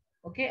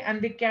 Okay.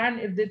 And they can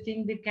if they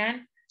think they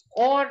can,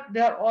 or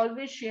they are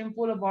always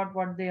shameful about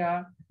what they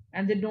are,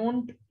 and they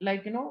don't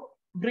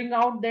bring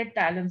out their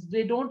talents,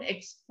 they don't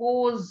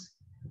expose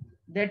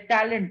their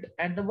talent.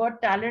 And the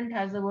word talent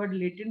has the word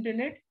latent in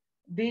it.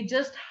 They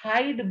just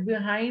hide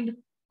behind,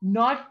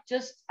 not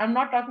just, I'm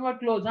not talking about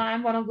clothes.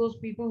 I'm one of those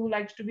people who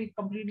likes to be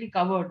completely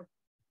covered.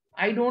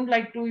 I don't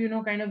like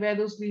to kind of wear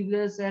those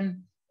sleeveless and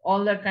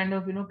all that kind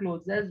of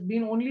clothes. There's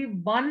been only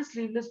one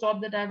sleeveless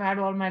top that I've had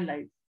all my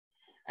life,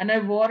 and I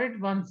wore it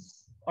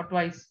once or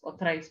twice or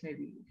thrice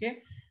maybe.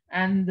 Okay.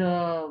 And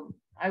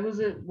I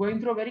was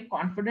going through a very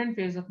confident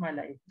phase of my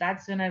life.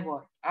 That's when I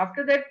wore it.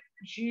 After that,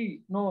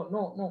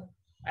 no,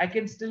 I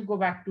can still go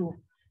back to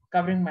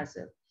covering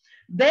myself.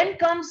 Then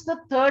comes the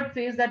third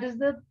phase, that is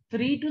the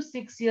 3 to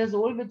 6 years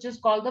old, which is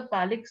called the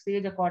phallic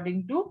stage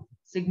according to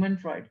Sigmund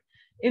Freud.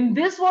 In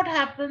this, what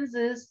happens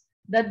is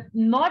that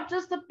not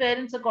just the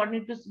parents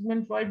according to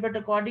Sigmund Freud, but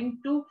according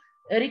to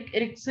Erik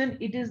Erikson,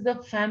 it is the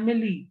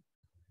family.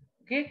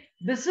 Okay,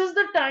 this is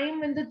the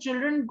time when the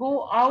children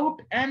go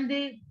out and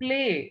they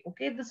play.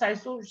 Okay, the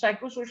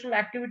psychosocial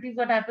activities,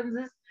 what happens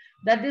is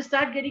that they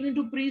start getting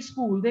into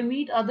preschool, they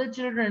meet other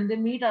children, they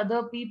meet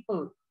other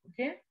people.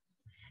 Okay,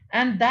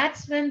 and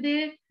that's when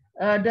they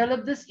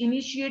develop this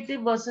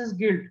initiative versus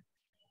guilt.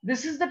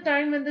 This is the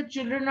time when the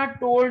children are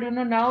told,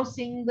 now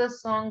sing the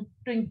song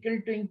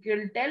Twinkle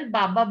Twinkle, tell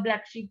Baba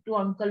Black Sheep to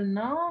uncle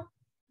now.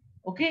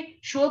 Okay,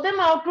 show them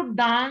how to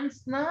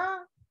dance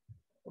now.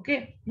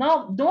 Okay,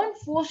 now don't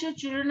force your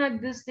children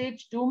at this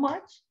stage too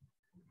much,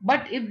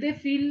 but if they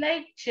feel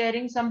like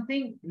sharing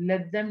something,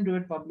 let them do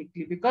it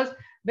publicly, because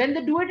when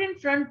they do it in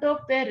front of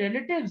their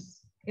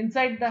relatives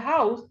inside the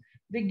house,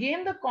 they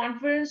gain the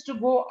confidence to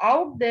go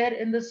out there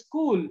in the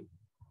school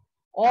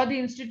or the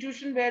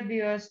institution where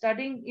they are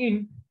studying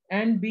in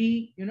and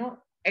be,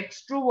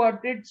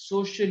 extroverted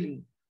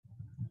socially.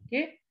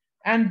 Okay,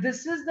 and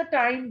this is the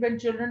time when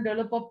children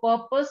develop a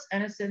purpose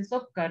and a sense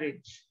of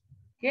courage.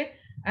 Okay,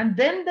 and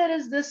then there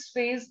is this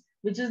phase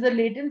which is the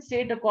latent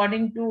state,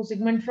 according to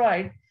Sigmund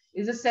Freud,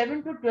 is a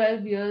 7 to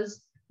 12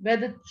 years where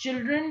the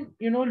children,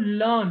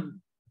 learn.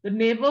 The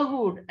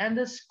neighborhood and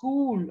the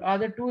school are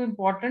the two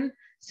important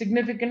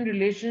significant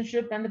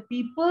relationship, and the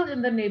people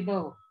in the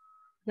neighborhood,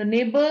 the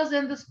neighbors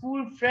and the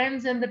school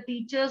friends and the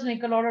teachers,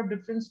 make a lot of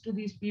difference to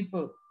these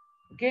people.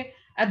 Okay,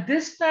 at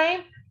this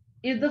time,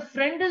 if the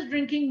friend is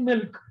drinking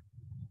milk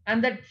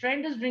and that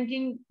friend is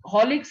drinking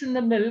Horlicks in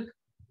the milk,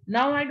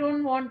 now I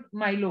don't want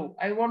Milo,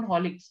 I want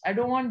Horlicks. I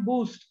don't want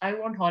Boost, I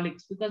want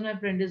Horlicks, because my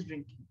friend is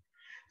drinking.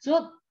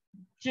 So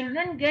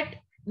children get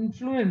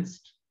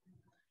influenced,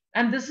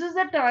 and this is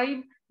the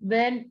time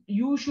when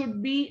you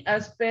should be,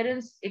 as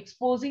parents,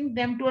 exposing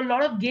them to a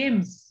lot of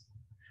games.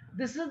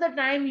 This is the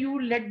time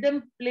you let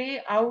them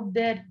play out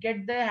there,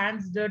 get their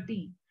hands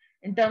dirty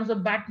in terms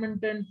of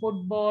badminton,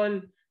 football,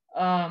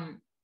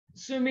 um,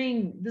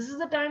 swimming. This is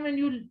the time when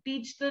you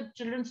teach the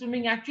children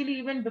swimming. Actually,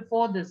 even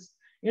before this,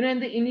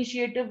 in the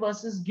initiative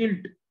versus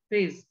guilt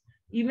phase,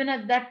 even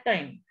at that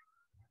time,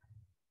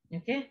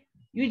 okay,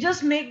 you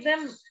just make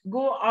them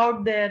go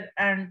out there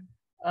and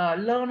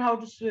learn how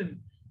to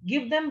swim.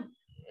 Give them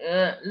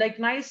like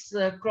nice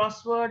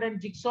crossword and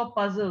jigsaw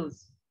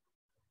puzzles.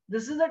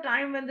 This is the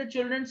time when the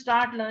children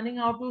start learning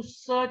how to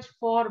search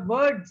for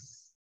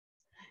words.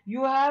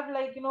 You have,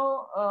 like,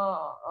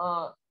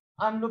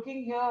 I'm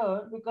looking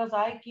here because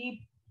I keep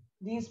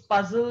these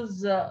puzzles,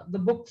 the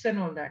books and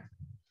all that.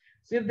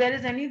 So if there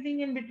is anything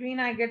in between,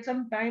 I get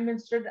some time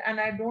instead, and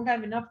I don't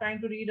have enough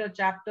time to read a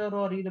chapter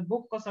or read a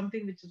book or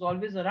something which is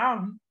always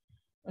around.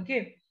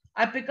 Okay,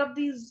 I pick up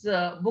these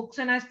books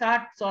and I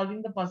start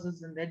solving the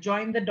puzzles in there,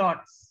 join the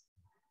dots,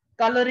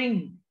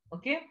 coloring.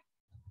 Okay,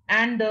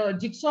 and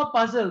jigsaw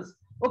puzzles.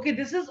 Okay,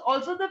 this is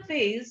also the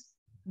phase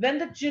when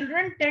the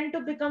children tend to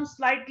become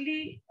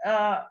slightly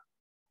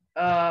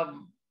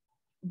um,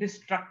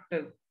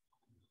 destructive.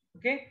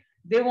 Okay,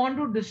 they want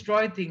to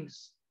destroy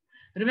things.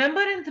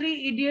 Remember in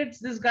Three Idiots,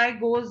 this guy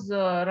goes,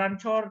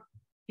 Ranchor,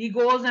 he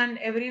goes and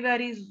everywhere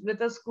he's with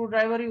a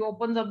screwdriver, he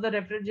opens up the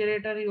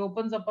refrigerator, he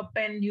opens up a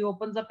pen, he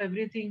opens up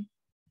everything.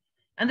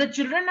 And the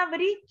children are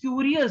very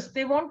curious.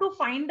 They want to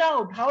find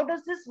out, how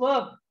does this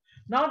work?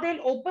 Now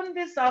they'll open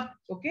this up,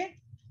 okay,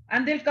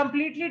 and they'll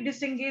completely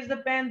disengage the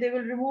pen. They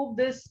will remove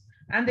this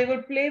and they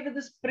will play with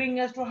the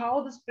spring as to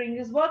how the spring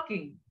is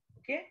working.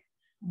 Okay,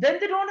 then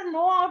they don't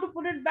know how to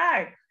put it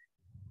back.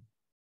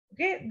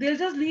 Okay, they'll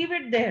just leave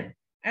it there,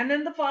 and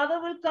then the father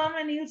will come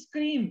and he'll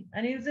scream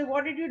and he'll say,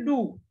 what did you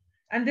do?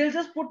 And they'll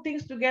just put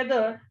things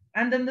together,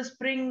 and then the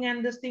spring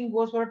and this thing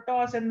goes for a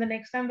toss, and the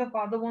next time the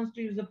father wants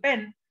to use the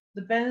pen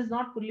is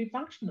not fully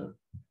functional.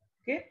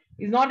 Okay,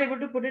 he's not able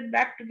to put it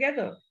back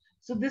together.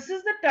 So this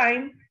is the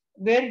time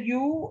where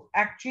you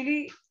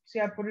actually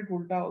see, I put it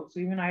ulta also,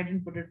 even I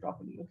didn't put it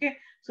properly. Okay,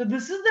 so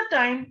this is the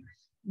time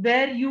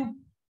where you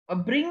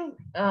bring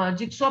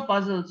jigsaw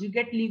puzzles, you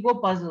get Lego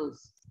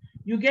puzzles,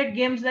 you get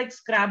games like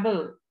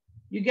Scrabble,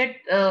 you get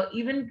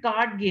even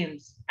card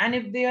games. And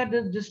if they are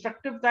the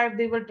destructive type,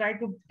 they will try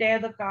to tear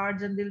the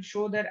cards and they'll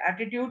show their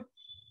attitude.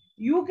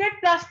 You get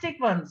plastic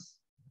ones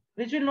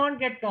which will not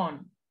get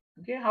torn.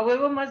 Okay,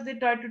 however much they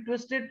try to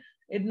twist it,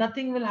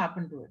 nothing will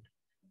happen to it.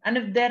 And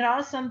if there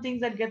are some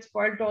things that get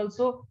spoiled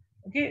also,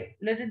 okay,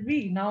 let it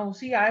be. Now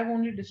see, I've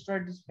only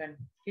destroyed this pen.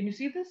 Can you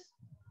see this?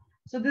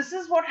 So this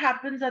is what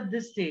happens at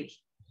this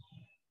stage.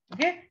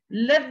 Okay,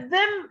 let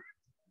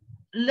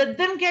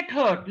them get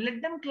hurt,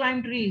 let them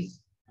climb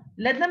trees,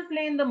 let them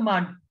play in the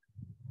mud.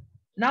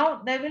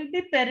 Now there will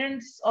be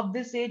parents of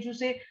this age who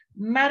say,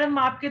 madam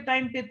आपके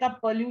time पे इतना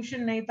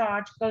pollution नहीं था,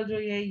 आजकल जो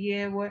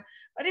ये वो है.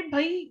 अरे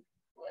भाई,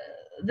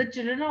 the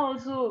children are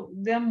also,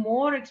 they are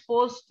more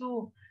exposed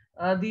to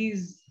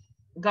these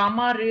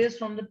gamma rays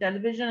from the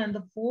television and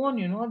the phone,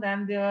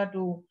 than they are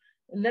to.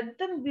 Let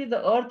them be.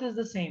 The earth is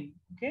the same.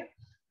 Okay,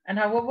 and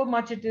however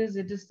much it is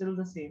still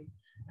the same.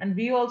 And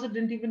we also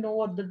didn't even know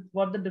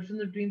what the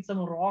difference between some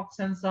rocks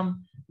and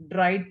some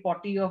dried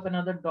potty of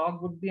another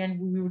dog would be, and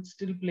we would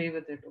still play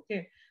with it.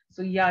 Okay,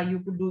 So yeah, you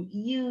could do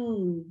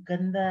ew,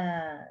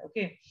 ganda.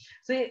 Okay.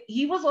 So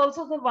he was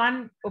also the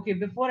one. Okay,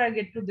 before I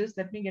get to this,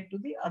 let me get to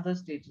the other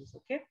stages.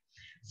 Okay.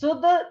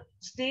 So the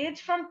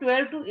stage from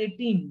 12 to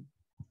 18,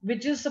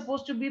 which is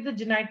supposed to be the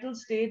genital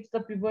stage, the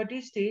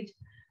puberty stage,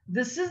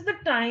 this is the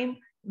time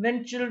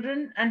when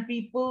children and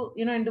people,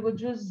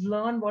 individuals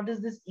learn what is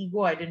this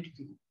ego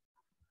identity.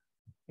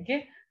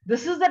 Okay.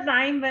 This is the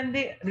time when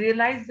they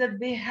realize that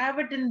they have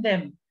it in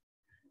them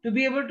to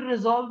be able to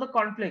resolve the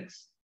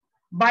conflicts.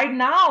 By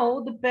now,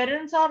 the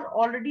parents are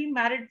already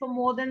married for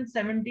more than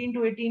 17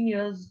 to 18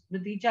 years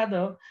with each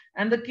other,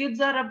 and the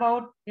kids are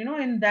about,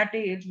 in that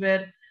age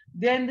where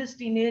they're in this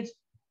teenage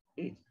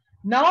age.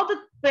 Now the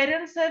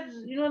parents said,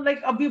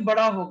 like, abhi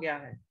bada ho gaya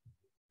hai.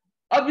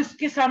 Ab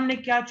iske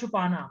samne kya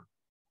chupana?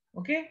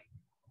 Okay.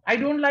 I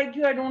don't like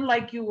you, I don't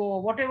like you,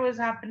 or whatever is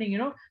happening.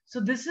 So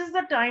this is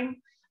the time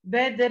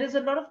where there is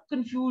a lot of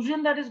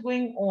confusion that is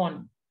going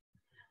on.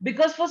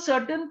 Because for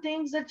certain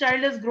things, the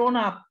child has grown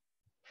up.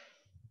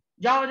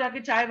 जाओ जाके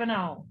चाय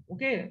बनाओ,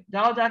 okay,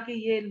 जाओ जाके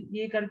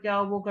ये करके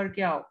आओ, वो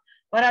करके आओ.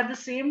 But at the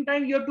same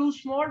time, you're too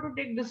small to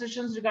take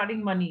decisions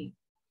regarding money.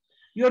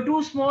 You're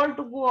too small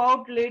to go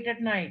out late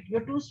at night.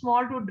 You're too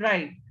small to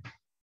drive.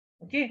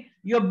 Okay,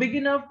 you're big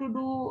enough to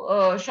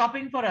do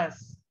shopping for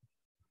us,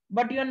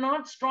 but you're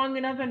not strong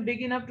enough and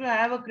big enough to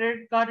have a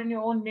credit card in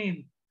your own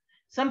name.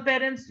 Some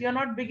parents, you're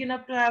not big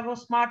enough to have a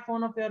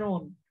smartphone of your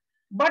own,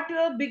 but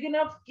you're big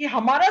enough कि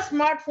हमारा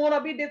smartphone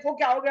अभी देखो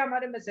क्या हो गया,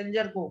 हमारे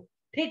messenger को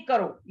ठीक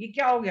करो, ये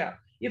क्या हो गया,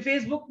 ये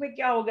फेसबुक में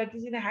क्या हो गया,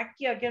 किसी ने हैक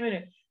किया क्या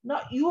मेरे. Now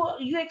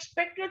you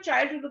expect your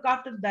child to look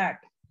after that.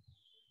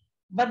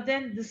 But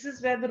then this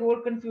is where the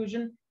role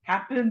confusion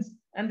happens,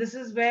 and this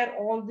is where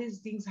all these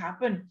things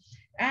happen.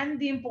 And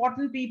the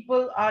important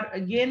people are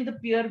again the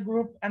peer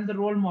group and the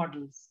role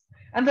models.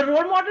 And the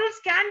role models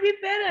can be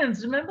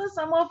parents. Remember,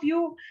 some of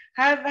you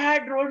have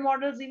had role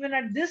models even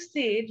at this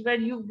stage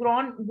when you've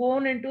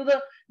gone into the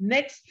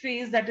next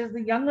phase, that is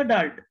the young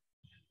adult.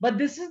 But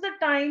this is the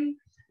time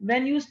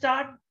when you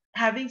start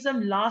having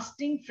some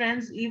lasting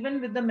friends, even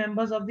with the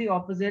members of the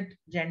opposite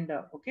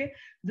gender. Okay,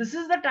 this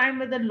is the time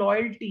where the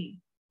loyalty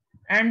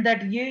and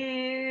that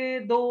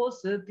ye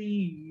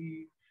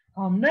dosti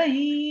hum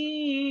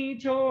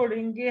nahi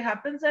chodenge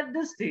happens at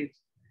this stage.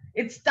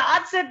 It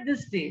starts at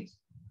this stage.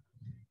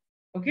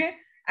 Okay,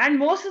 and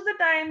most of the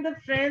time the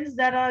friends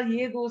that are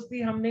ye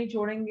dosti hum nahi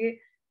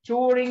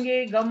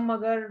chodenge gum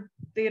agar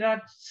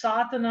tera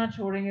saath na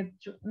chodenge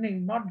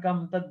not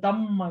gum, the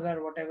dum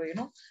agar whatever,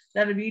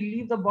 that we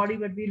leave the body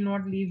but we'll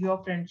not leave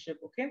your friendship.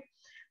 Okay,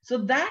 so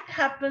that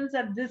happens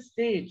at this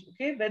stage.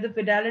 Okay, where the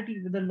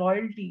fidelity, with the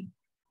loyalty,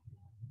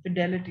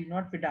 fidelity,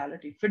 not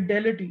fidelity,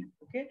 fidelity,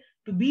 okay,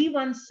 to be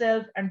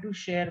oneself and to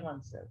share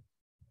oneself.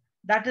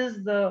 That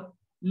is the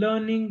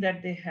learning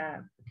that they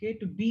have, okay,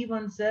 to be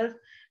oneself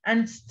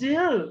and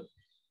still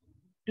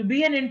to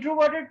be an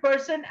introverted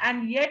person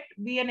and yet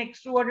be an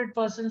extroverted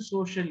person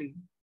socially.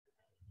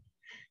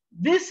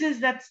 This is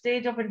that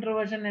stage of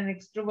introversion and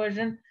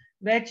extroversion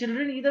where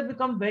children either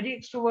become very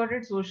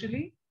extroverted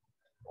socially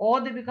or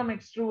they become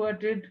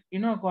extroverted,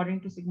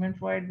 according to Sigmund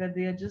Freud, where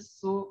they are just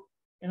so,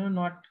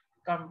 not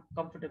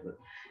comfortable.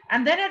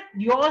 And then at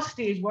your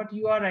stage, what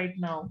you are right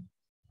now,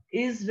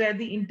 is where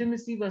the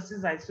intimacy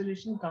versus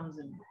isolation comes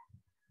in.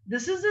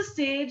 This is the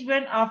stage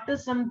when after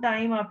some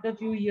time, after a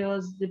few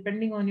years,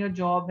 depending on your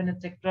job and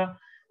etc.,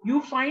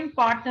 you find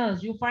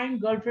partners, you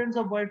find girlfriends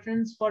or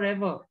boyfriends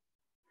forever.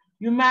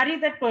 You marry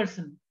that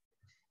person,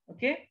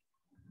 okay?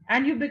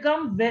 And you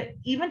become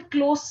even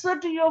closer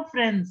to your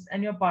friends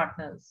and your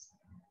partners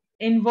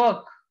in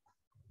work.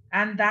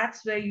 And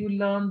that's where you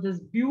learn this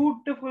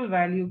beautiful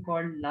value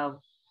called love.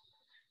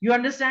 You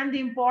understand the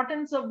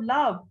importance of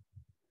love,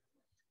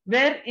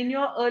 where in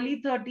your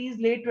early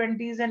 30s, late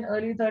 20s, and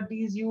early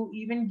 30s, you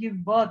even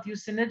give birth, you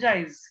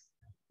synergize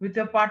with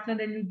your partner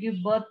and you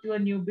give birth to a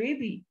new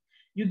baby.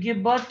 You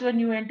give birth to a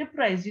new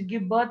enterprise. You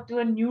give birth to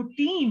a new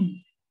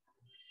team.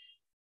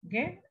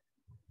 Okay.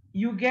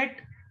 You get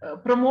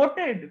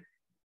promoted.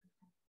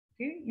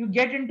 Okay. You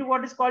get into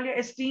what is called your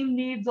esteem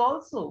needs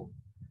also.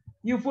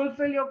 You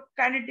fulfill your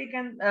kinetic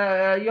and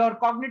your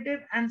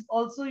cognitive and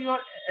also your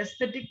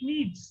aesthetic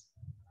needs.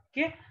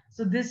 Okay,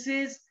 so this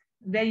is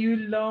where you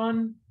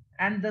learn,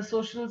 and the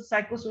social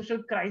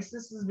psychosocial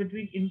crisis is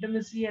between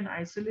intimacy and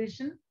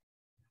isolation,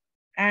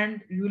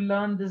 and you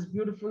learn this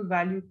beautiful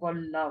value called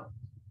love,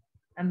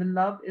 and the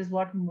love is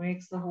what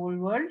makes the whole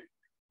world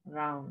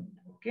round.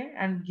 Okay,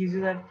 and gives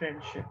you that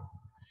friendship.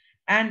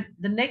 And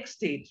the next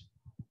stage,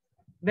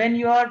 when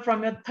you are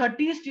from your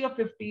 30s to your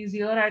 50s,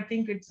 here I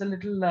think it's a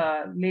little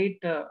late,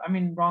 I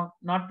mean wrong,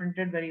 not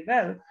printed very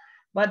well,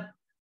 but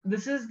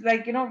this is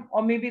like,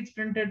 or maybe it's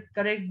printed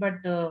correct, but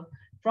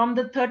from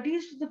the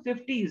 30s to the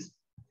 50s,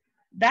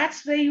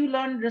 that's where you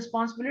learn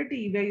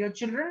responsibility, where your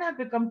children have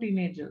become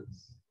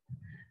teenagers,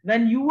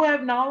 when you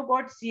have now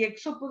got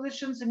CXO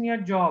positions in your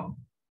job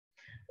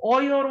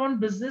or your own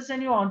business,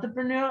 and your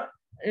entrepreneur,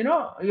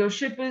 your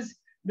ship is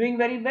doing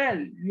very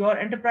well, your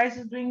enterprise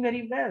is doing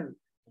very well.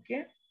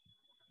 Okay,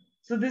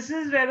 So this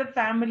is where the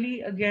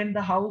family, again,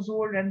 the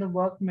household and the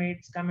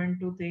workmates come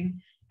into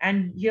thing.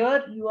 And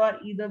here you are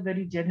either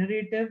very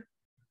generative,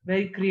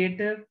 very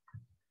creative,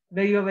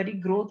 where you're very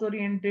growth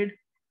oriented,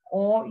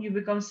 or you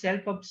become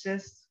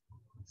self-obsessed,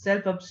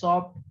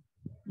 self-absorbed,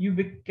 you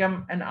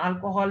become an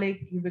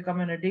alcoholic, you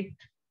become an addict,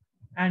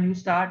 and you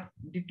start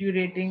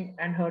deteriorating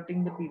and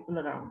hurting the people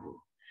around you.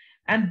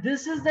 And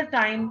this is the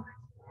time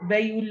where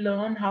you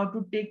learn how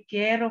to take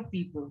care of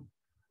people.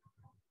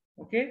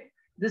 Okay,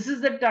 this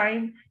is the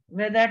time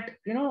where that,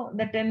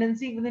 the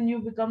tendency within you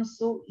becomes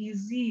so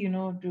easy,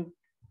 to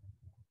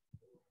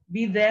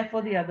be there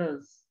for the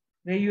others,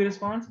 where you're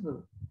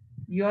responsible,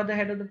 you're the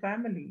head of the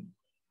family.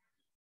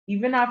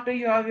 Even after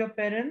you have your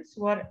parents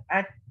who are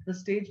at the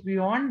stage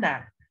beyond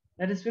that,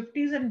 that is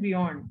 50s and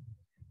beyond,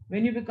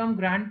 when you become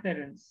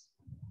grandparents.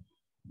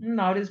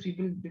 Nowadays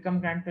people become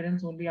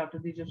grandparents only after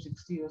the age of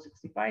 60 or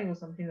 65 or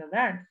something like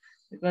that,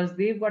 because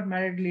they've got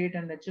married late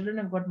and their children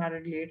have got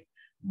married late.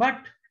 But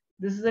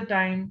this is the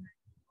time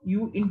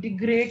you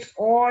integrate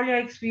all your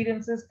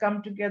experiences,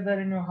 come together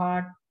in your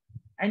heart,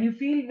 and you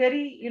feel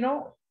very,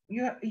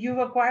 you've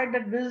acquired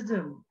that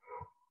wisdom,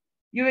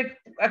 you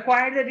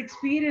acquired that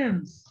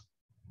experience,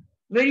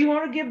 where you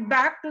want to give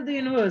back to the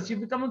universe. You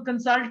become a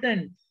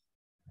consultant,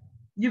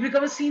 you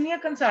become a senior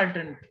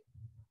consultant,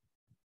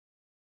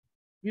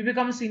 you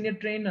become a senior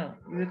trainer,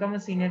 you become a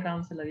senior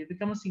counselor, you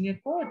become a senior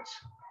coach.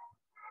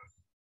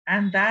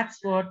 And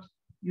that's what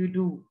you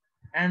do.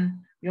 And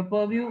your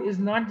purview is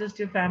not just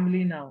your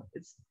family now,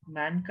 it's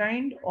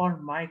mankind or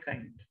my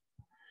kind.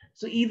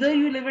 So either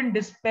you live in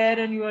despair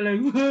and you are like,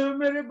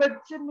 मेरे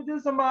बच्चे मुझे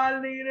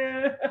संभाल नहीं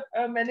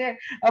रहे, मैंने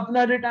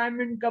अपना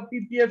retirement का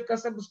PPF का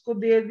सब उसको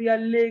दे दिया,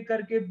 ले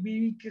करके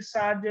बीवी के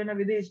साथ जो है ना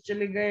विदेश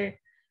चले गए,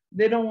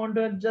 they don't want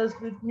to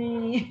adjust with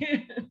me,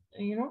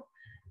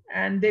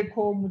 and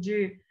देखो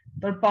मुझे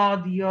तड़पा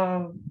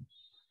दिया,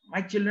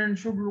 my children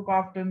should look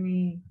after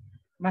me,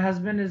 my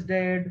husband is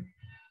dead,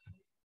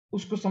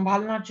 उसको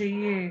संभालना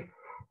चाहिए,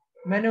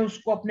 मैंने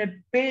उसको अपने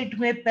पेट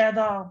में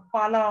पैदा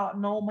पाला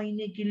 9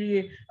 महीने के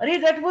लिए. अरे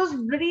that was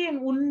bloody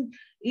in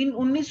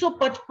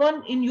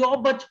 1955 in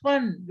your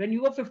बचपन, when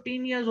you were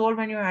 15 years old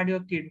when you had your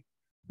kid.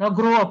 Now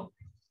grow up.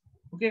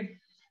 Okay,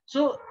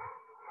 so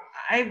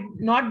I'm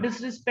not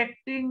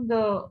disrespecting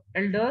the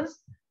elders,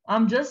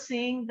 I'm just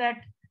saying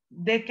that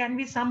there can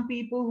be some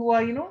people who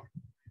are,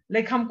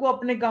 like हमको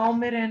अपने गांव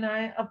में रहना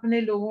है,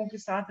 अपने लोगों के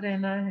साथ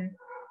रहना है.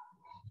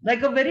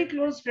 Like a very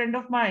close friend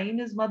of mine,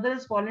 his mother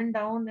has fallen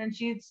down and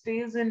she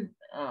stays in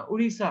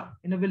Odisha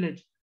in a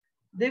village.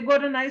 They've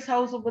got a nice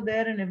house over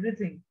there and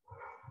everything.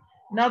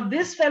 Now,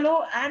 this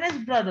fellow and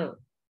his brother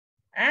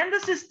and the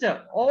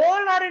sister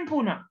all are in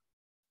Pune.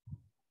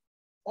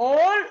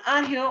 All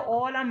are here,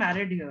 all are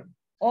married here,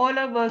 all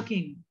are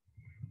working.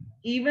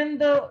 Even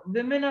the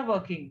women are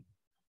working.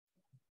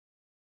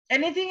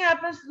 Anything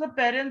happens to the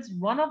parents,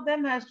 one of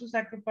them has to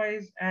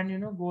sacrifice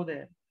and go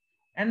there.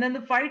 And then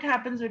the fight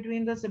happens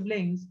between the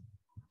siblings.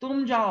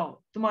 तुम जाओ,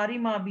 तुम्हारी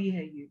माँ भी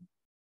है ये.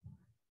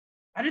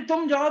 अरे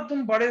तुम जाओ,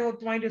 तुम बड़े हो,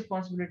 तुम्हारी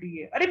रिस्पॉन्सिबिलिटी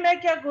है. अरे मैं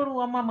क्या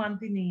करूं, अम्मा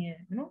मानती नहीं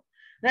है.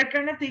 That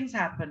kind of things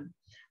happen.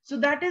 So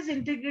that is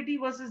integrity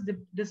versus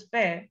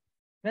despair.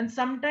 When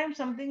sometimes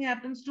something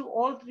happens to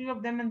all three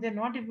of them and they're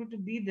not able to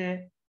be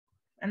there,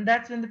 and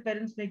that's when the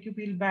parents make you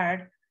feel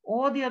bad.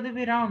 Or the other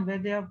way around, where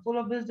they are full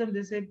of wisdom,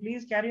 they say,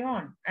 please carry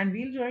on and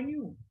we'll join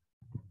you.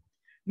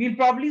 We'll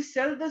probably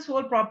sell this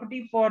whole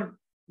property for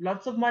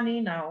lots of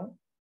money now,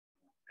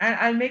 and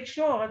I'll make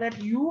sure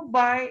that you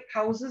buy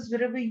houses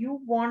wherever you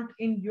want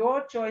in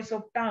your choice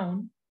of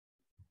town,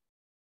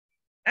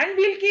 and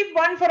we'll keep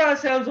one for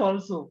ourselves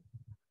also,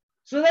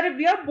 so that if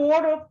we are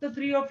bored of the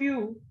three of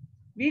you,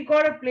 we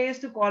got a place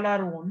to call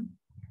our own.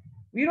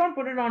 We don't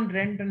put it on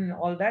rent and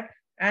all that,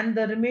 and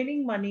the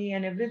remaining money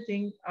and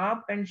everything,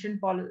 our pension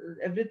policy,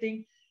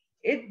 everything,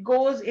 it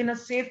goes in a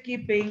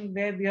safekeeping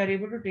where we are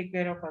able to take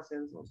care of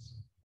ourselves also.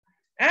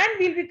 And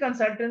we'll be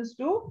consultants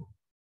too,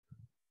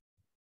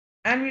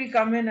 and we'll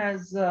come in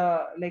as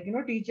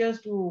teachers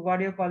to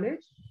Vadia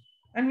College,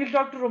 and we'll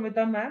talk to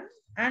Romita ma'am,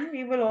 and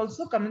we will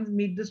also come and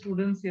meet the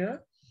students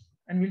here,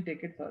 and we'll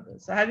take it further.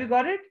 So have you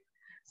got it?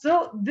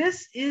 So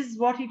this is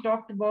what he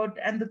talked about,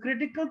 and the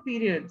critical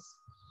periods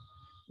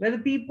where the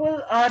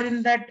people are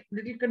in that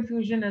little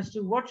confusion as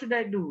to what should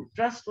I do,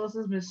 trust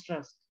versus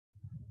mistrust.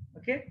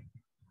 Okay,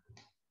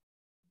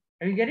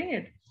 are you getting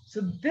it? So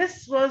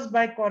this was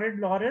by Conrad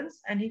Lawrence,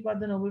 and he got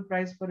the Nobel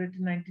Prize for it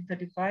in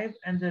 1935.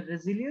 And the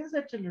resilience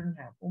that children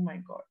have, oh my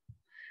God.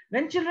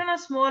 When children are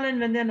small and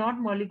when they're not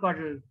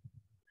mollycoddled,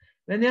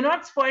 when they're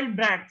not spoiled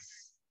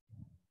brats,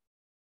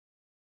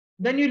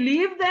 then you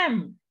leave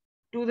them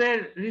to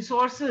their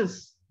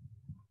resources.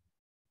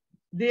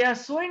 They are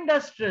so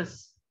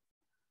industrious.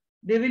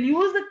 They will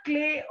use the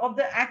clay of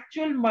the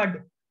actual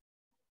mud,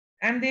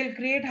 and they'll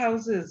create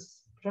houses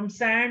from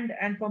sand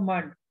and from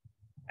mud.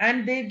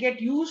 And they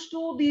get used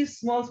to these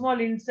small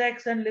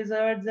insects and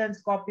lizards and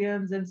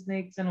scorpions and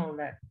snakes and all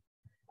that.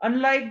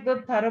 Unlike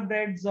the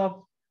thoroughbreds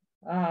of,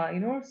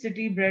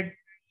 city bred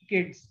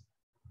kids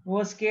who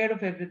are scared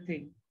of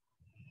everything.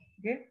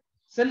 Okay.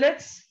 So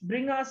let's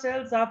bring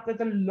ourselves up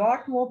with a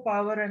lot more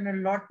power and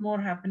a lot more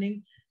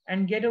happening,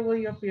 and get over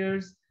your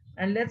fears.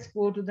 And let's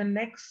go to the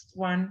next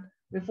one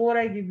before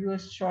I give you a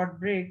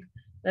short break.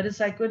 That is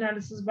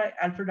psychoanalysis by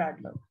Alfred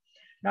Adler.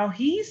 Now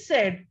he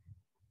said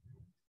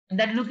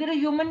that look at a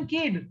human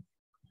kid.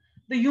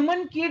 The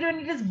human kid, when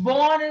it is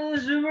born, it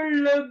is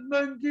driven like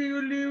monkey,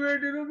 you leave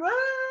it,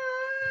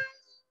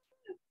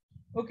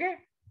 okay?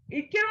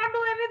 It cannot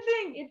do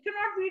anything. It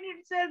cannot feed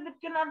itself. It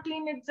cannot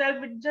clean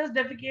itself. It just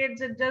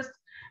defecates. It just,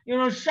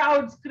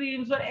 shouts,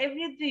 screams for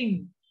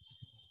everything.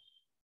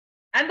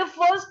 And the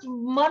first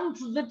month,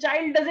 the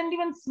child doesn't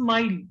even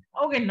smile.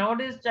 Okay,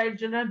 nowadays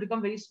children have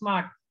become very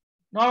smart.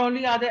 Not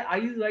only are their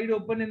eyes wide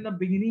open in the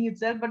beginning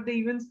itself, but they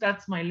even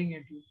start smiling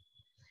at you.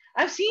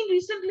 I've seen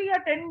recently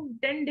a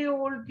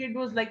 10-day-old kid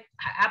was like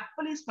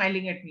happily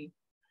smiling at me.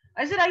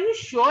 I said, are you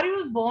sure he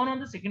was born on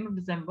the 2nd of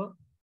December?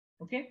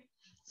 Okay.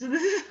 So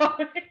this is how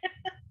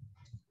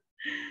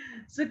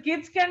so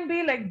kids can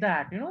be like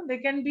that, they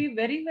can be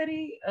very,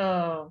 very,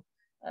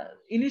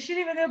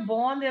 initially when they're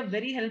born, they're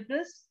very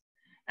helpless.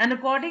 And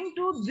according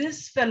to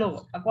this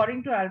fellow,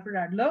 according to Alfred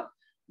Adler,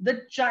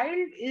 the child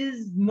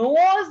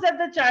knows that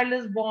the child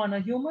is born. A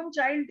human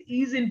child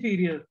is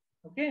inferior.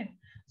 Okay.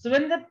 So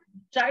when the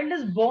child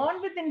is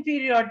born with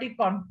inferiority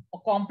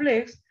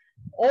complex,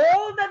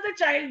 all that the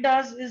child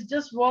does is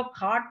just work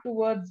hard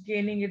towards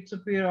gaining its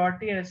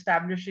superiority and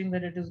establishing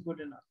that it is good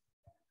enough.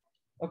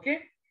 Okay.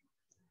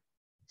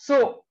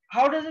 So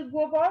how does it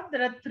go about?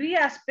 There are three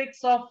aspects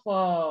of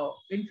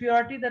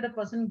inferiority that a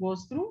person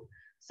goes through.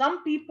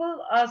 Some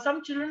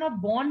children are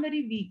born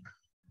very weak.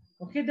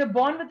 Okay, they're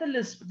born with a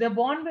lisp. They're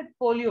born with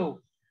polio.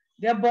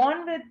 They're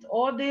born with,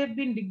 or they've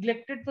been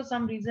neglected for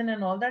some reason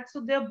and all that. So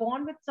they're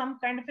born with some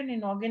kind of an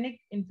inorganic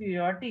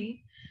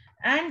inferiority.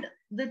 And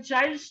the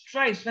child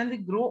strives when they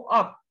grow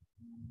up,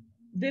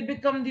 they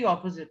become the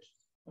opposite.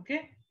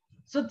 Okay.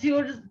 So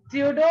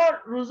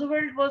Theodore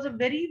Roosevelt was a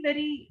very,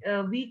 very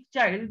weak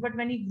child, but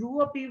when he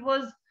grew up, he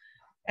was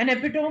an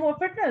epitome of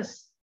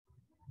fitness.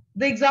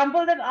 The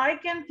example that I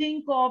can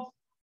think of,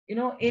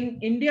 in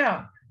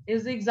India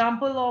is the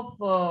example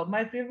of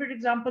my favorite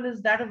example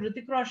is that of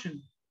Hrithik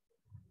Roshan,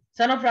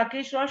 son of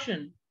Rakesh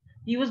Roshan.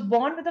 He was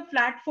born with a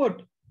flat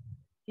foot.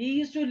 He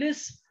used to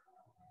lisp.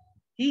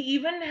 He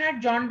even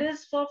had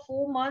jaundice for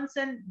 4 months,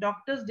 and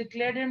doctors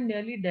declared him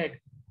nearly dead.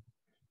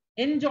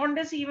 In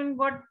jaundice, he even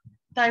got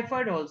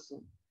typhoid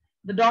also.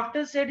 The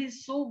doctor said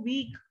he's so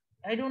weak.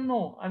 I don't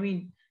know. I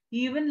mean,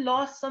 he even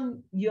lost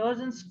some years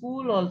in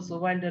school also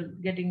while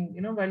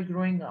while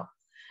growing up.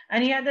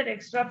 And he had that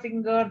extra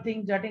finger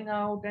thing jutting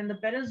out, and the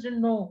parents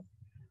didn't know.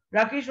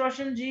 Rakesh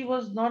Roshan ji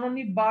was not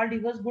only bald, he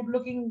was good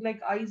looking,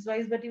 like eyes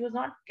wise, but he was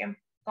not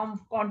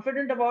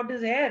confident about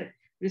his hair,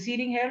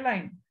 receding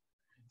hairline.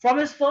 From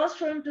his first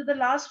film to the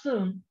last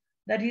film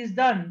that he's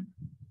done,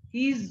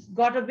 he's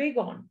got a wig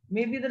on.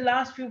 Maybe the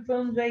last few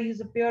films where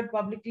he's appeared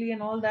publicly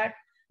and all that,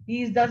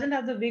 he doesn't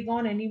have the wig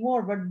on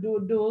anymore. But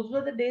those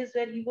were the days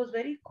where he was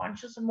very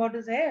conscious about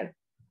his hair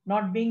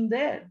not being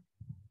there.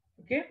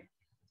 Okay.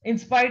 In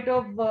spite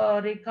of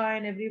Rekha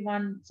and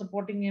everyone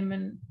supporting him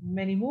in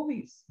many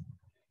movies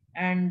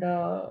and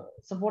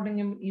supporting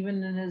him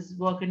even in his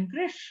work in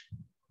Krish.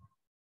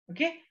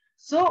 Okay.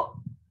 So,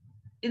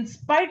 in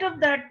spite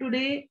of that,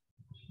 today,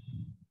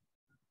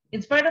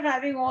 in spite of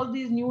having all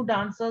these new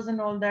dancers and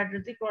all that,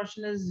 Hrithik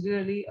Roshan is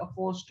really a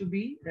force to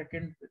be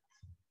reckoned with.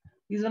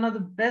 He's one of the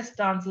best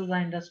dancers our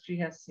industry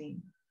has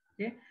seen.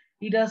 Okay,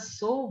 he does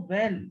so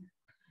well.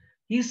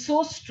 He's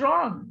so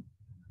strong.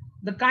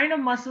 The kind of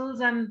muscles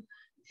and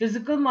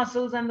physical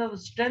muscles and the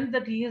strength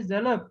that he has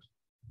developed.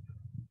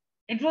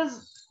 It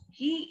was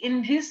he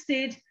in his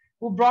stage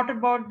who brought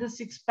about the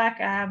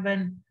six-pack ab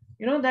and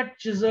that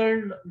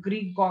chiseled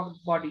Greek god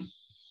body.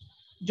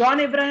 John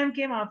Abraham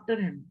came after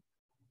him.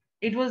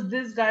 It was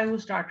this guy who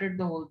started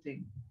the whole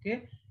thing.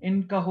 Okay.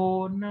 In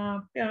Kaho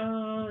Na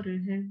Pyar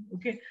Hai.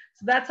 Okay.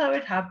 So that's how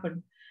it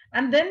happened.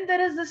 And then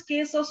there is this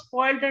case of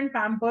spoiled and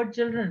pampered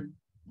children.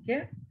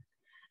 Okay.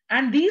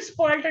 And these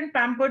spoiled and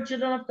pampered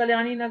children of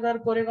Kalyani Nagar,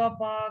 Koregaon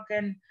Park,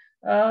 and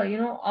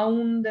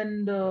Aund,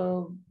 and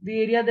the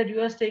area that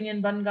you are staying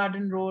in, Bun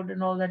Garden Road,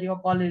 and all that, your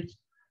college.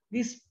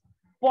 These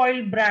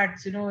spoiled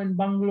brats, in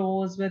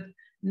bungalows with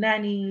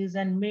nannies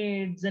and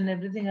maids and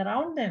everything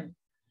around them.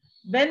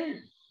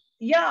 When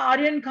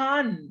Aryan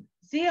Khan,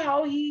 see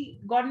how he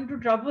got into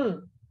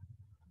trouble,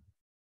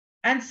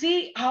 and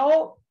see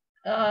how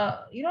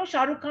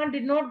Shah Rukh Khan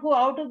did not go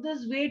out of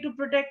this way to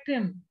protect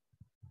him.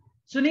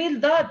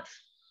 Sunil Dutt,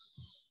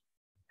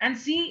 and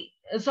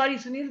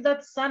Sunil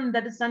Dutt's son,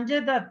 that is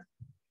Sanjay Dutt.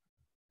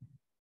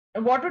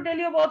 And what to tell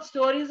you about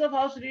stories of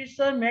how Suresh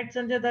sir met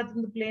Sanjay Dutt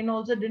in the plane,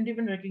 also didn't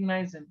even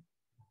recognize him.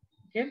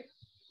 Okay.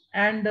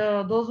 And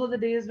those were the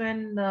days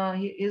when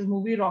his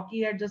movie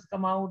Rocky had just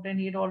come out, and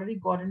he had already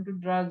got into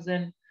drugs,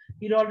 and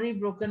he'd already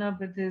broken up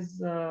with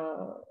his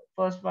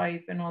first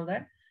wife and all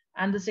that.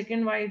 And the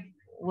second wife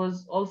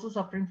was also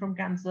suffering from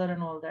cancer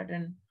and all that.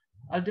 And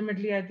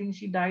ultimately, I think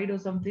she died or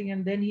something.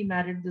 And then he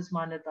married this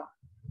Manata.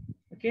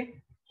 Okay.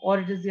 or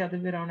it is the other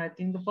way around. I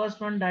think the first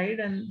one died,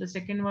 and the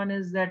second one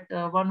is that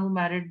one who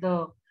married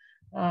the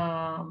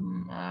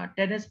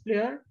tennis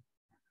player.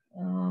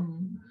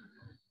 Um,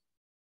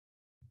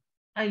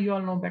 you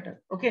all know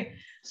better. Okay.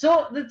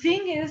 So the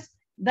thing is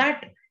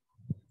that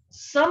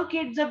some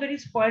kids are very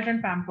spoiled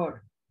and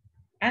pampered,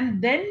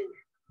 and then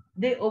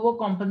they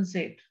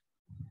overcompensate.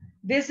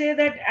 They say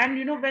that, and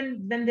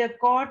when they're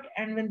caught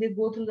and when they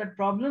go through that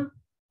problem,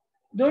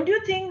 don't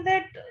you think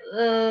that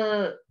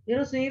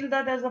Sunil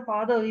Dutt as a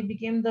father, he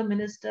became the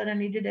minister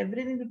and he did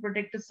everything to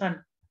protect his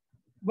son.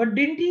 But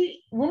didn't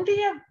he? Wouldn't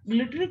he have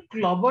literally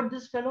clobbered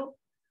this fellow?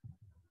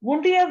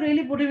 Wouldn't he have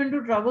really put him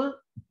into trouble?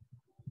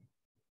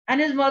 And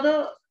his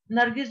mother,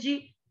 Nargis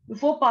ji,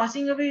 before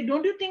passing away,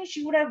 don't you think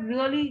she would have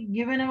really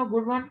given him a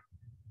good one?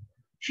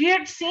 She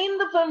had seen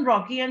the film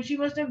Rocky and she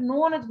must have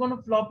known it's going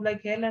to flop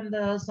like hell and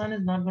her son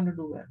is not going to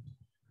do well.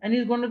 And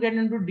he's going to get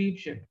into deep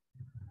shit.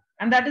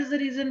 And that is the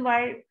reason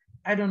why,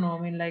 I don't know, I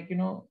mean, like,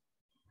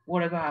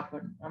 whatever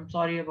happened. I'm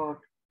sorry about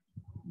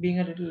being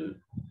a little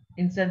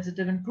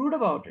insensitive and crude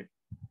about it.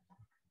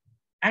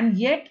 And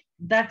yet,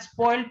 that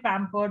spoiled,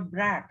 pampered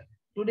brat,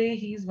 today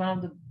he's one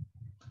of the,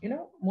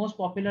 most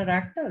popular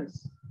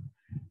actors.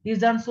 He's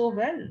done so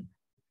well.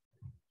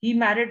 He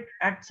married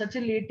at such a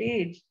late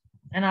age,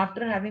 and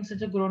after having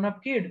such a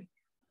grown-up kid,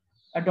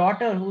 a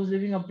daughter who's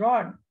living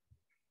abroad,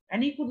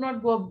 and he could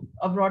not go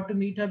abroad to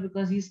meet her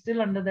because he's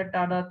still under that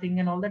Tada thing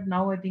and all that.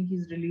 Now I think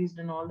he's released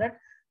and all that.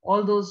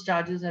 All those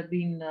charges have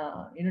been,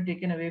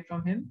 taken away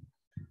from him.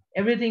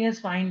 Everything is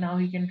fine now.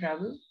 He can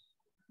travel.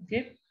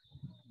 Okay,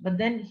 but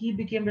then he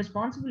became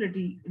responsible.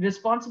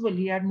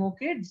 He had more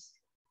kids.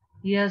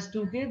 He has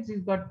two kids.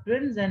 He's got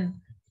twins, and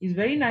he's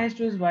very nice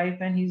to his wife,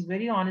 and he's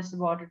very honest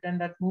about it. And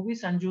that movie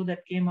Sanju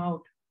that came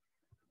out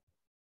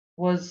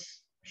was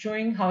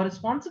showing how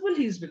responsible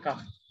he's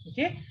become.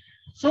 Okay.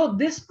 So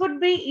this could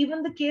be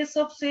even the case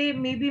of, say,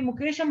 maybe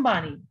Mukesh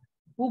Ambani,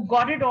 who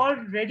got it all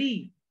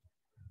ready.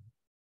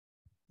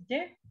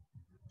 Okay.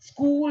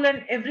 School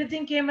and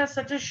everything came as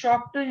such a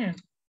shock to him.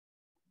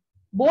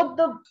 Both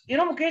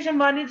Mukesh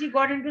Ambani ji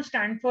got into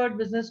Stanford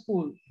Business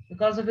School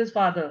because of his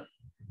father,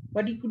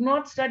 but he could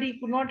not study, he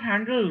could not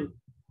handle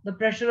the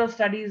pressure of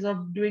studies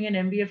of doing an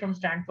MBA from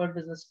Stanford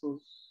Business School.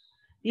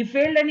 He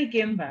failed and he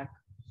came back.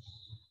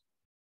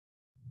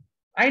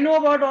 I know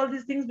about all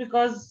these things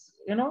because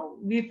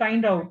we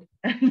find out,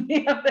 and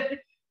we are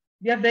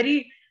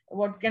very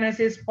what can I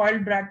say,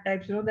 spoiled brat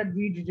types. That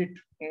we did it.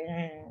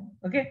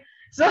 Okay,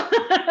 so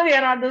we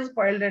are not those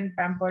spoiled and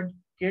pampered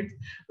kids,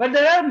 but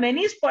there are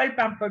many spoiled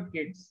pampered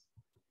kids.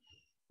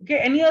 Okay,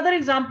 any other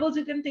examples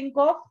you can think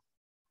of?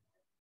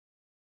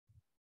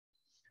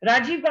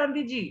 Rajiv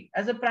Gandhi ji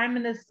as a prime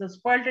minister,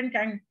 spoiled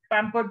and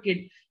pampered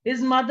kid.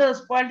 His mother,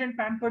 spoiled and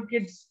pampered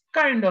kids,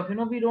 kind of.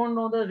 We don't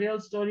know the real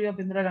story of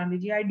Indira Gandhi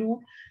ji. I do,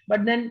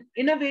 but then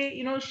in a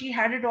way, she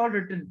had it all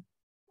written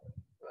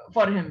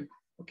for him.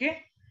 Okay,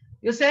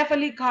 Yusuf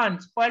Ali Khan,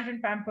 spoiled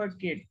and pampered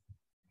kid.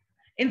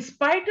 In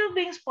spite of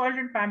being spoiled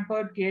and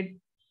pampered kid,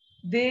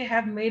 they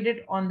have made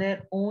it on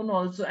their own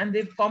also, and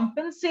they've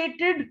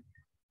compensated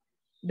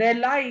their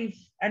life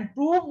and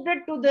proved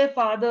it to their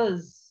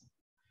fathers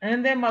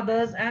and their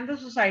mothers and the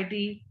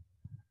society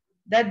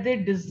that they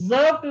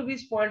deserve to be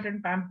spoiled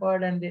and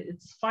pampered, and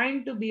it's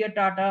fine to be a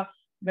Tata,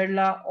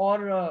 Birla,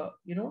 or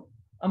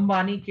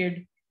Ambani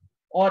kid,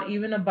 or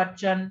even a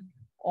Bachchan,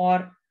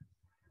 or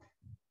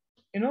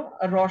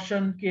a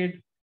Roshan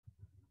kid.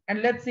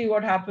 And let's see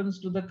what happens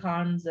to the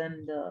Khans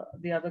and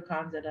the other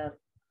Khans that are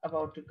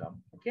about to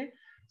come. Okay,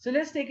 so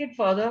let's take it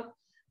further.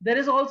 There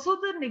is also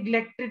the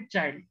neglected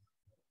child,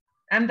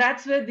 and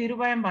that's where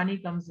Dhirubhai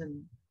Ambani comes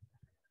in.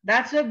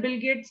 That's where Bill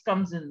Gates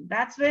comes in.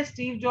 That's where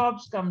Steve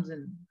Jobs comes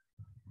in.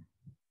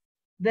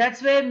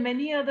 That's where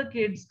many other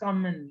kids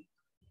come in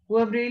who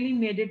have really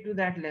made it to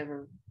that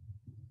level.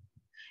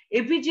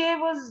 APJ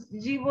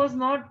was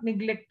not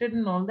neglected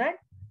and all that,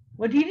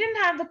 but he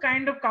didn't have the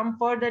kind of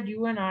comfort that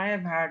you and I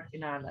have had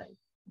in our life.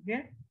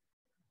 Okay?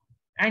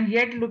 And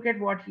yet look at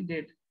what he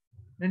did.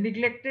 The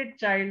neglected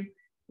child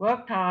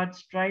worked hard,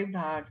 strived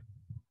hard.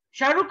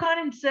 Shah Rukh Khan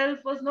himself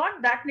was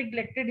not that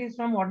neglected. He's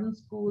from modern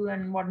school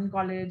and modern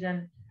college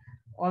and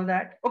all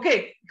that.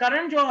 Okay,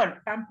 Karan Johar,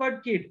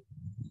 pampered kid.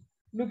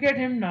 Look at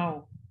him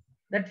now.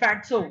 That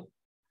fatso.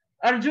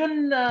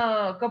 Arjun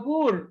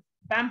Kapoor,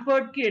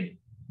 pampered kid,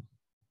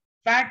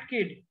 fat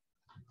kid.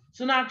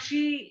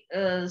 Sonakshi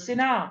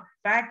Sinha,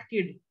 fat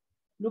kid.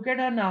 Look at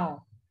her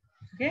now.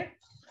 Okay.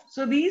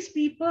 So these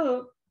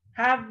people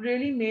have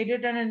really made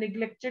it, and a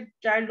neglected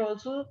child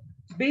also.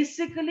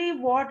 Basically,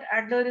 what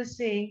Adler is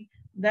saying,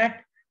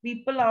 that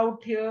people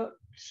out here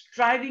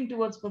striving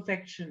towards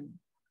perfection,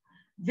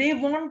 they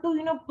want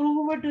to,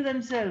 prove it to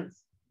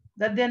themselves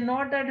that they're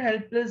not that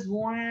helpless,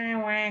 wah,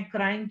 wah,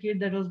 crying kid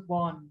that was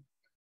born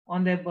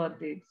on their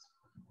birthdays.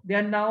 They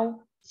are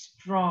now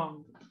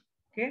strong,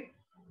 okay,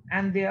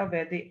 and they are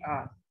where they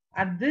are.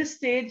 At this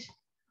stage,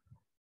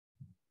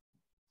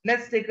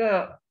 let's take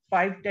a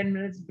 5-10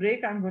 minutes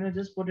break. I'm going to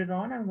just put it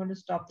on. I'm going to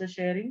stop the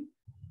sharing.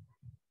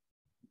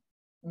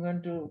 I'm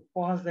going to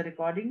pause the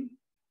recording.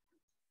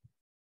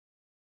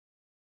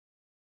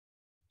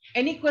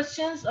 Any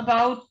questions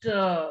about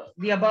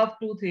the above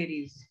two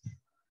theories?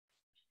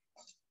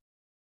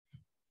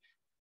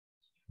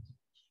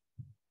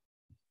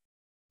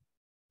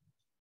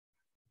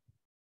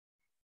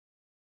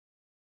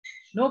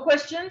 No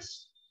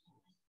questions?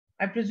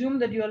 I presume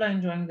that you all are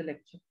enjoying the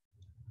lecture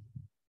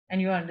and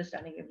you are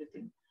understanding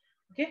everything.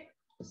 Okay.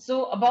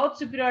 So about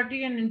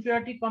superiority and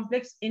inferiority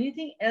complex,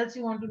 anything else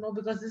you want to know?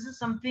 Because this is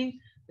something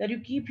that you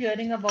keep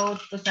hearing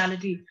about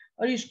personality.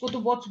 Or isko to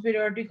bahut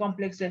superiority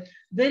complex hai.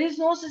 There is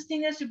no such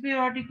thing as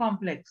superiority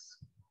complex.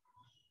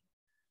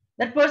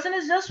 That person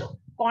is just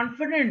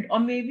confident or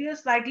maybe a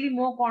slightly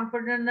more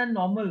confident than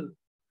normal.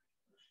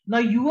 Now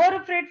you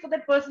are afraid for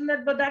that person,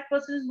 that but that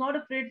person is not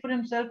afraid for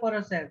himself or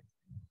herself.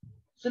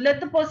 So let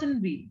the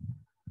person be.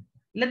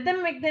 Let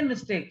them make their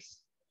mistakes.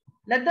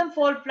 Let them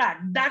fall flat.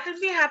 That will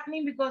be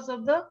happening because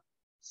of the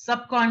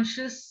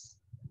subconscious,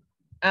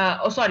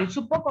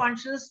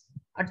 superconscious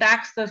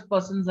attacks those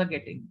persons are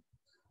getting.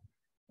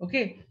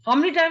 Okay. How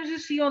many times you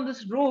see on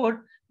this road,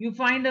 you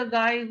find a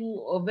guy who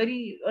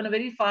on a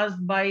very fast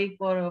bike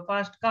or a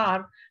fast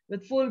car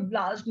with full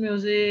blast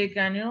music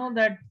and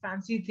that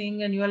fancy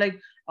thing, and you're like,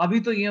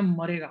 Abhi to ye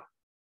marega,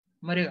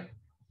 marega.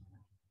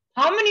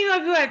 How many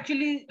of you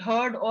actually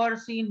heard or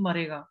seen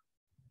marega?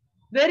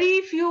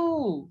 Very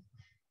few.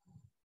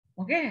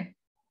 Okay.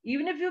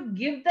 Even if you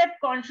give that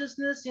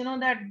consciousness,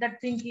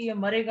 that thing ki ye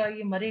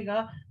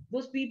marega,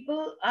 those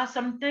people are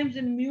sometimes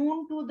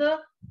immune to the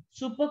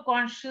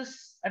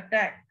superconscious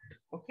attack.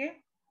 Okay.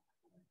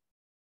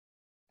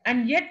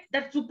 And yet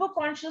that super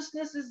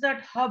consciousness is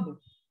that hub,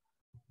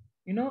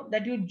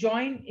 that you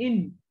join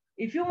in.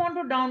 If you want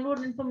to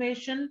download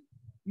information,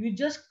 you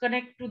just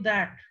connect to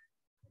that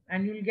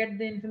and you'll get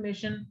the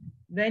information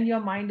when your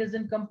mind is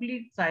in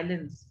complete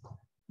silence,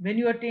 when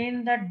you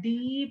attain that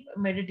deep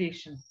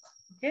meditation.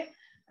 Okay.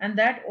 And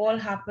that all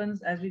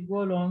happens as we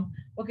go along.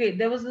 Okay,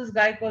 there was this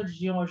guy called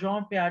Jean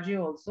Piaget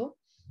also,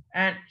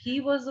 and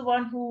he was the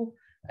one who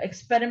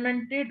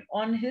experimented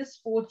on his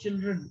four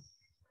children,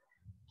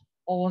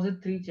 or was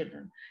it three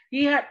children?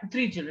 He had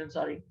three children,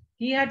 sorry.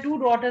 He had two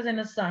daughters and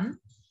a son,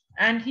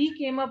 and he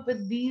came up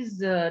with these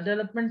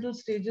developmental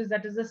stages,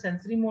 that is the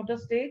sensory motor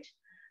stage.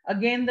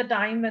 Again, the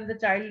time when the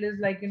child is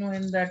like, in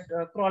that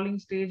crawling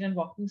stage and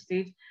walking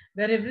stage,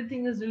 where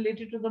everything is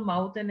related to the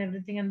mouth and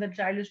everything, and the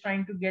child is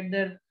trying to get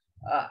their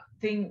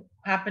thing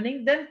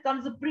happening. Then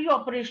comes the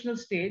pre-operational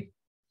stage,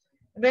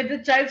 where the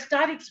child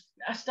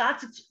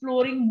starts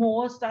exploring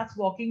more, starts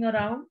walking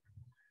around,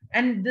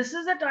 and this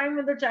is the time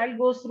when the child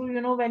goes through,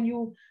 when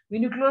you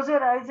close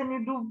your eyes and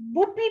you do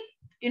boop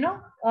beep,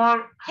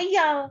 or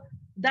hiya.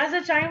 That's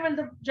the time when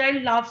the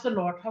child laughs a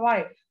lot.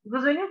 Why?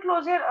 Because when you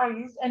close your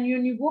eyes and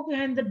you go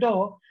behind the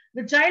door,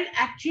 the child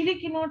actually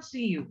cannot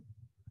see you.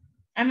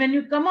 And when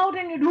you come out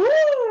and you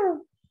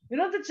do,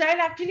 the child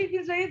actually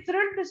feels very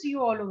thrilled to see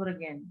you all over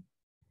again.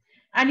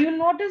 And you'll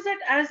notice that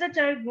as the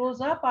child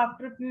grows up,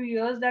 after a few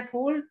years, that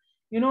whole,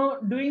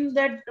 doing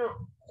that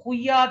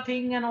huya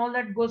thing and all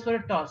that goes for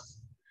a toss.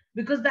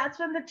 Because that's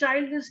when the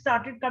child has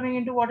started coming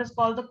into what is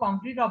called the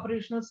concrete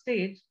operational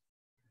stage.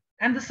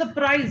 And the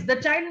surprise, the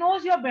child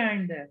knows you're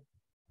behind there.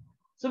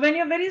 So when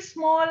you're very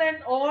small, and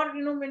or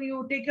when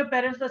you take your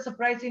parents by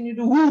surprise and you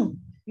do whoo,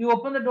 you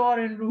open the door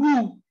and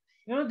whoo,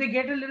 they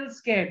get a little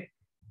scared.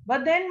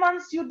 But then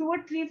once you do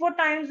it 3, 4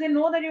 times, they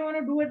know that you want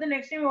to do it. The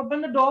next time you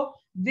open the door,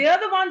 they are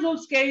the ones who'll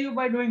scare you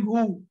by doing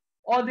whoo,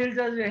 or they'll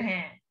just say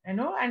hand,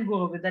 and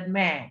go with that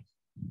man.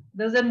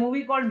 There's a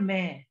movie called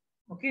Man,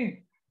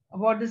 okay,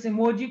 about this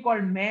emoji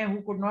called Man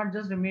who could not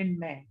just remain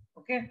Man,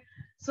 okay.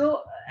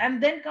 So,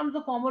 and then comes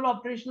the formal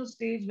operational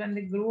stage when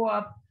they grow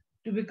up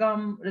to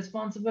become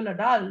responsible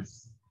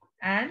adults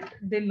and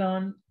they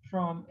learn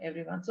from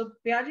everyone. So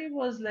Piaget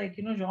was like,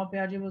 Jean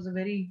Piaget was a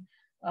very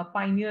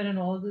pioneer in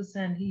all this,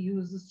 and he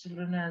used his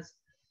children as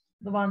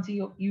the ones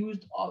he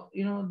used,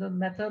 the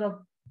method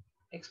of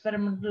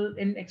experimental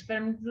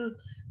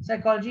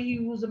psychology.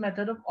 He used the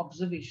method of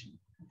observation.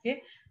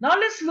 Okay. Now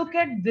let's look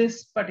at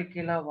this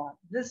particular one.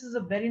 This is a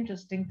very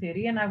interesting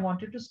theory, and I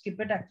wanted to skip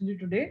it actually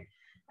today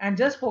and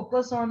just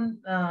focus on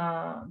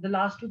the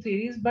last two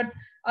theories. But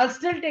I'll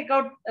still take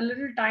out a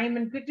little time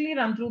and quickly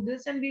run through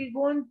this, and we'll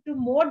go into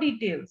more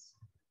details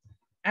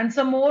and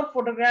some more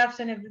photographs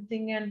and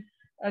everything, and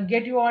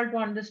get you all to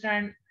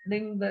understanding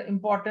the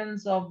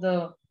importance of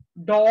the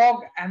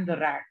dog and the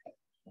rat.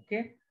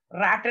 Okay,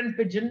 rat and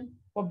pigeon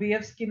for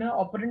B.F. Skinner,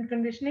 operant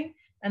conditioning,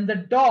 and the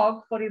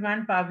dog for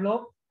Ivan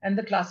Pavlov and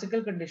the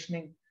classical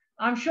conditioning.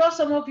 I'm sure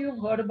some of you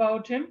have heard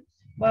about him,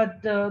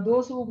 but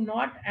those who have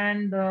not,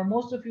 and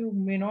most of you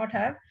may not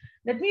have,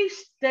 let me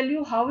tell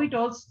you how it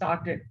all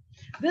started.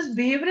 This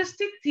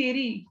behavioristic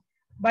theory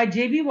by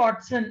J.B.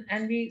 Watson,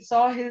 and we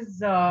saw his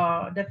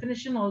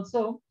definition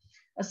also.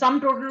 A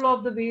sum total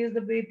of the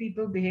way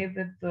people behave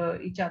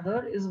with each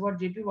other is what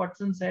J.P.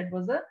 Watson said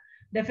was the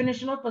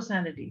definition of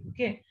personality.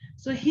 Okay,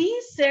 so he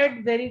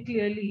said very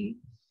clearly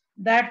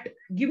that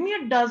give me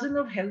a dozen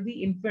of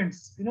healthy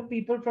infants,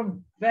 people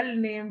from well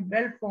named,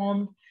 well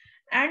formed,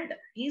 and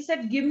he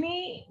said give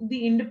me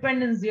the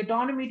independence, the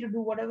autonomy to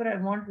do whatever I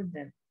want with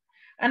them.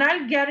 And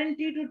I'll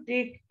guarantee to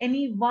take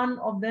any one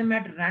of them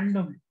at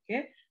random,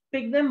 okay?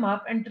 Pick them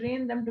up and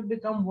train them to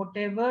become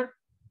whatever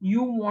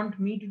you want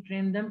me to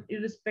train them,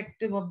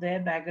 irrespective of their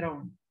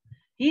background.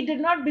 He did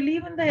not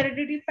believe in the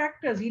heredity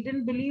factors. He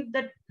didn't believe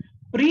that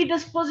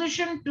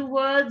predisposition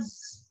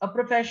towards a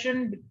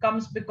profession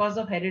comes because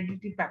of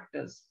heredity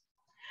factors.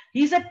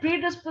 He said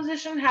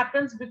predisposition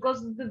happens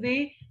because of the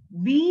way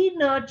we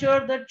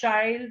nurture the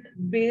child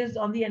based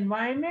on the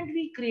environment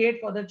we create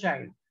for the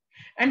child.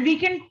 And we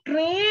can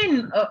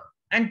train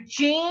and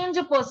change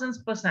a person's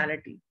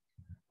personality.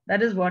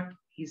 That is what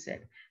he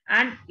said.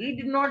 And he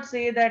did not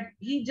say that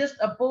he just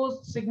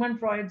opposed Sigmund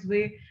Freud's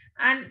way,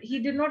 and he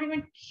did not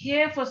even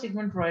care for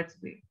Sigmund Freud's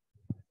way.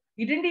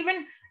 He didn't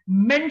even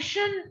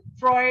mention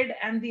Freud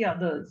and the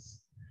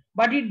others,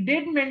 but he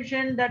did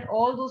mention that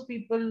all those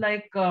people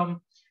like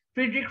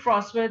Friedrich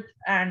Frostwith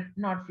and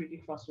not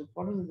Friedrich Frostwith.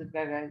 What was the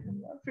guy?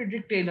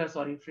 Friedrich Taylor.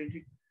 Sorry,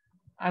 Friedrich.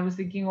 I was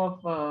thinking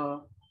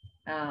of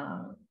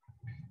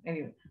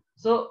anyway.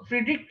 So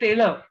Friedrich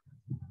Taylor,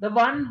 the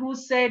one who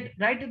said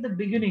right at the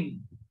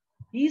beginning,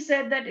 he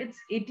said that it's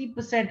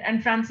 80%,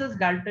 and Francis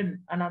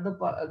Galton, another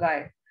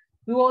guy,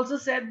 who also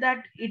said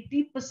that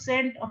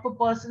 80% of a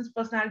person's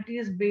personality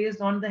is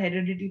based on the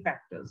heredity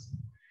factors.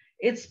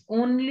 It's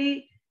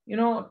only,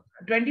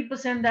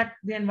 20% that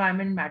the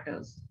environment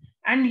matters.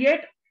 And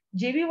yet,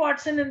 J.B.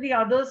 Watson and the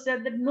others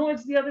said that no,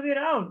 it's the other way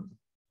around.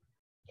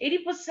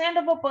 80%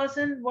 of a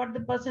person, what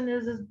the person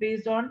is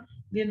based on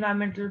the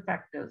environmental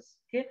factors.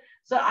 Okay.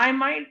 So I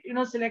might,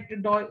 select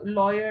a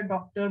lawyer,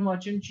 doctor,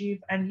 merchant chief,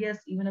 and yes,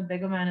 even a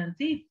beggar man and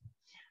thief,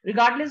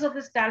 regardless of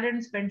his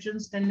talents,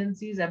 pensions,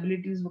 tendencies,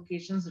 abilities,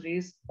 vocations,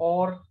 race,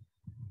 or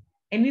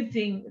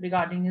anything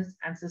regarding his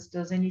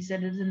ancestors. And he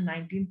said it in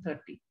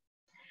 1930.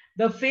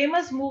 The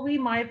famous movie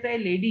My Fair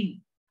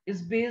Lady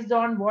is based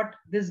on what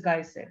this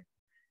guy said.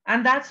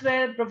 And that's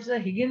where Professor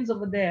Higgins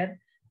over there,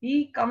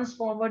 he comes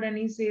forward and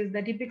he says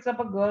that he picks up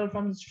a girl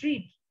from the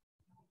street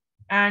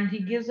and he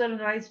gives her a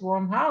nice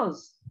warm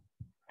house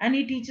and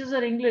he teaches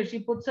her English. He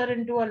puts her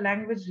into a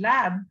language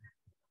lab,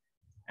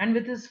 and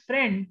with his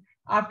friend,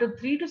 after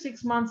 3 to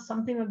 6 months,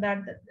 something like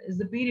that, that is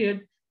the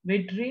period where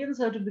he trains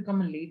her to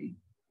become a lady.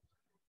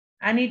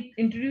 And he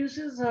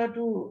introduces her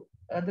to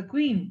the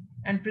Queen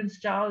and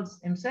Prince Charles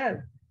himself.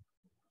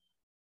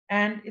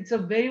 And it's a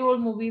very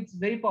old movie. It's a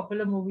very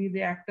popular movie.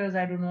 The actors,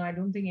 I don't know. I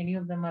don't think any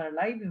of them are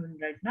alive even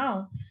right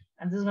now.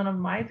 And this is one of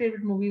my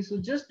favorite movies. So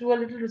just do a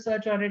little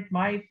research on it.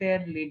 My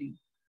Fair Lady.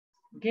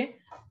 Okay.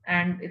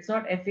 And it's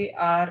not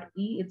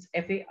F-A-R-E, it's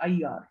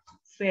F-A-I-R.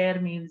 Fair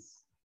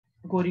means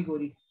gori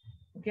gori.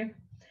 Okay.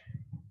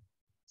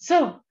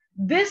 So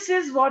this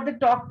is what they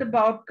talked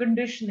about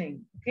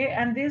conditioning. Okay.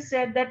 And they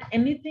said that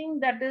anything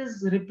that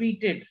is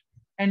repeated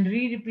and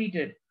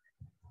re-repeated,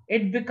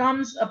 it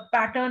becomes a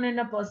pattern in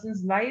a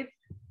person's life,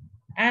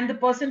 and the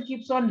person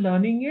keeps on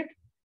learning it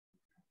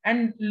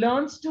and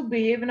learns to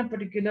behave in a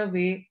particular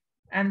way.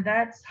 And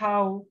that's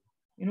how,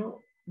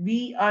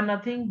 we are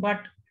nothing but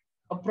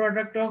a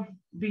product of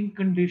being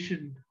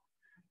conditioned.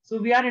 So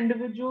we are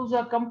individuals who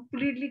are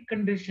completely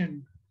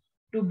conditioned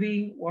to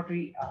being what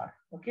we are.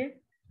 Okay.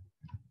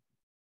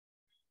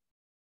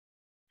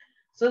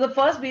 So the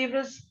first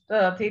behaviorist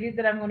theory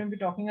that I'm going to be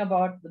talking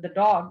about with the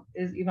dog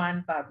is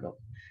Ivan Pavlov.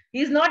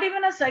 He's not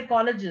even a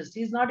psychologist.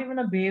 He's not even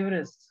a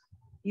behaviorist.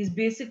 He's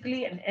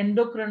basically an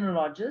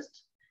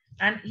endocrinologist,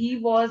 and he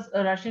was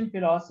a Russian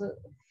philosopher,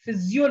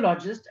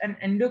 physiologist and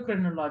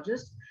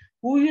endocrinologist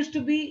who used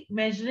to be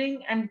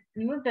measuring and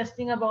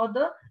testing about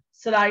the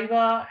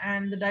saliva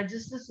and the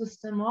digestive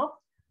system of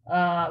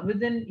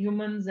within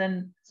humans,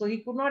 and so he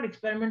could not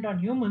experiment on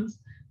humans.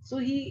 So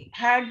he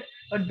had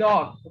a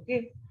dog.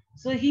 Okay,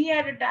 so he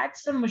had attached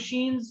some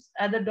machines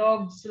at the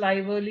dog's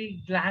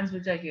salivary glands,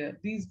 which are here.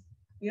 These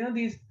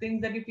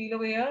things that you feel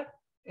over here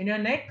in your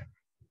neck.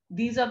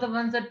 These are the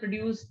ones that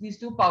produce these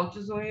two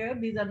pouches over here.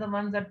 These are the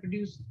ones that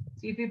produce.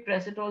 See, if you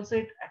press it also,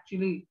 it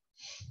actually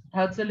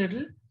hurts a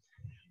little.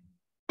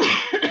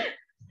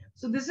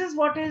 So this is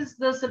what is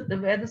where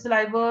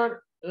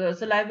the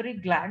salivary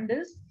gland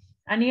is,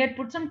 and he had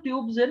put some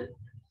tubes in,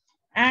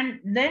 and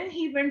then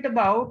he went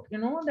about,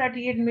 that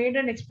he had made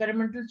an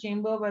experimental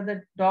chamber where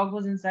the dog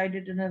was inside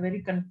it in a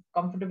very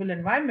comfortable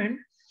environment,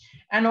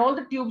 and all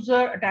the tubes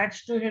were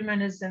attached to him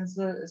and his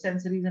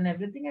sensories and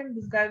everything, and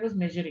this guy was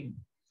measuring.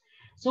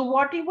 So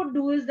what he would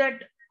do is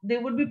that they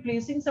would be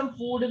placing some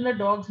food in the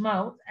dog's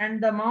mouth,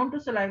 and the amount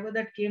of saliva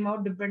that came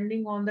out,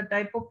 depending on the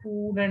type of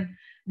food and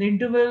the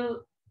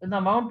interval, the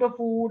amount of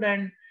food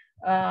and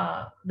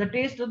the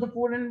taste of the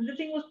food and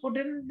everything was put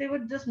in, they were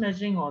just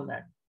measuring all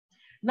that.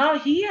 Now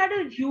he had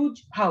a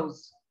huge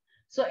house.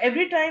 So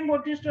every time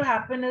what used to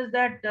happen is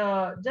that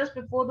just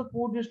before the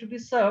food used to be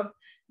served,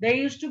 there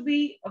used to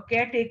be a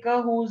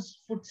caretaker whose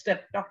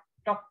footstep, tock,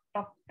 tock,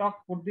 tock, tock,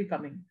 would be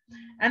coming.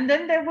 And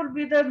then there would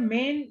be the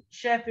main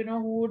chef,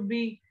 who would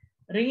be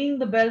ringing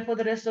the bell for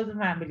the rest of the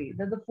family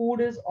that the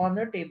food is on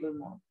the table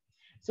now.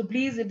 So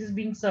please, it is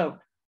being served.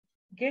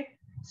 Okay.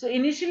 So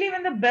initially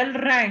when the bell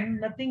rang,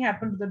 nothing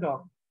happened to the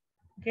dog.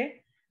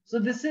 Okay. So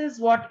this is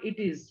what it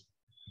is.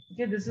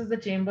 Okay, this is the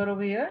chamber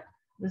over here.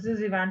 This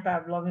is Ivan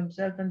Pavlov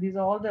himself, and these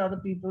are all the other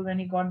people when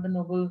he got the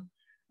Nobel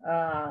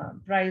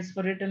prize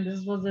for it. And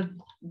this was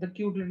the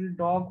cute little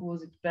dog who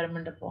was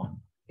experimented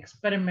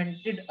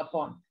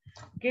upon.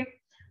 Okay,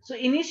 so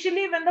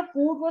initially when the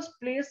food was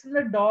placed in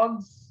the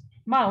dog's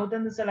mouth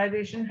and the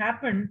salivation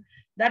happened,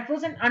 that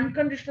was an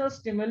unconditional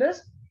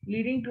stimulus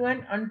leading to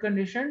an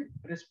unconditioned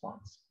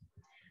response.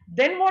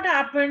 Then what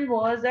happened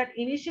was that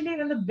initially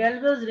when the bell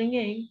was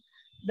ringing,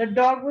 the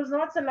dog was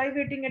not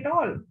salivating at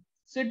all.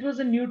 So it was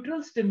a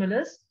neutral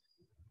stimulus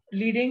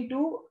leading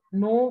to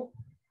no,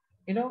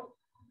 you know,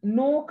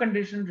 no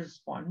conditioned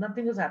response.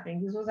 Nothing was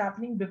happening. This was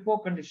happening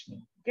before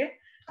conditioning. Okay.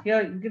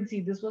 Here you can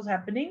see this was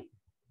happening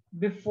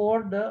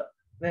before the,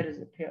 where is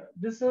it here?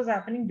 This was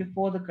happening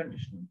before the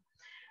conditioning.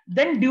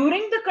 Then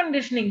during the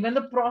conditioning, when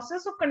the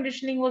process of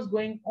conditioning was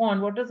going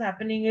on, what was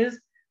happening is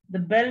the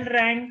bell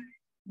rang,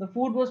 the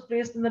food was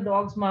placed in the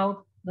dog's mouth,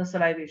 the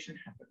salivation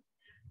happened.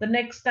 The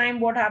next time,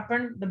 what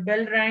happened? The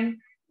bell rang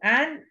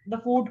and the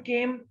food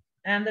came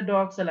and the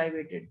dog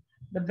salivated.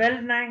 The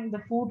bell rang,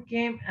 the food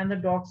came and the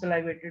dog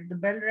salivated. The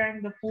bell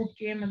rang, the food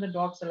came and the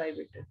dog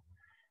salivated.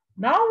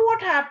 Now,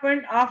 what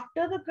happened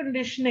after the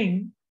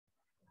conditioning?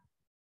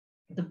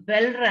 The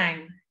bell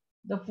rang,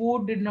 the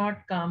food did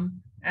not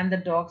come, and the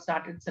dog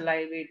started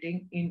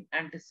salivating in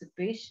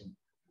anticipation.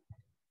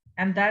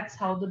 And that's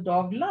how the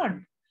dog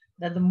learned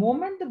that the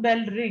moment the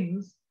bell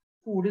rings,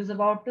 food is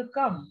about to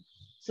come.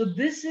 So,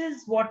 this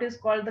is what is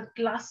called the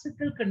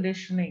classical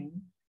conditioning,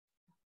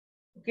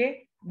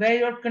 okay, where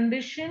your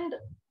conditioned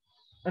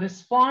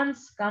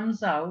response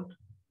comes out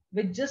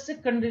with just a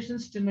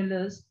conditioned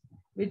stimulus,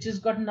 which has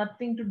got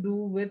nothing to do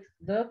with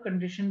the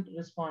conditioned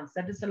response.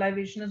 That is,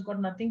 salivation has got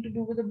nothing to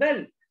do with the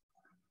bell.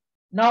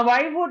 Now,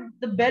 why would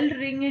the bell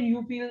ring and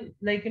you feel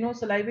like,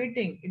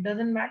 salivating? It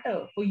doesn't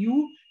matter. For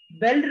you,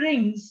 bell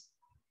rings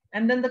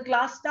and then the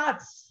class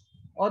starts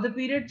or the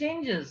period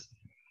changes.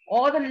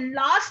 Or the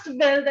last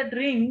bell that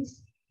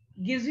rings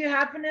gives you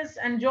happiness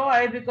and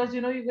joy because,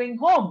 you're going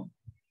home.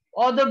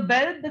 Or the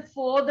bell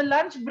before the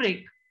lunch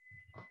break.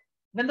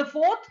 When the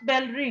fourth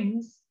bell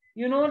rings,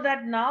 you know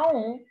that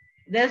now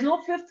there's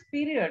no fifth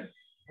period.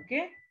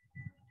 Okay.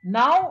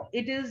 Now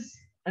it is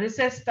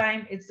recess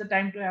time. It's the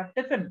time to have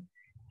tiffin.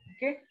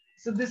 Okay,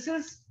 so this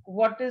is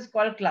what is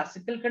called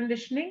classical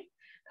conditioning.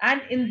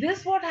 And in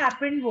this, what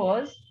happened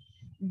was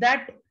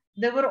that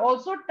there were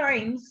also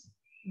times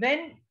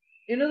when,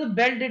 the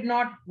bell did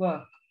not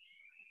work.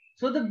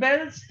 So the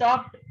bell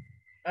stopped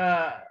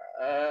uh,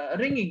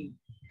 ringing.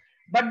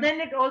 But then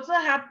it also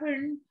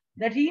happened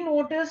that he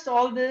noticed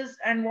all this,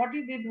 and what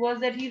he did was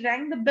that he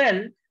rang the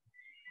bell,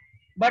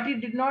 but he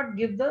did not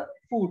give the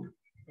food.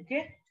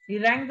 Okay, he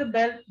rang the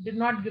bell, did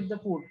not give the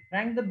food,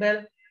 rang the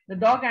bell. The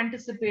dog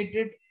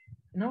anticipated,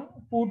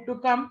 food to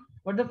come,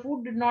 but the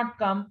food did not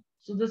come.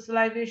 So the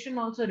salivation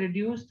also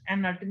reduced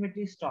and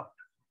ultimately stopped.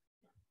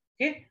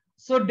 Okay,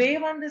 so day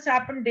one this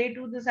happened, day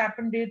two this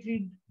happened, day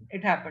three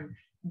it happened.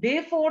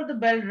 Day four the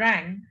bell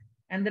rang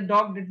and the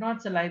dog did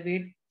not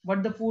salivate,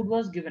 but the food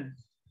was given.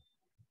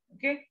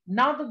 Okay,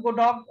 now the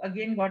dog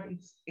again got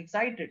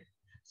excited.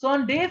 So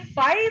on day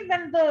five,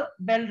 when the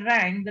bell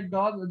rang, the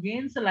dog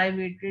again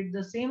salivated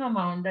the same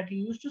amount that he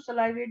used to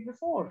salivate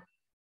before.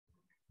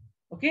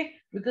 Okay,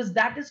 because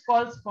that is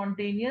called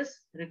spontaneous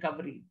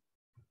recovery,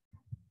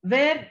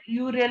 where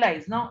you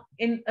realize now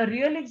in a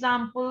real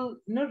example,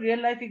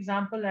 real life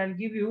example I'll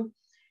give you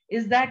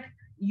is that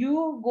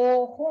you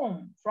go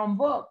home from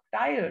work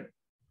tired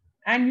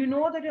and you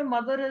know that your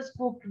mother has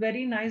cooked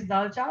very nice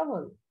dal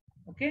chawal.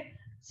 Okay,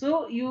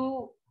 so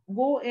you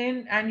go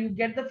in and you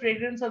get the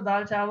fragrance of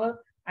dal chawal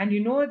and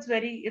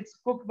it's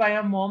cooked by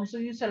your mom, so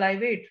you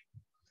salivate,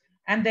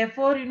 and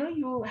therefore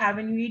you have,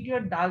 when you eat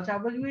your dal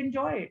chawal you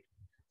enjoy it.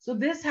 So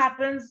this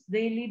happens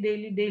daily,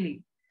 daily,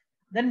 daily.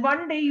 Then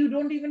one day you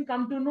don't even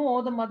come to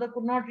know the mother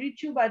could not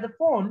reach you by the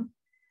phone.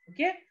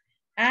 Okay,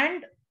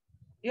 and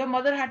your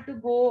mother had to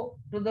go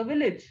to the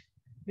village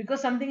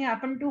because something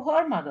happened to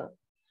her mother,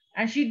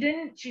 and she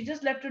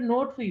just left a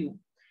note for you,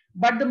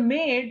 but the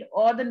maid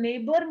or the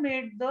neighbor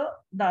made the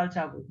dal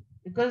chawal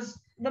because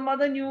the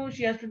mother knew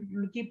she has to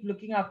keep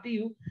looking after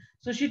you,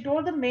 so she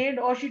told the maid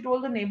or she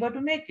told the neighbor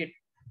to make it.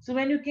 So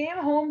when you came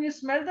home you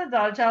smelled the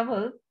dal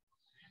chawal,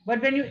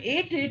 but when you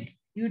ate it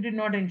you did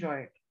not enjoy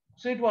it,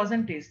 so it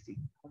wasn't tasty.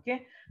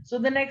 Okay, so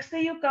the next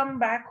day you come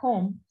back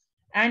home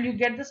and you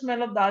get the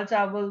smell of dal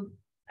chawal,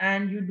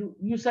 and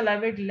you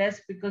salivate less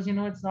because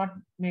it's not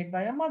made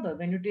by your mother.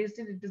 When you taste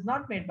it, it is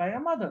not made by your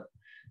mother,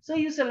 so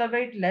you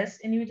salivate less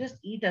and you just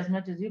eat as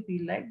much as you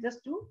feel like,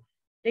 just to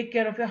take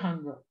care of your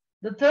hunger.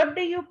 The third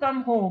day you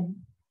come home,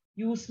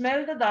 you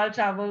smell the dal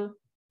chawal,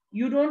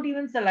 you don't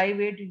even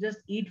salivate, you just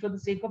eat for the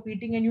sake of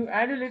eating, and you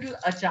add a little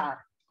achar.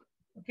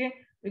 Okay,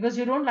 because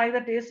you don't like the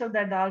taste of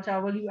that dal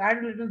chawal, you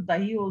add a little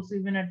dahi also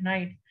even at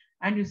night,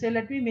 and you say,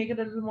 let me make it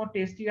a little more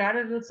tasty. You add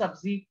a little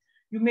sabzi,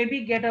 you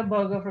maybe get a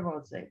burger from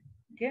outside,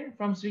 okay,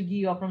 from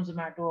Swiggy or from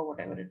Zomato or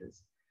whatever it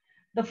is.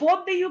 The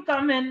fourth day you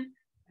come in,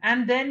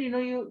 and then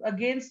you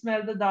again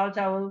smell the dal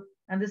chawal,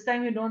 and this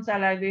time you don't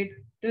salivate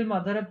till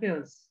mother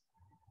appears.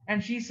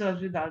 and she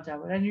serves with dal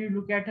chawal. And you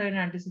look at her in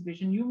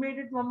anticipation. You made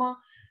it, mama?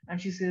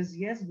 And she says,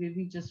 yes,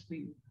 baby, just for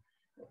you.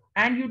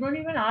 And you don't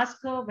even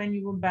ask her when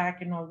you go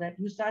back and all that.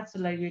 You start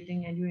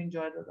salivating and you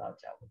enjoy the dal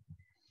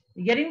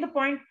chawal. Getting the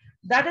point?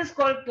 That is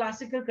called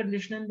classical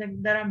conditioning.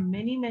 Then there are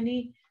many,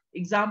 many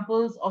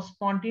examples of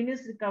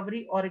spontaneous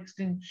recovery or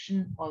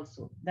extinction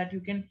also that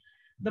you can.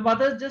 The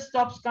mother just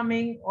stops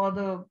coming, or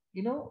the,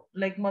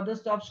 like mother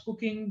stops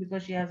cooking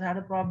because she has had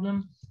a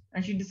problem,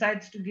 and she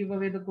decides to give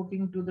away the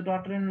cooking to the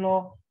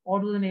daughter-in-law or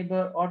to the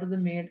neighbor or to the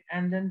maid,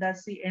 and then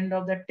that's the end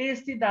of that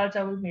tasty dal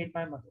chawal made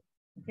by mother.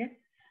 Okay,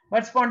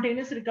 but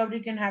spontaneous recovery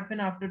can happen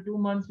after 2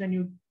 months when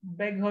you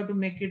beg her to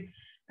make it,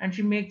 and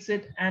she makes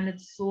it, and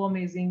it's so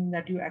amazing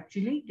that you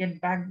actually get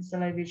back the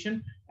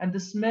salivation and the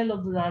smell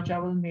of the dal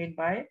chawal made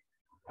by,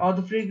 or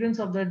the fragrance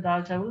of the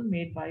dal chawal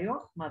made by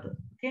your mother.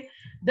 Okay,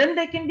 then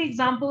there can be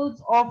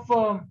examples of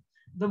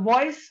the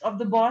voice of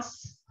the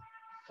boss.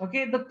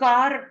 Okay, the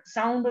car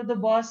sound of the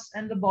boss,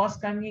 and the boss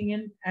coming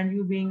in and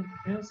you being,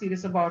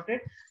 serious about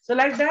it. So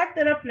like that,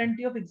 there are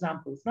plenty of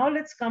examples. Now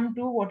let's come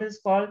to what is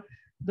called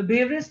the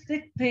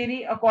behavioristic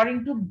theory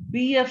according to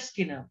B.F.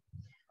 Skinner.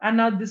 And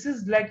now this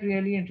is like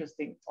really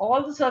interesting.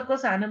 All the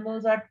circus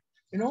animals are,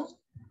 you know,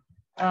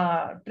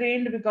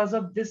 trained because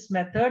of this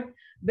method,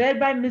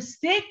 whereby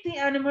mistake the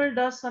animal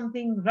does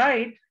something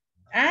right,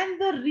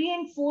 and the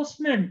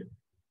reinforcement,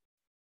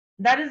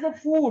 that is the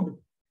food,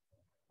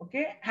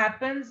 okay,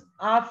 happens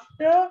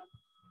after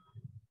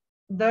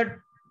the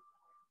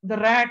the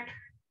rat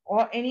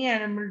or any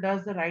animal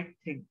does the right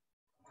thing.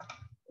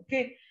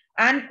 Okay,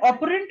 and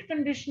operant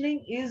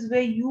conditioning is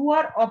where you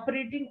are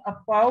operating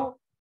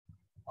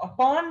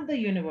upon the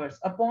universe,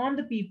 upon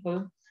the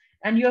people,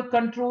 and you're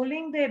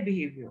controlling their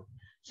behavior.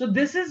 So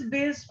this is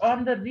based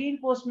on the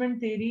reinforcement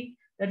theory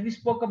that we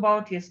spoke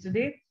about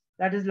yesterday,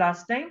 that is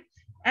last time.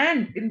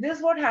 And in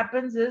this, what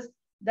happens is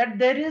that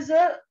there is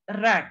a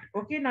rat.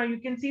 Okay, now you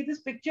can see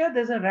this picture.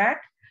 There's a rat,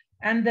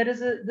 and there is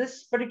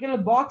this particular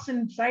box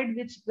inside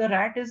which the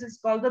rat is. It's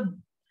called the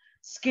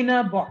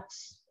Skinner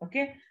box.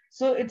 Okay,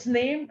 so it's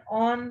named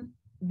on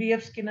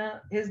B.F.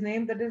 Skinner. His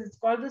name, that is, it's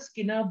called the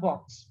Skinner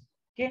box.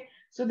 Okay,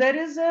 so there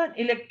is an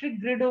electric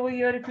grid over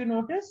here, if you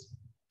notice.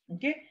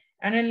 Okay,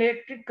 an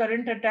electric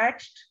current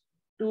attached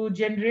to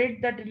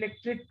generate that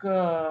electric,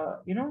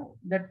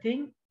 that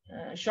thing,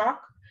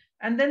 shock.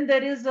 And then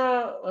there is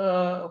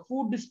a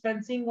food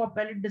dispensing or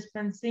pellet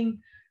dispensing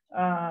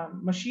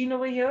machine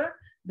over here.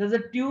 There's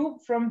a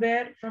tube from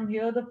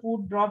here the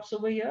food drops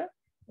over here.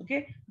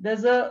 Okay,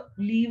 there's a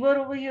lever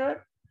over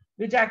here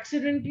which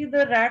accidentally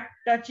the rat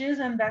touches,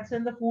 and that's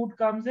when the food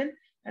comes in.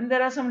 And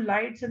there are some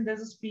lights, and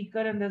there's a speaker,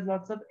 and there's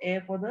lots of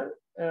air for the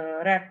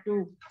rat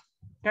to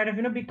kind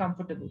of be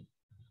comfortable.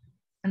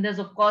 And there's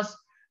of course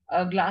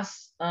a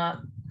glass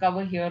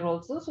cover here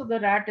also, so the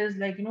rat is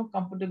like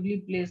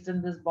comfortably placed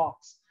in this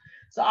box.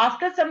 So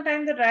after some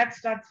time the rat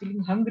starts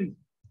feeling hungry,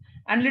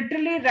 and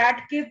literally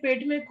rat के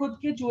पेट में खुद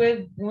के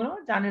चूहे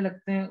जाने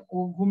लगते हैं,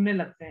 वो घूमने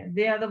लगते हैं.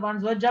 They are the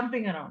ones who are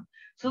jumping around.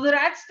 So the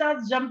rat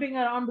starts jumping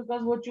around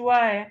because वो चूहा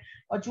है,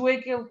 और चूहे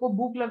के को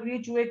भूख लग रही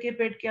है, चूहे के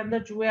पेट के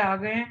अंदर चूहे आ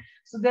गए हैं.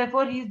 So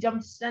therefore he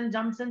jumps and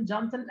jumps and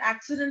jumps and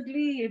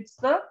accidentally hits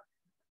the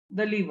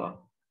lever,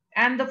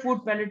 and the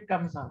food pellet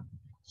comes out.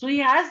 So he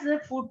has the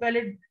food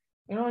pellet,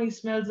 he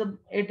smells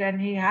it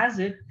and he has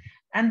it.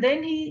 And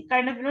then he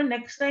kind of,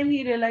 next time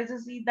he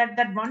realizes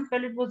that one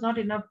pellet was not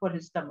enough for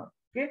his stomach.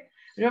 Okay.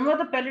 Remember,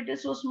 the pellet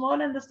is so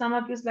small and the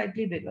stomach is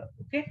slightly bigger.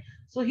 Okay.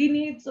 So he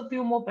needs a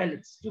few more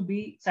pellets to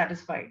be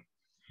satisfied.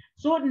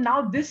 So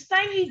now this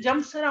time he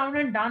jumps around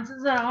and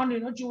dances around,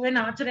 चूहे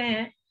नाच रहे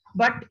हैं,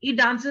 but he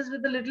dances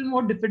with a little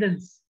more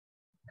diffidence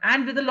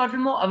and with a lot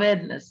more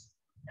awareness.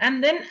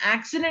 And then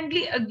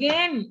accidentally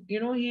again,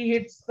 he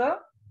hits the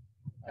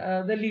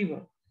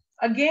lever.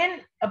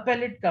 Again, a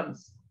pellet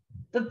comes.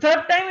 The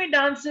third time he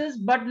dances,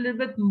 but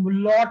with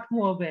lot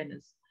more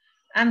awareness.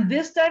 And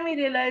this time he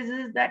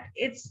realizes that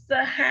it's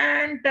the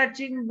hand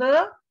touching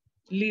the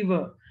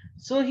lever.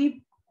 So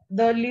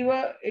the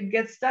lever, it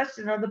gets touched,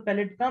 the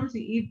pellet comes, he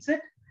eats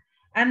it.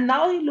 And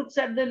now he looks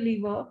at the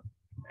lever,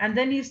 and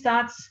then he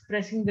starts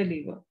pressing the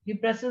lever. He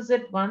presses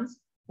it once,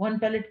 one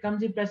pellet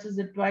comes, he presses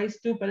it twice,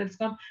 two pellets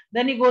come.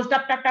 Then he goes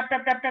tap, tap, tap,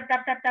 tap, tap, tap,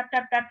 tap, tap, tap,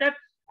 tap, tap, tap,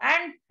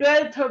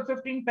 and 12,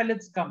 15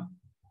 pellets come.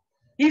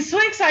 He's so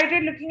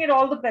excited looking at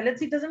all the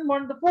pellets, he doesn't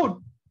want the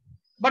food.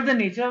 But the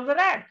nature of the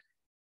rat.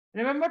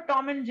 Remember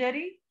Tom and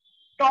Jerry?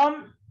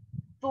 Tom,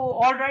 so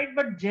all right,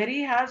 but Jerry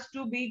has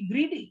to be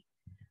greedy.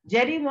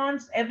 Jerry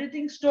wants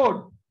everything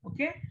stored.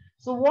 Okay.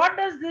 So what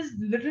does this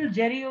little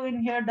Jerry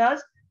in here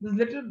does? This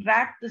little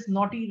rat, this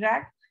naughty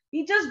rat,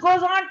 he just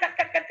goes on cut,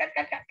 cut, cut, cut,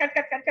 cut, cut, cut,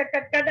 cut, cut, cut,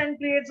 cut, cut, and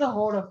creates a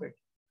hoard of it.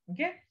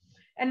 Okay.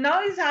 And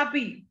now he's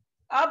happy.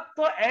 अब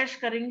तो ऐश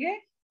करेंगे,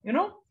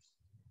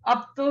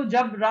 अब तो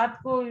जब रात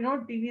को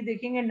TV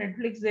देखेंगे,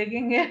 Netflix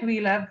देखेंगे,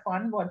 we'll have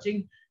fun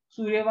watching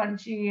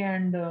Suryavanshi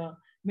and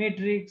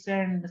Matrix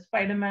and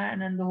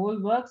Spider-Man and the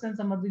whole works and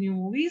some of the new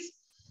movies.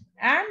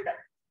 And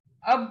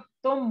ab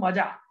to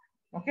maja.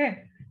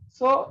 Okay.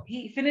 So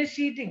he finished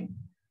eating.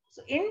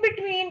 So in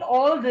between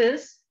all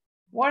this,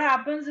 what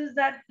happens is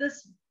that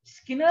this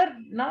Skinner,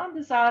 now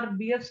this our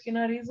BF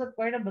Skinner, he's a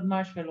quite a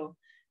badmash fellow.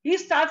 He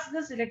starts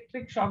this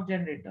electric shock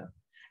generator.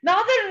 Now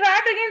the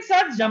rat again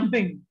starts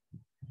jumping.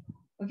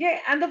 Okay,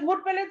 and the food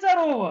pellets are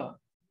over.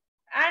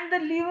 And the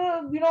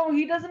lever,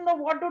 he doesn't know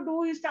what to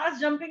do. He starts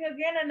jumping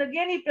again, and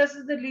again he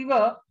presses the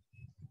lever.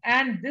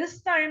 And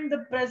this time,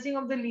 the pressing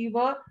of the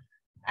lever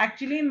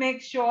actually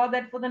makes sure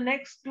that for the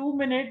next 2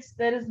 minutes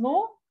there is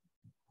no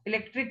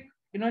electric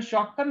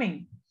shock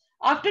coming.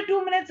 After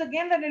 2 minutes,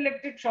 again that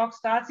electric shock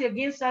starts. He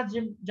again starts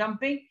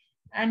jumping,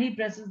 and he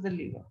presses the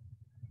lever.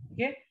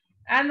 Okay,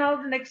 and now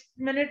the next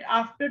minute,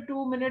 after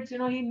 2 minutes, he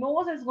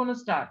knows it's going to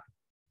start.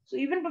 So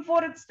even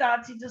before it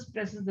starts, he just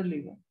presses the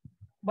lever,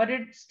 but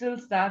it still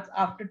starts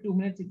after 2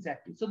 minutes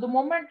exactly. So the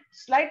moment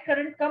slight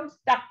current comes,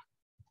 tuck,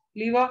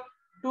 lever,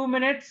 2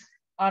 minutes,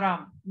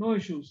 aram, no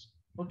issues.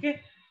 Okay,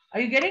 are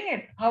you getting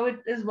it? How it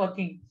is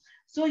working?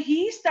 So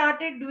he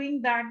started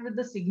doing that with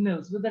the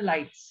signals, with the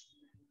lights.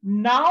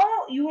 Now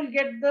you will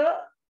get the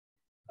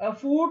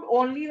food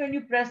only when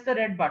you press the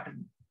red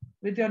button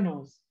with your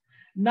nose.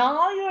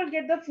 Now you will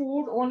get the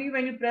food only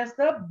when you press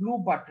the blue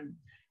button.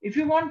 If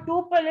you want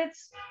 2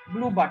 pellets,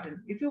 blue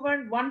button. If you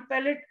want 1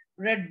 pellet,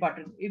 red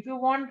button. If you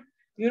want,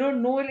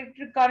 no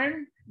electric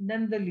current,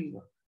 then the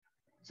lever.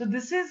 So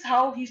this is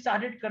how he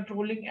started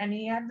controlling, and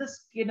he had the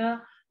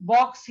Skinner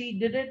box. He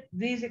did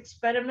these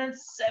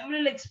experiments,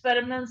 several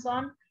experiments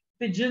on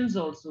pigeons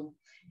also.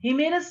 He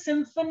made a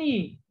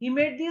symphony. He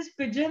made these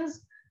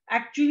pigeons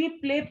actually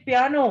play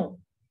piano.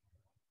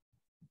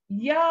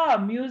 Yeah,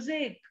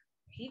 music.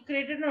 He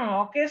created an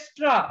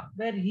orchestra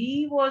where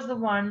he was the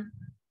one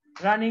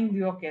running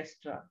the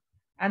orchestra.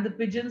 And the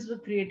pigeons were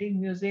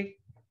creating music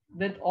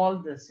with all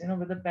this,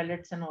 with the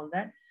pellets and all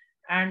that.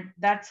 And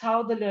that's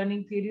how the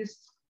learning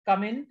theorists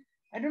come in.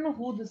 I don't know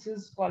who this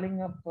is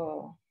calling up.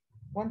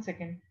 1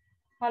 second.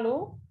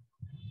 Hello?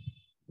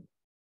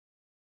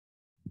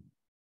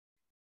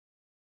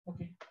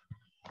 Okay.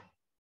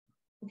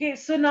 Okay,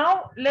 so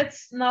now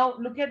let's now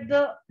look at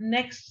the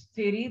next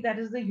theory, that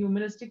is the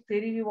humanistic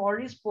theory. We've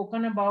already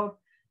spoken about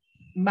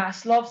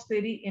Maslow's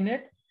theory in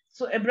it.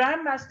 So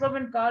Abraham Maslow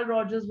and Carl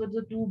Rogers were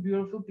the two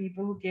beautiful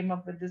people who came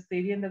up with this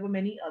theory, and there were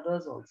many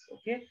others also.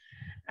 Okay,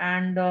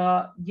 and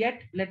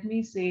yet let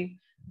me say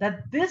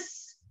that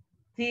this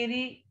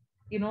theory,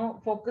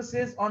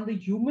 focuses on the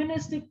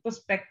humanistic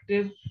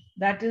perspective.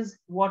 That is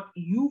what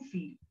you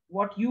feel,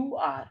 what you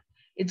are.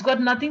 It's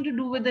got nothing to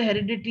do with the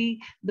heredity,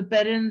 the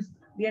parents,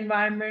 the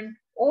environment.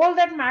 All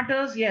that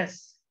matters,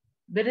 yes,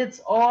 but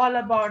it's all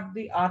about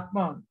the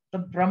Atma, the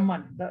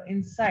Brahman, the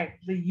insight,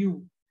 the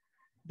you,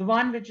 the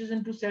one which is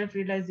into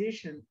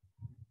self-realization,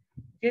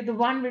 okay, the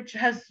one which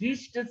has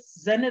reached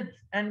its zenith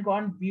and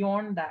gone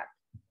beyond that,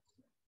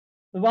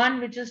 the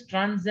one which is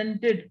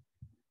transcended.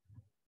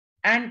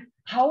 And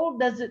how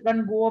does it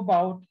one go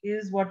about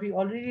is what we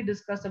already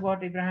discussed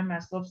about Abraham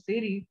Maslow's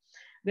theory,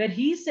 where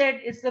he said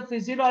it's the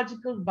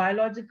physiological,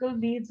 biological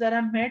needs that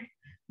are met,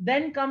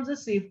 then comes the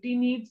safety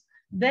needs,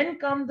 then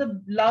come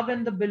the love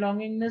and the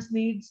belongingness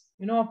needs,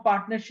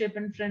 partnership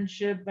and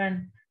friendship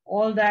and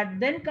all that.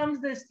 Then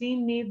comes the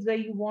esteem needs, where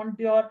you want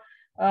your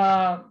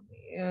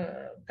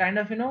kind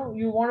of,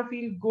 you want to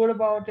feel good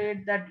about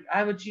it, that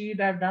I've achieved,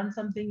 I've done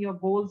something, your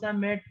goals are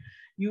met,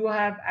 you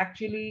have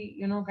actually,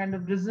 kind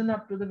of risen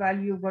up to the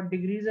value, you've got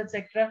degrees,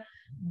 etc.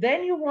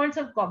 Then you want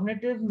some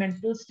cognitive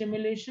mental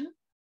stimulation,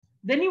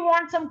 then you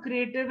want some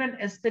creative and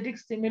aesthetic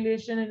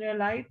stimulation in your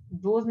life,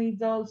 those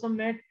needs are also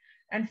met.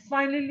 And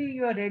finally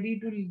you are ready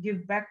to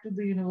give back to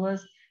the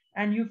universe,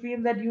 and you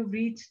feel that you've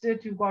reached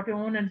it, you've got your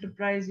own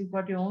enterprise, you've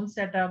got your own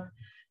setup,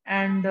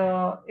 and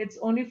it's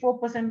only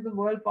 4% of the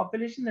world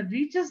population that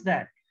reaches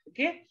that.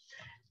 Okay,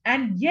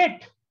 and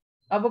yet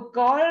our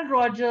Carl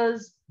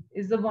Rogers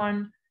is the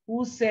one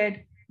who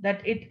said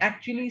that it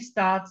actually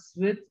starts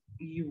with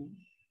you.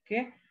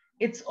 Okay,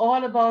 it's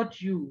all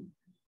about you.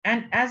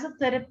 And as a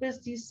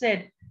therapist, he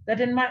said that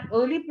in my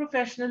early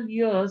professional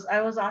years,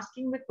 I was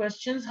asking the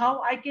questions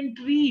how I can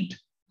treat,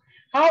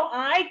 how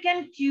I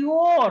can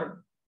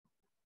cure,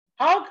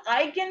 how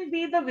I can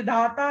be the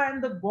Vidhata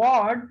and the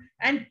God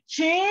and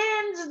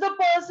change the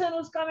person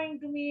who's coming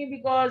to me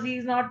because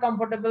he's not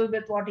comfortable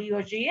with what he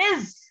or she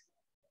is.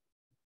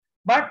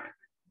 But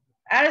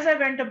as I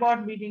went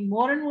about meeting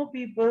more and more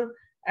people,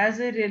 as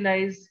I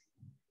realized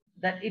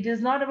that it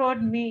is not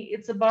about me,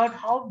 it's about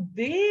how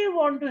they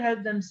want to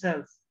help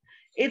themselves.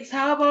 It's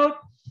how about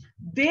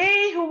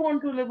they who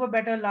want to live a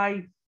better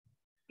life.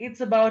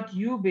 It's about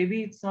you,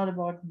 baby. It's not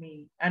about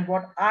me. And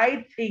what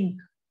I think,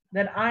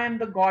 that I am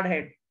the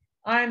Godhead,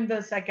 I am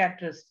the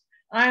psychiatrist,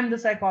 I am the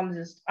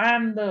psychologist, I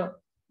am the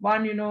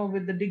one,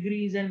 with the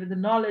degrees and with the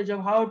knowledge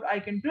of how I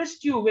can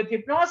twist you with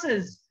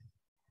hypnosis,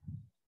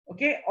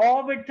 okay,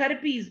 or with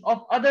therapies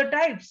of other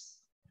types.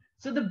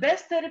 So the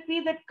best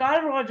therapy that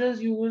Carl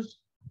Rogers used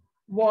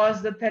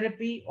was the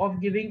therapy of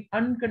giving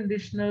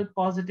unconditional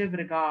positive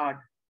regard,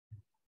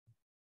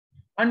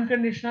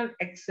 unconditional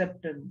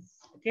acceptance.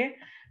 Okay,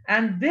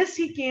 and this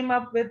he came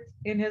up with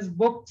in his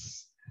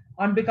books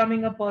on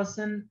becoming a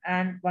person,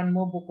 and one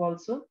more book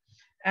also.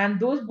 And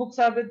those books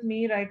are with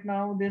me right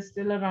now. They're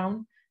still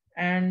around.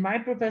 And my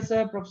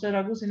professor, Professor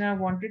Raghu Sinha,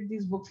 wanted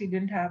these books. He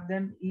didn't have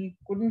them. He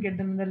couldn't get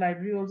them in the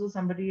library. Also,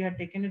 somebody had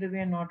taken it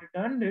away and not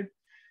returned it.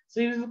 So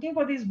he was looking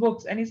for these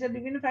books. And he said,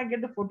 even if I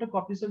get the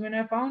photocopy. So when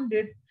I found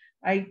it,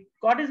 I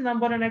got his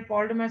number and I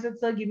called him. I said,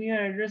 sir, give me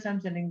your address.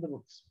 I'm sending the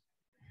books.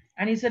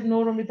 And he said,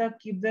 no, Romita,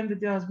 keep them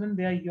with your husband.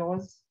 They are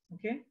yours.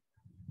 Okay.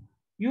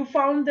 You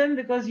found them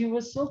because you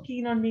were so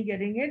keen on me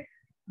getting it.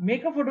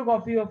 Make a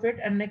photocopy of it,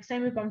 and next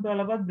time you come to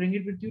Allahabad, bring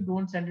it with you.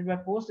 Don't send it by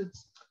post.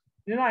 It's,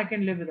 I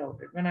can live without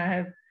it when I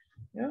have,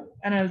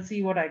 and I'll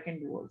see what I can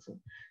do also.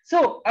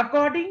 So,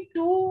 according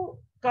to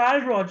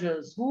Carl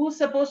Rogers, who's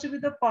supposed to be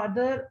the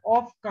father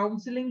of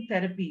counseling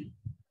therapy,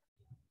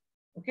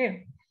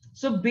 okay.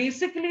 So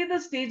basically, the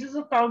stages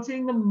of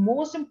counseling, the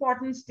most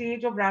important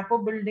stage of rapport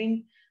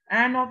building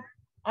and of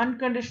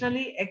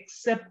unconditionally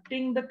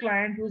accepting the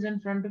client who's in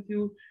front of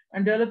you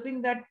and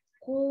developing that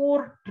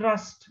core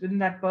trust in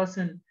that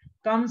person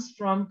comes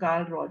from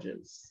Carl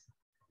Rogers.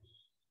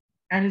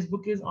 And his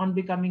book is On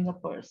Becoming a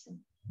Person.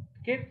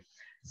 Okay.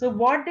 So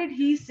what did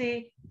he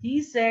say?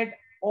 He said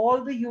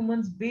all the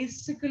humans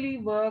basically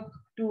work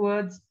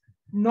towards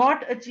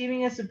not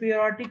achieving a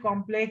superiority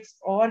complex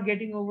or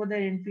getting over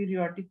their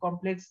inferiority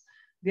complex.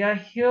 They are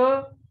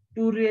here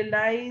to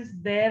realize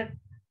their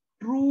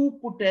true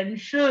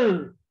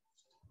potential,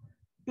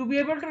 to be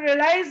able to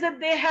realize that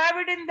they have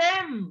it in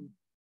them.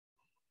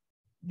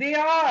 They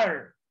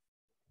are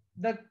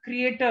the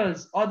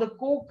creators or the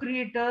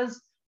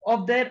co-creators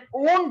of their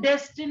own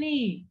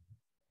destiny.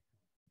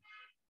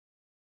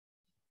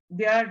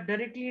 They are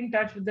directly in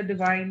touch with the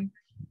divine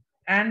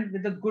and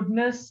with the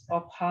goodness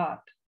of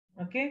heart.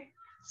 Okay.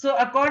 So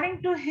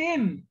according to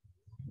him,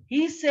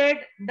 he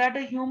said that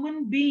a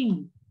human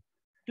being,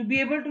 to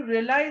be able to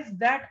realize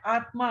that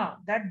Atma,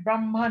 that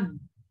Brahman,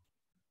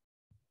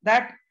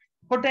 that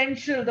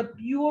potential, the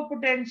pure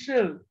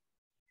potential,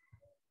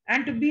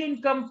 and to be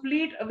in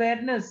complete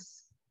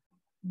awareness,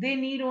 they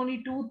need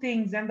only two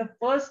things. And the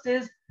first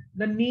is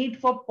the need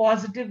for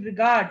positive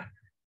regard,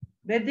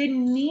 where they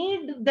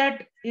need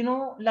that,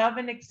 love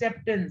and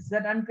acceptance,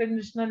 that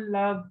unconditional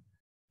love.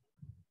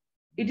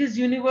 It is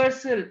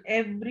universal.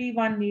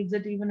 Everyone needs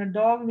it. Even a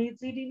dog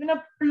needs it. Even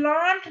a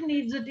plant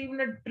needs it. Even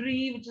a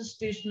tree which is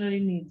stationary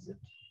needs it.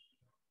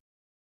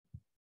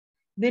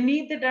 They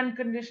need that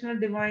unconditional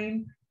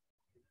divine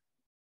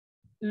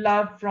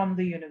love from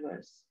the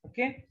universe.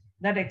 Okay.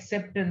 That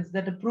acceptance,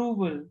 that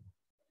approval.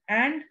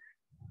 And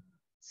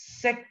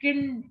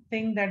second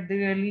thing that they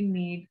really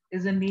need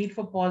is a need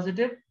for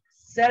positive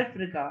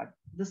self-regard,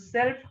 the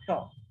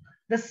self-talk,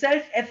 the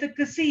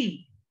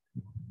self-efficacy.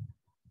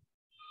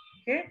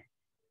 Okay.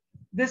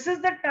 This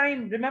is the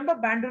time. Remember,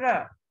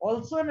 Bandura,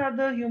 also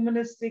another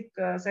humanistic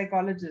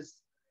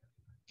psychologist,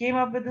 came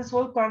up with this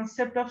whole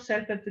concept of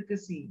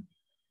self-efficacy.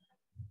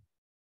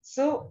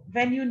 So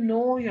when you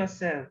know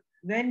yourself,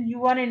 when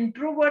you are an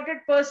introverted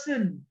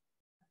person,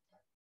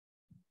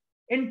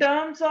 in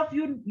terms of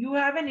you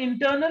have an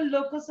internal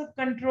locus of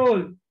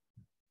control,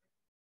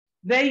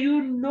 where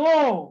you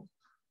know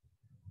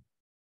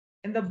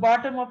in the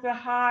bottom of your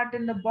heart,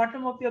 in the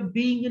bottom of your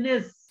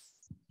beingness,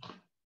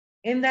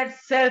 in that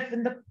self,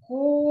 in the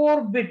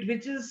core bit,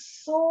 which is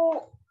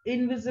so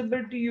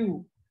invisible to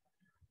you,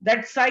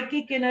 that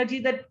psychic energy,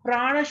 that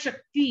prana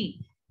shakti,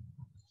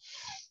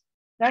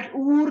 that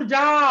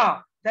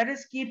urja that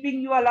is keeping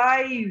you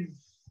alive,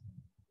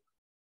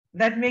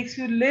 that makes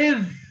you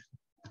live,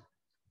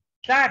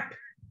 that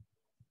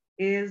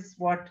is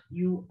what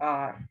you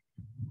are.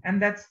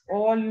 And that's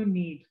all you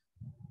need.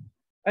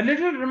 A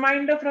little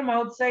reminder from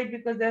outside,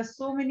 because there are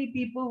so many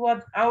people who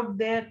are out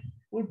there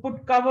who will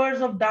put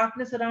covers of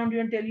darkness around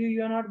you and tell you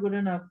you're not good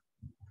enough.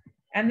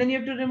 And then you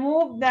have to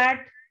remove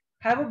that,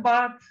 have a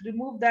bath,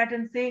 remove that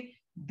and say,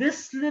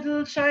 this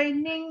little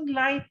shining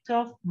light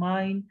of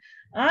mine,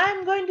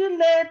 I'm going to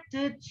let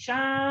it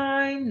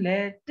shine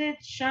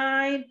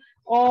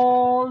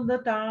all the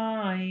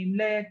time,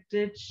 let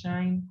it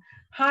shine.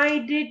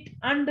 Hide it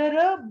under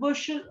a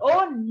bushel.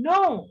 Oh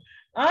no,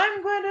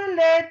 I'm going to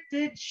let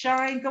it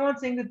shine. Come on,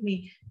 sing with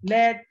me.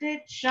 Let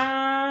it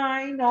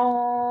shine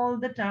all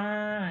the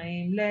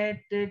time, let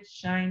it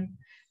shine.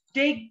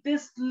 Take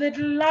this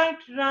little light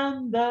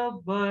round the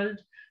world.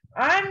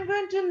 I'm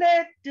going to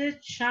let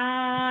it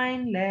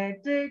shine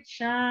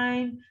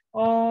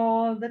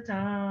all the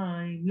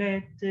time,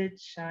 let it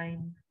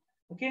shine.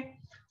 Okay.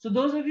 So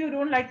those of you who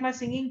don't like my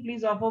singing,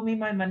 please offer me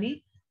my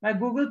money. My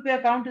Google Pay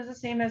account is the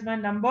same as my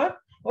number.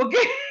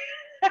 Okay.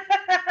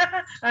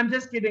 I'm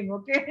just kidding.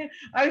 Okay.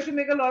 I used to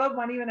make a lot of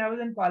money when I was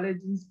in college,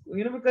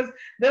 because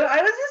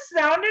I was just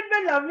surrounded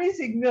by lovely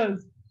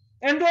singers.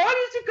 And they all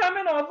used to come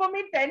and offer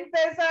me 10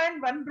 paisa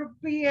and 1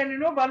 rupee.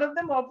 And one of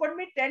them offered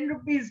me 10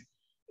 rupees.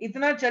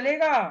 Itna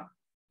chalega.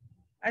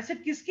 I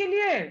said, kiske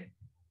liye?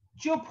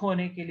 Chup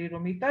hone ke liye,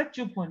 Romita,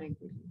 chup hone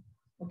ke liye.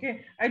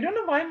 Okay. I don't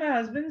know why my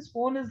husband's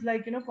phone is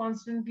like,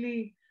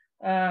 constantly.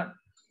 Can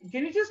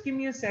you just give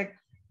me a sec?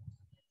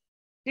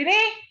 Tini,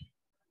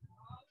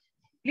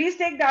 please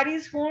take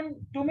Daddy's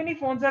phone. Too many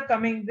phones are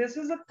coming. This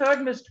is a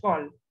third missed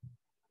call.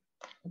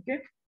 Okay.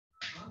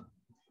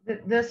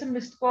 There's some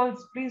missed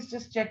calls. Please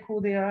just check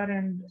who they are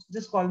and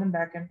just call them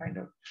back and find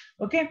out.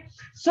 Okay.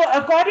 So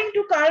according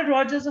to Carl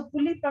Rogers, a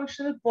fully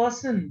functional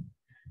person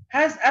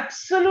has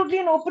absolutely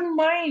an open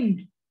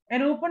mind,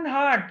 an open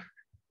heart.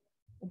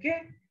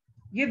 Okay.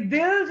 ये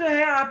दिल जो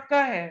है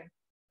आपका है,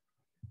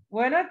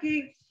 वो है ना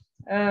कि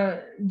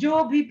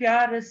जो भी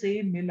प्यार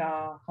से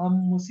मिला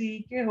हम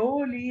उसी के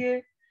हो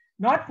लिए,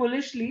 not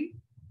foolishly,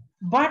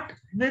 but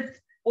with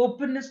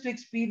openness to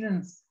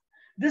experience.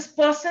 This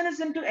person is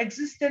into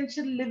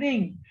existential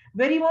living,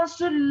 where he wants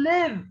to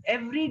live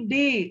every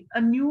day a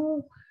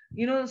new,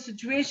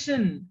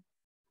 situation,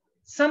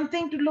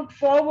 something to look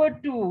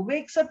forward to.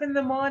 Wakes up in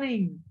the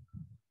morning,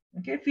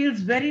 okay, feels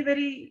very,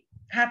 very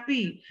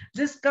happy.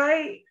 This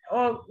guy,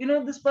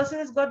 this person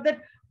has got that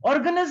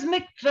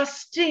organismic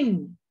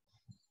trusting,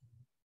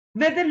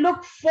 where they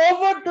look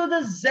forward to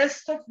the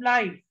zest of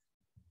life.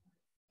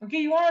 Okay,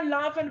 you want to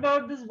laugh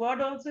about this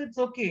word also, it's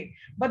okay.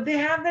 But they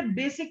have that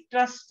basic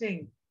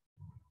trusting,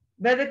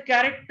 where the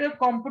character,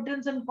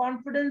 competence, and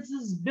confidence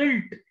is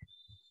built.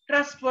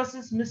 Trust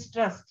versus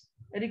mistrust.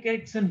 Eric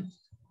Erickson,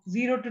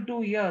 0 to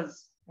 2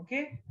 years.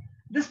 Okay.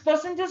 This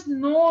person just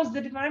knows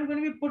that if I'm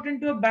going to be put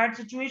into a bad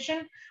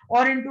situation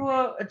or into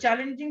a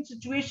challenging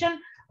situation,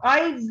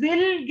 I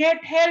will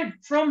get help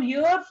from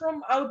here,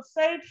 from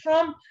outside,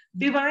 from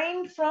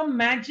divine, from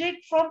magic,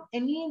 from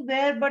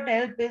anywhere, but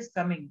help is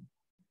coming.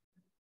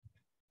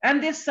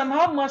 And they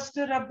somehow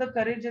muster up the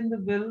courage and the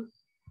will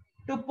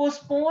to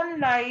postpone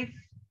life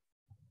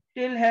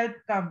till help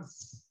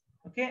comes.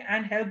 Okay,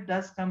 and help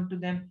does come to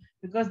them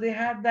because they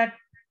have that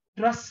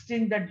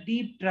trusting, that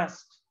deep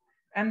trust,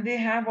 and they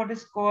have what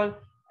is called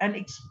an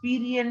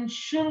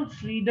experiential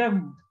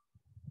freedom,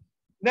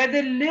 where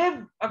they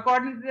live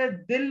according to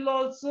their dil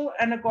also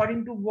and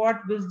according to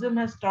what wisdom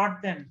has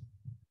taught them.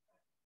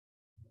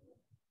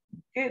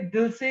 Okay,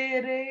 dil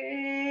se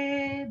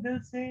re, dil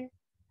se.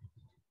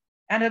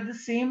 And at the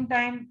same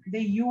time,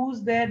 they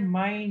use their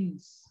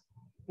minds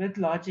with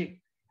logic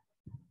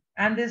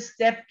and they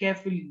step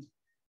carefully.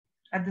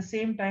 At the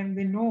same time,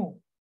 they know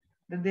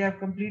that they have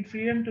complete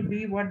freedom to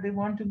be what they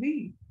want to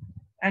be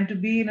and to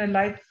be in a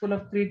life full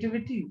of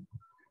creativity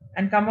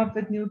and come up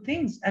with new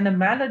things. And a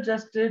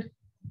maladjusted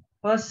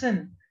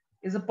person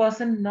is a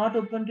person not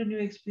open to new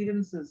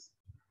experiences,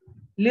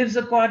 lives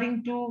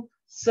according to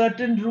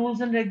certain rules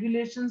and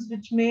regulations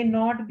which may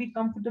not be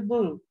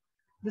comfortable.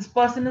 This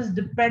person is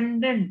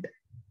dependent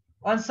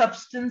on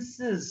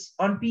substances,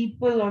 on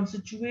people, on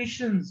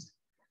situations,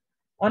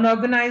 on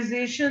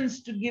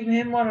organizations to give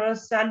him or her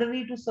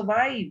salary to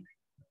survive.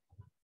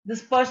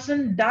 This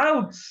person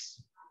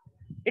doubts.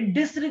 It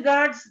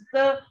disregards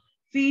the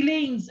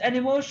feelings and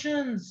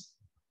emotions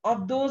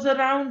of those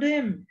around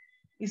him.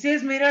 He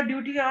says, Mera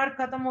duty hour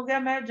khatam ho gaya,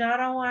 main ja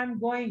raha hu, I'm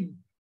going.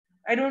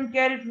 I don't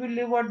care if we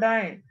live or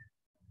die.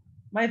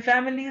 My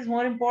family is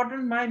more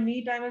important. My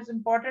me time is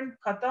important.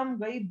 Khatam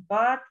gayi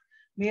baat.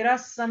 Mera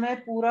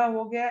samay pura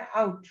ho gaya,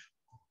 out.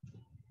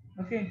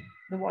 Okay,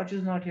 the watch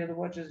is not here. The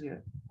watch is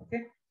here.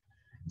 Okay.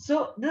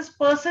 So this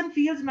person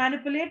feels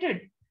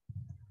manipulated.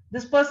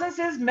 This person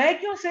says, मैं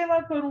क्यों सेवा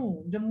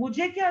करूं जब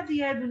मुझे क्या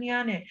दिया है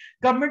दुनिया ने,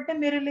 गवर्नमेंट ने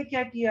मेरे लिए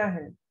क्या किया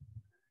है,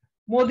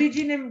 मोदी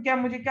जी ने क्या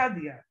मुझे क्या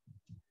दिया,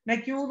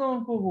 मैं क्यों दूं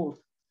उनको वोट,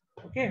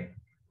 ओके,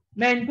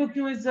 मैं इनको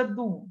क्यों इज्जत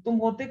दूं, तुम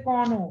होते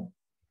कौन हो,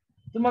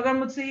 तुम अगर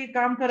मुझसे ये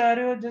काम करा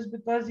रहे हो just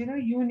because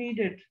you need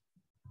it,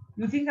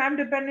 you think I'm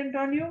dependent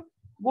on you,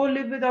 go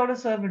live without a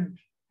servant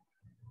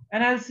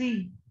and I'll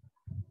see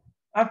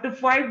after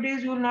 5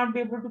 days you will not be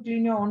able to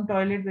clean your own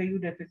toilet where you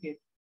defecate.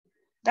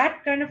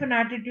 That kind of an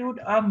attitude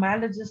are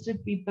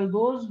maladjusted people,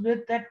 those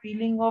with that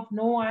feeling of,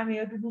 no, I'm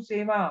here to do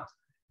seva,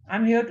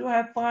 I'm here to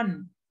have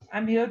fun,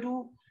 I'm here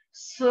to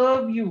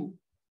serve you.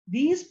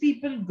 These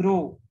people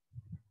grow.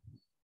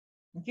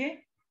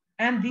 Okay.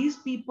 And these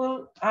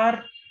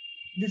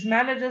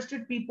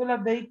maladjusted people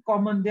are very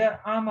common. They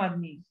are arm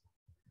armies.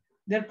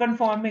 They're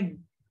conforming.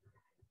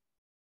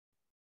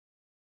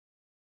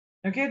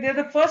 Okay. They're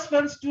the first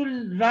ones to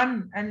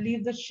run and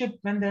leave the ship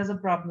when there's a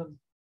problem.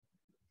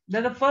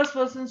 They're the first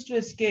persons to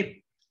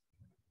escape,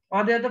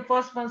 or they're the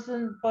first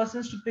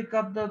persons to pick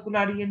up the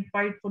kulari and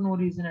fight for no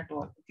reason at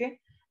all. Okay,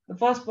 the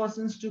first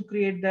persons to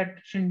create that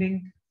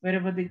shindig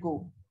wherever they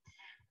go.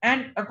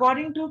 And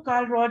according to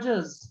Carl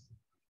Rogers,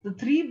 the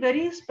three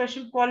very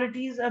special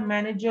qualities a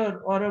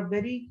manager or a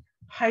very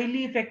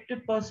highly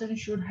effective person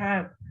should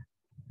have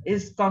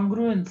is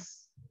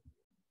congruence.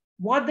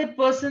 What that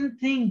person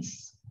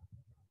thinks,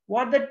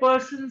 what that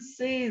person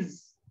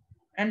says,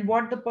 and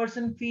what the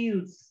person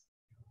feels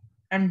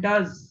and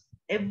does,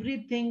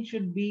 everything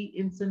should be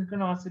in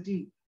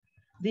synchronicity.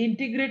 The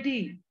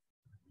integrity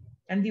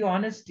and the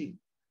honesty.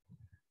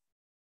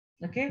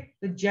 Okay,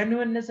 the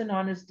genuineness and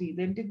honesty.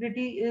 The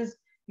integrity is,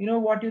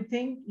 what you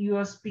think, you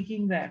are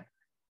speaking that.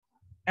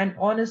 And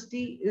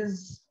honesty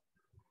is,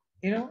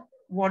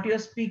 what you're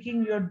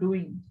speaking, you're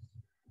doing,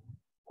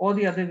 or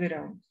the other way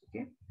around.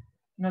 Okay.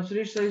 Now,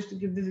 Suresh sir used to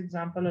give this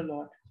example a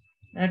lot,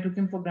 and I took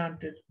him for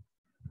granted,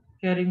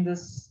 hearing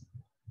this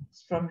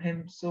from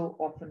him so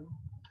often.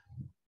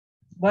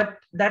 but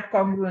that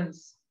congruence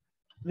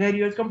where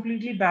you're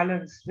completely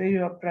balanced, where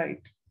you're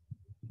upright,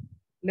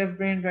 left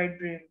brain, right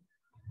brain.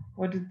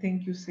 What do you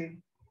think you say?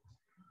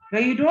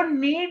 Where you don't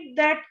need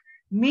that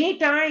me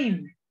time.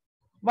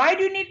 Why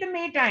do you need the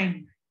me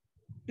time?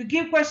 To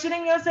keep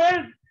questioning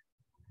yourself.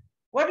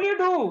 What will you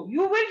do?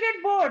 You will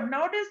get bored.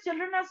 Nowadays,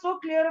 children are so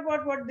clear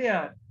about what they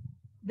are.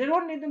 They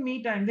don't need the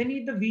me time. They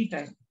need the we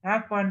time.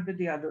 Have fun with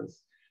the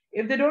others.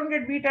 If they don't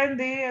get we time,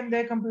 they and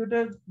their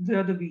computer,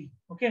 they're the we.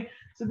 Okay.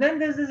 So then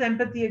there's this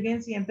empathy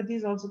again. See, empathy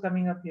is also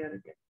coming up here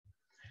again.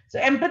 So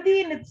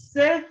empathy in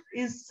itself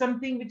is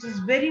something which is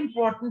very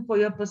important for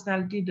your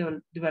personality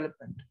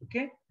development.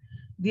 Okay.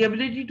 The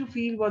ability to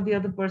feel what the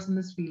other person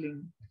is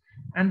feeling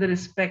and the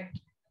respect.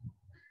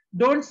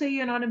 Don't say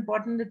you're not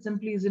important. It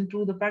simply isn't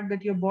true. The fact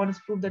that you're born is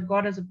proof that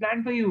God has a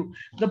plan for you.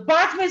 The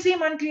path may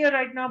seem unclear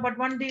right now, but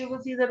one day you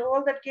will see that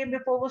all that came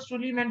before was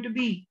truly meant to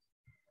be.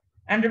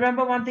 And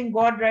remember one thing,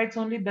 God writes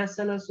only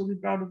bestsellers, so be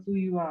proud of who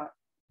you are.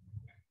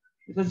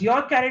 Because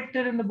your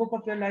character in the book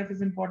of your life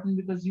is important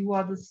because you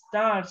are the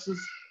star. So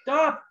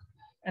stop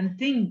and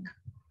think,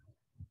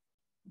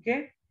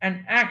 okay?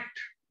 And act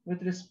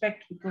with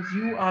respect because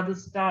you are the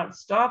star.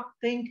 Stop,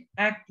 think,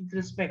 act with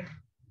respect.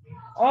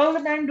 All the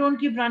time, don't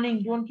keep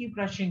running, don't keep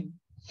rushing.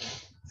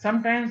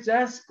 Sometimes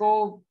just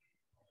go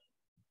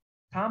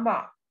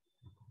thamba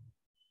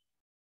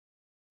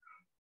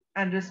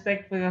and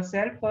respect for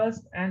yourself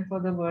first and for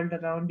the world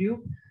around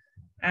you.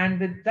 And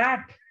with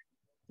that,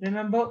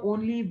 remember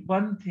only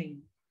one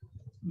thing.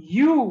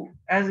 You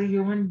as a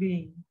human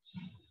being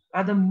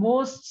are the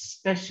most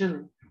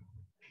special.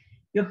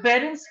 Your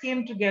parents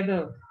came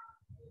together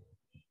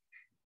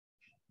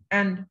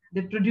and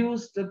they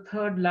produced the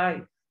third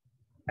life.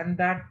 And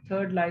that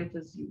third life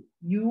is you.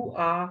 You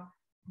are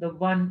the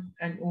one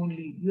and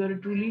only. You are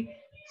a truly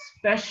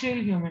special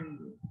human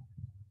being.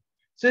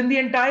 So in the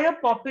entire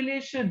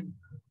population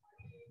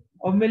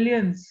of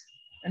millions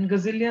and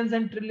gazillions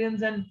and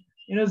trillions and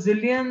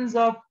zillions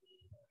of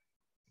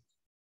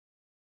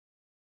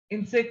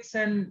insects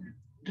and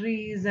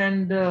trees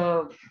and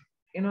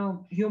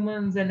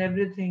humans and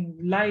everything,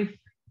 life,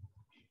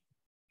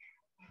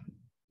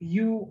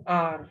 you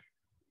are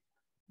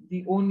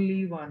the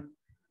only one.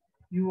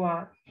 You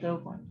are the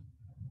one.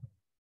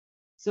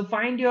 So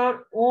find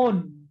your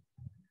own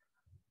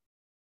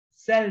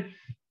self,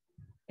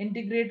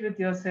 integrate with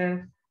yourself,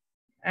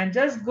 and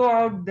just go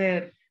out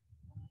there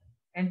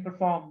and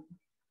perform.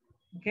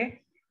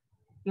 Okay?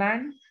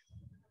 Plan,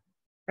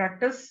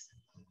 practice,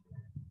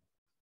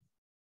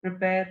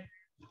 prepare,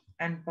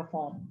 and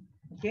perform.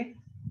 Okay?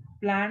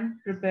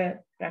 Plan,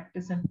 prepare,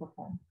 practice, and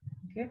perform.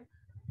 Okay?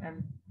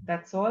 And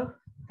that's all.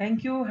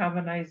 Thank you. Have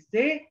a nice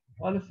day,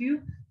 all of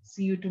you.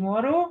 See you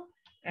tomorrow.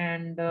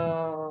 And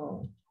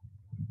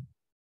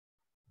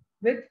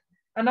with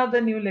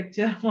another new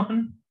lecture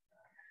on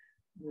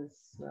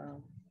this.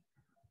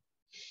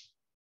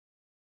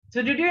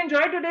 So did you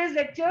enjoy today's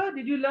lecture?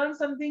 Did you learn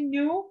something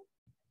new?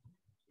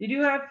 Did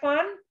you have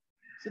fun?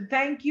 So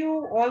thank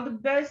you. All the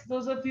best.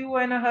 Those of you who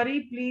are in a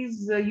hurry,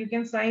 please, you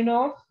can sign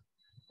off.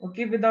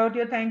 Okay, without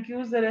your thank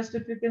yous, the rest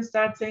of you can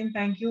start saying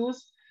thank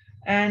yous.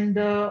 And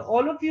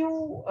all of you,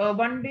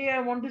 one day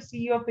I want to see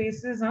your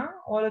faces, huh?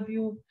 All of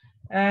you,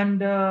 and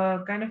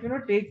kind of,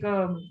 take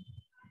a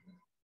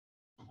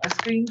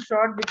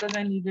screenshot because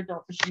I need it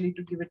officially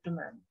to give it to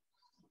man.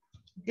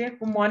 Okay,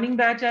 for morning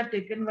batch, I've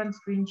taken one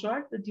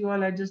screenshot. With you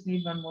all, I just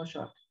need one more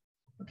shot.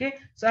 Okay,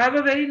 so have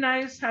a very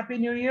nice Happy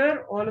New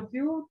Year, all of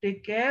you.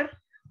 Take care.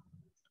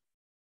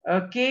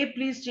 Kay,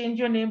 please change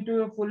your name to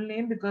your full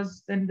name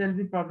because then there'll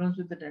be problems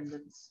with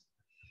attendance.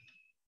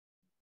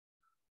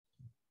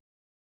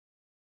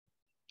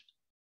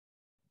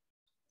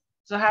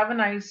 So have a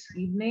nice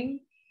evening.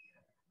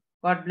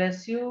 God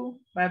bless you.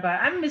 Bye bye.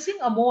 I'm missing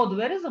Amod.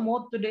 Where is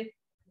Amod today?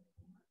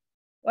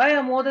 Why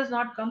Amod has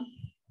not come?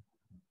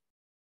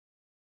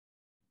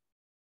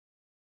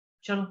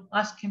 Chalo,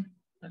 ask him.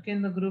 Okay,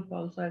 in the group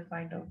also I'll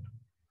find out.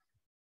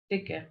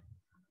 Take care.